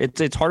older.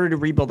 It's harder to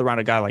rebuild around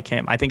a guy like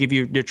him. I think if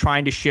you're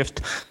trying to shift,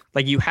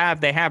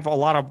 they have a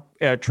lot of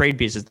trade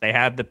pieces. They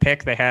have the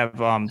pick. They have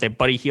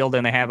Buddy Hield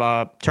and they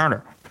have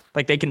Turner.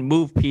 They can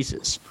move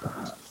pieces.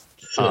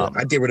 Sure.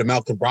 I'd get rid of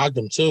Malcolm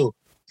Brogdon too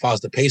if I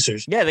was the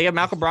Pacers. Yeah, they have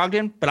Malcolm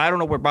Brogdon, but I don't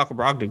know where Malcolm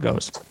Brogdon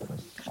goes.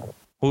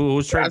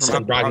 Who's traded for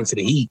Malcolm Brogdon to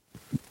the Heat?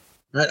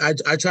 I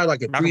tried a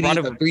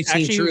 3-team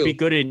actually trio. He'd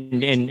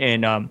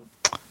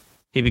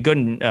be good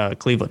in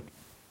Cleveland.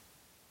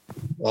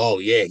 Oh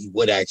yeah, he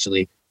would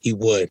actually. He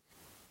would.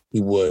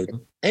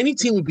 Any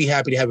team would be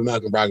happy to have a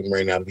Malcolm Brogdon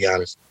right now, to be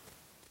honest.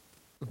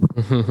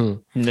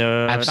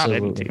 No,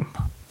 absolutely. Not any team.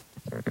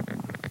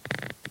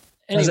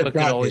 I said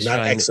Brogdon,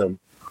 not Exum.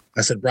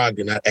 I said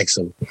Brogdon, not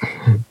Exum.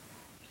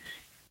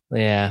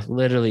 Yeah,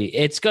 literally.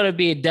 It's going to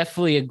be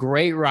definitely a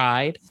great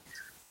ride.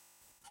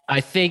 I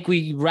think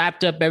we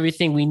wrapped up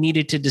everything we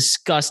needed to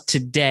discuss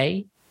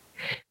today.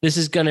 This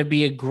is going to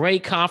be a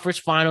great conference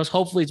finals.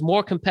 Hopefully it's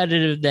more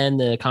competitive than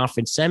the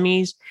conference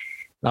semis.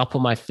 I'll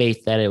put my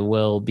faith that it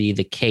will be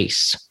the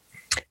case.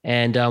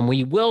 And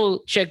we will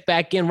check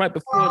back in right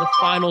before the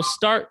finals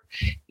start,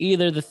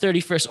 either the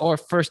 31st or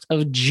 1st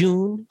of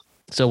June.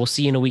 So we'll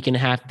see you in a week and a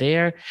half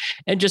there.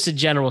 And just a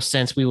general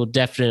sense, we will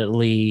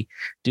definitely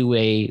do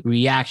a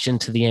reaction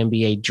to the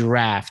NBA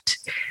draft.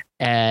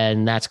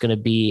 And that's going to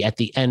be at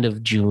the end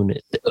of June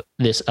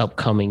this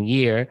upcoming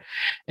year.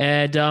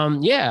 And I'll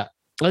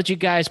let you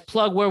guys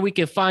plug where we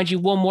can find you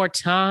one more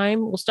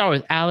time. We'll start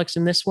with Alex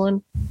in this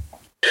one.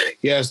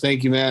 Yes,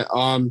 thank you, Matt.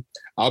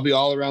 I'll be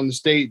all around the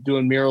state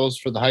doing murals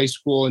for the high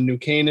school in New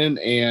Canaan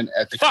and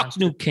at the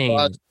New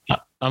Canaan.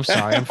 I'm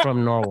sorry, I'm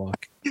from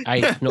Norwalk.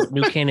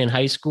 New Canaan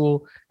High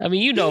School. I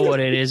mean, you know what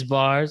it is,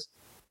 Bars.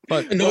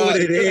 I know what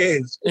it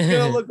is. It's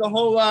gonna look a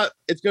whole lot.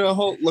 It's gonna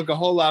look a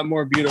whole lot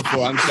more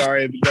beautiful. I'm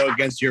sorry if you go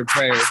against your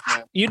prayers,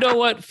 man. You know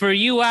what? For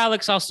you,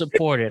 Alex, I'll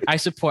support it. I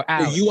support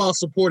Alex. You all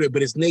support it,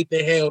 but it's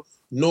Nathan Hale,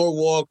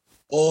 Norwalk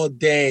all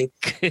day.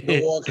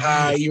 Norwalk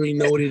High. You already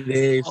know what it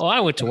is. Oh, I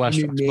went to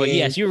Westbrook, but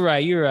yes, you're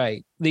right. You're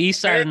right. The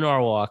east side of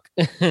Norwalk.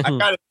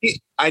 I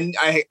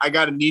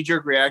got a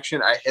knee-jerk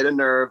reaction. I hit a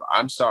nerve.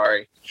 I'm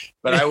sorry,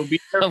 but I will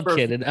be there. I'm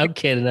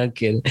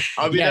kidding.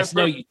 I'll be there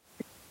for.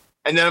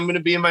 And then I'm going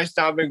to be in my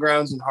stomping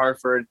grounds in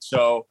Hartford.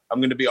 So I'm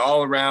going to be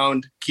all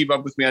around. Keep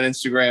up with me on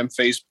Instagram,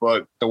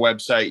 Facebook, the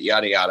website,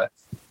 yada, yada.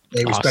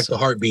 Hey, respect the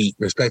heartbeat.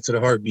 Respect to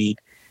the heartbeat.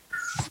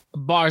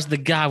 Bars the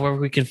guy where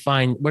we can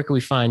find. Where can we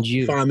find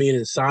you? Find me at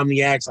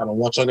Insomniacs. I don't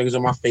want y'all niggas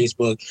on my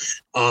Facebook.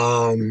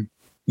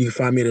 You can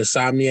find me at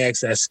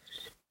Insomniacs. That's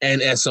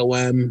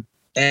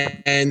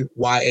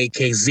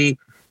NSOMNYAKZ. You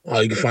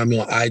can find me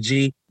on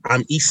IG.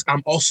 I'm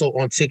also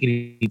on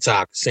Tickety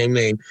Talk. Same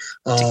name.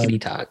 Tickety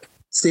Talk.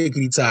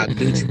 Stickity Talk.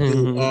 Do what you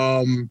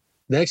do.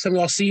 Next time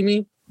y'all see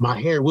me, my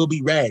hair will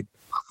be red.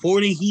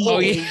 For the heat. Oh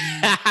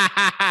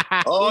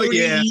yeah. Oh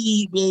yeah,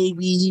 heat,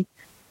 baby.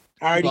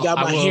 I already got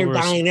my hair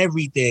dyeing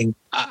everything.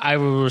 I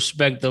will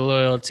respect the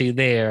loyalty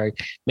there.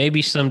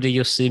 Maybe someday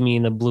you'll see me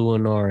in the blue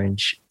and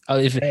orange.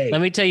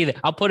 Let me tell you that.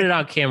 I'll put it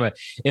on camera.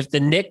 If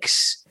the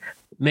Knicks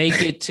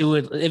make it to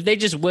it, if they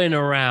just win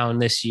around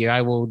this year,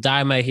 I will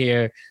dye my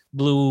hair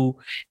blue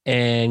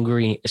and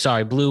green.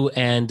 Sorry, blue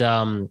and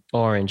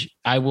orange.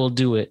 I will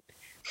do it.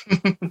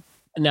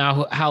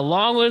 Now, how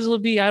long it will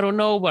be, I don't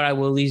know, but I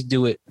will at least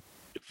do it.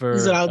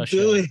 I'll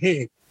do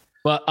it.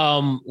 But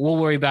we'll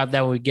worry about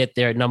that when we get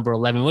there at number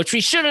 11, which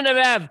we shouldn't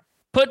have.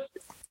 Put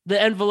the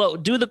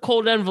envelope, do the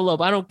cold envelope.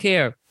 I don't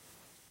care.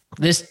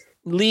 This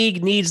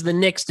league needs the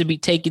Knicks to be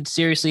taken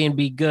seriously and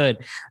be good,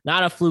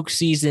 not a fluke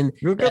season.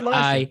 We were good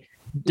last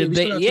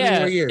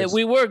year.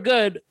 We were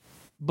good.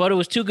 But it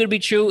was too good to be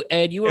true,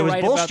 and you were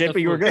right about that.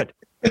 But you were good.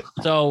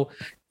 So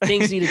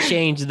things need to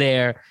change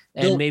there,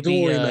 and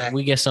maybe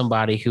we get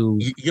somebody who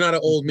you're not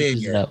an old man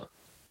yet.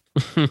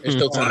 There's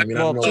still time.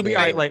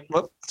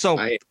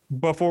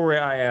 Before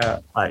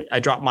I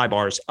drop my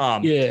bars.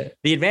 The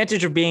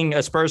advantage of being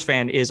a Spurs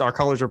fan is our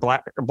colors are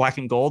black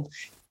and gold,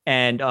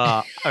 and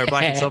or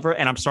black and silver,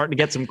 and I'm starting to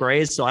get some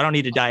grays, so I don't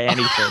need to dye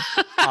anything.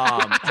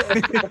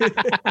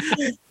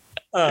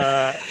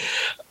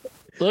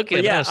 Look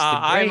at us.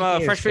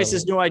 I'm Fresh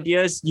Faces New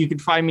Ideas. You can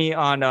find me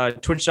on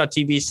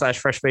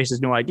twitch.tv/Fresh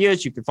Faces New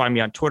Ideas. You can find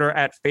me on Twitter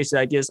at Faces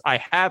Ideas. I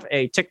have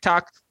a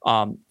TikTok.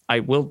 I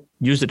will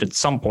use it at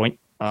some point.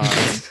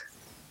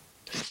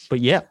 But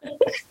yeah.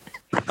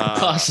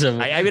 Awesome.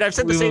 I mean, I've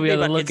said the same thing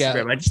about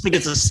Instagram. I just think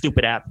it's a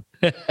stupid app.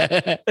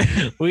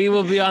 We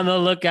will be on the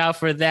lookout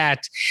for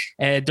that.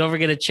 And don't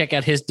forget to check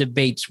out his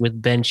debates with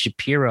Ben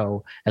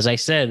Shapiro. As I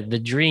said, the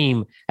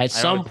dream at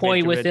some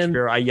point within...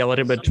 I yell at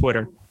him at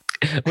Twitter.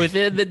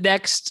 Within the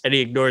next, and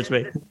he ignores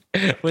me.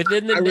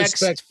 Within the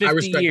next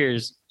 50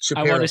 years,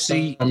 Shapiro I want to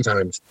see.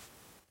 Sometimes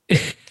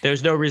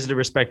there's no reason to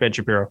respect Ben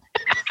Shapiro.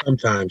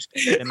 Sometimes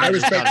I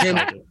respect him.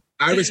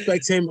 I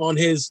respect him on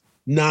his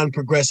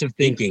non-progressive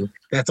thinking.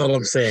 That's all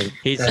I'm saying.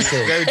 He's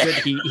very good.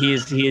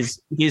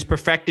 He's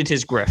perfected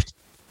his grift.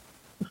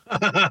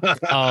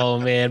 Oh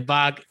man,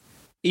 Bach.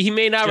 He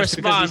may not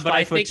respond, but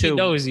I think he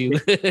knows you.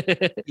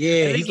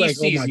 Yeah, he's like,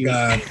 oh my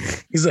God.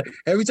 He's like,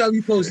 every time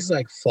you post, he's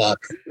like,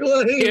 fuck.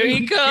 Here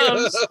he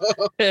comes.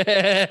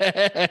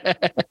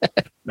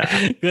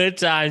 Good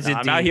times.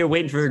 I'm out here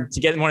waiting to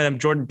get one of them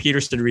Jordan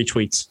Peterson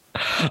retweets.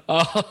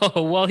 Oh,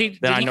 well, did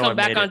he come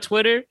back on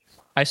Twitter?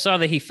 I saw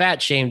that he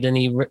fat shamed and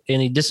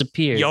he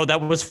disappeared. Yo, that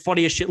was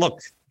funny as shit.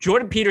 Look,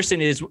 Jordan Peterson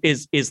is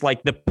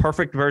like the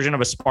perfect version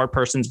of a smart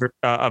person's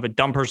of a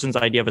dumb person's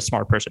idea of a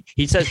smart person.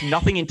 He says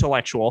nothing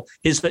intellectual.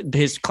 His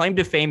claim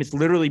to fame is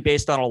literally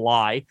based on a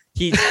lie.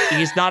 He's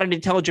not an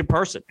intelligent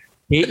person.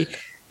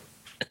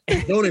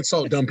 Don't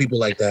insult dumb people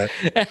like that.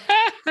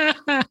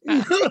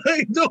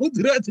 Don't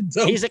do that to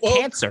dumb He's a folk.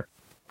 Cancer.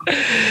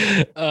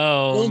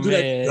 Oh, don't do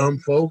that to dumb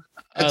folk.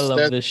 I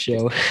love this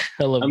show.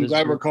 I'm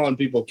glad we're calling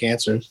people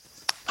Cancer.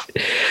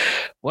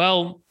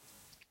 Well,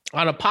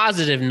 on a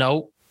positive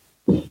note,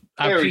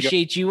 I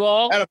appreciate you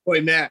all.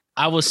 Attaboy, Matt.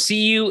 I will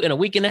see you in a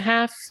week and a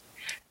half,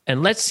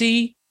 and let's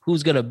see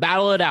who's going to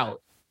battle it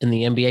out in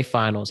the NBA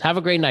Finals. Have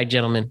a great night,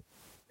 gentlemen.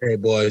 Hey,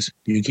 boys,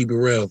 you keep it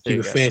real. Keep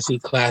it fancy,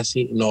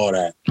 classy, and all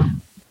that.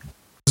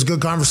 It's a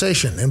good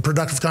conversation and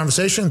productive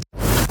conversation.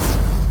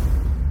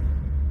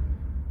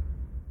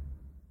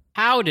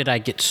 How did I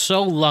get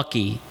so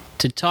lucky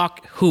to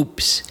talk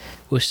hoops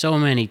with so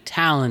many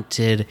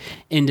talented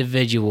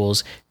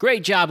individuals?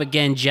 Great job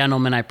again,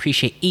 gentlemen. I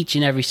appreciate each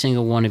and every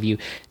single one of you.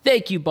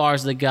 Thank you,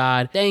 Bars the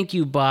God. Thank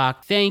you,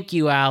 Bach. Thank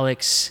you,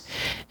 Alex.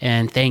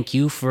 And thank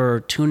you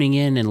for tuning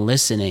in and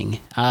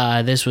listening.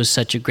 This was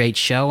such a great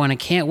show, and I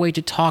can't wait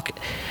to talk,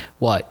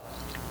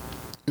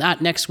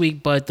 not next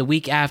week, but the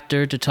week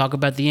after, to talk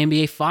about the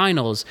NBA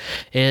Finals.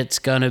 It's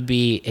going to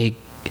be a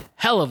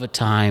hell of a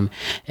time,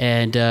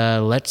 and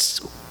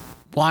let's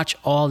watch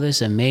all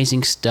this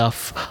amazing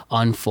stuff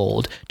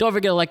unfold. Don't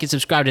forget to like and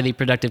subscribe to the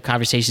Productive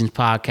Conversations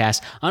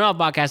podcast on all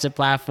podcasting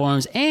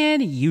platforms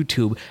and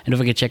YouTube. And don't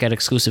forget to check out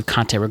exclusive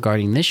content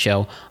regarding this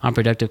show on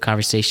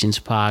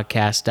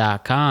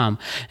productiveconversationspodcast.com.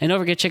 And don't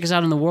forget to check us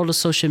out in the world of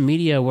social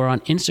media. We're on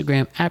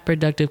Instagram at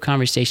Productive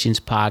Conversations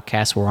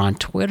Podcast. We're on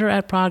Twitter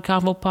at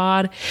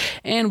ProdConvoPod.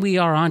 And we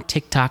are on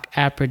TikTok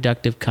at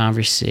Productive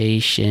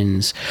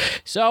Conversations.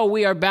 So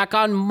we are back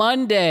on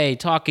Monday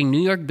talking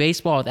New York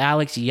baseball with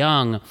Alex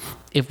Young.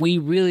 If we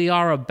really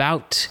are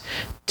about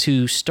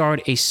to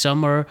start a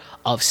summer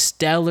of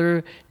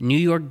stellar New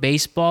York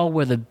baseball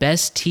where the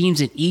best teams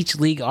in each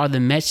league are the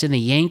Mets and the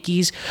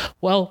Yankees,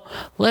 well,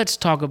 let's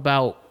talk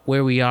about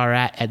where we are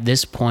at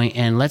this point,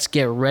 and let's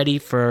get ready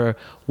for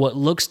what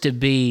looks to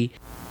be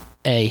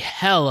a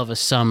hell of a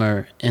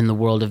summer in the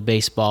world of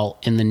baseball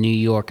in the New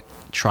York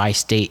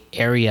tri-state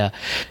area.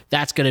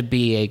 That's going to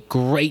be a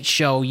great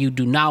show. You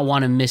do not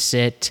want to miss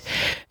it.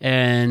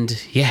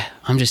 And yeah,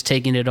 I'm just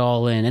taking it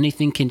all in.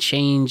 Anything can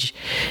change.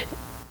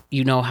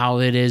 You know how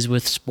it is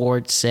with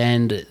sports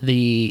and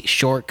the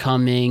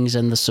shortcomings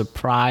and the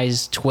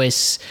surprise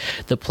twists,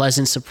 the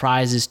pleasant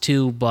surprises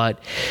too. But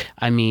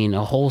I mean,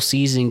 a whole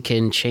season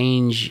can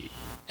change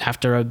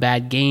after a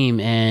bad game,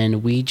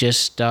 and we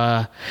just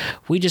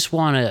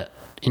want to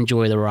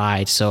enjoy the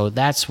ride. So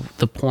that's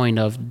the point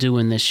of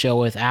doing this show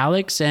with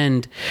Alex.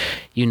 And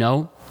you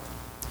know,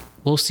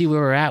 we'll see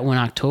where we're at when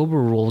October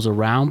rolls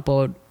around,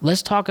 but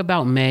let's talk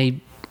about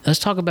May. Let's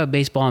talk about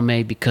baseball in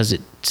May because it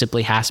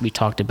simply has to be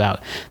talked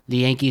about. The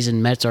Yankees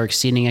and Mets are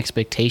exceeding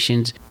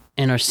expectations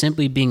and are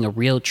simply being a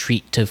real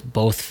treat to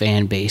both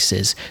fan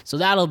bases. So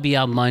that'll be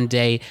on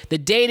Monday. The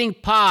Dating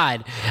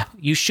Pod,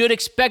 you should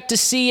expect to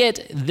see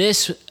it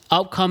this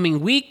upcoming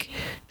week.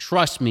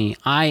 Trust me,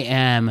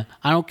 I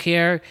don't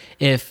care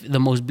if the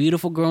most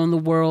beautiful girl in the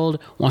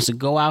world wants to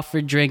go out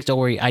for drinks. Don't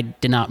worry, I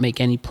did not make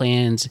any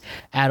plans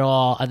at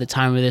all at the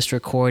time of this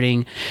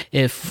recording.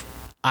 If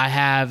I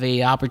have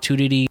a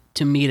opportunity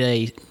to meet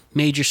a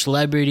major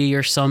celebrity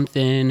or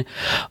something, if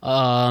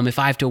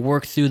I have to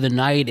work through the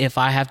night, if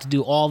I have to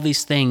do all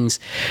these things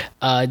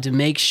to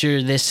make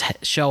sure this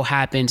show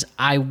happens,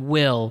 I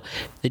will.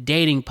 The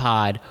Dating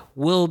Pod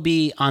will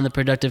be on the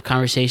Productive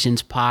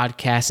Conversations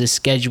podcast is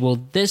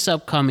scheduled this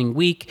upcoming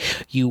week.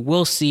 You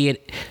will see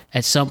it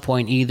at some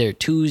point, either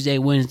Tuesday,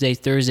 Wednesday,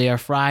 Thursday, or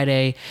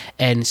Friday.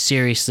 And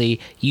seriously,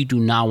 you do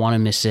not want to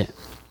miss it.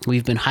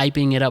 We've been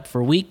hyping it up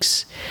for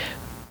weeks.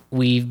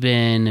 We've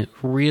been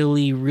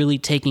really, really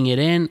taking it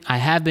in. I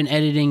have been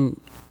editing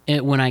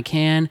it when I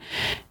can,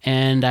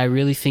 and I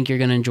really think you're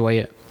going to enjoy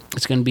it.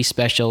 It's going to be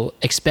special.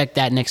 Expect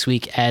that next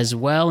week as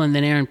well. And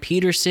then Aaron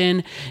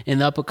Peterson in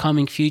the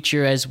upcoming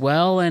future as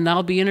well. And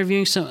I'll be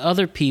interviewing some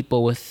other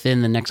people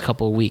within the next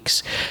couple of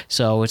weeks.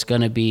 So it's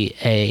going to be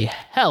a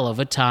hell of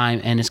a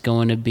time, and it's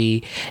going to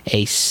be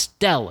a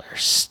stellar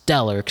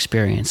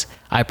experience.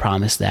 I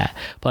promise that.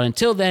 But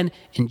until then,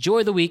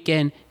 enjoy the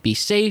weekend. Be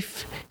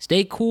safe.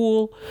 Stay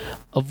cool.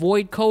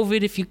 Avoid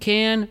COVID if you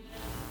can.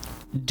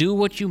 Do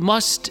what you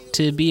must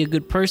to be a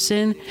good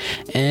person,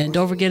 and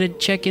don't forget to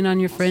check in on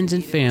your friends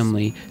and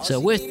family.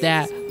 So with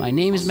that, my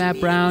name is Matt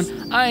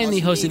Brown. I am the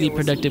host of the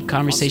Productive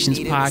Conversations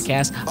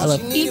podcast. I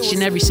love each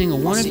and every single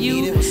one of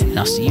you, and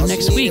I'll see you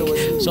next week.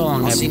 So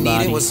long,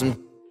 everybody.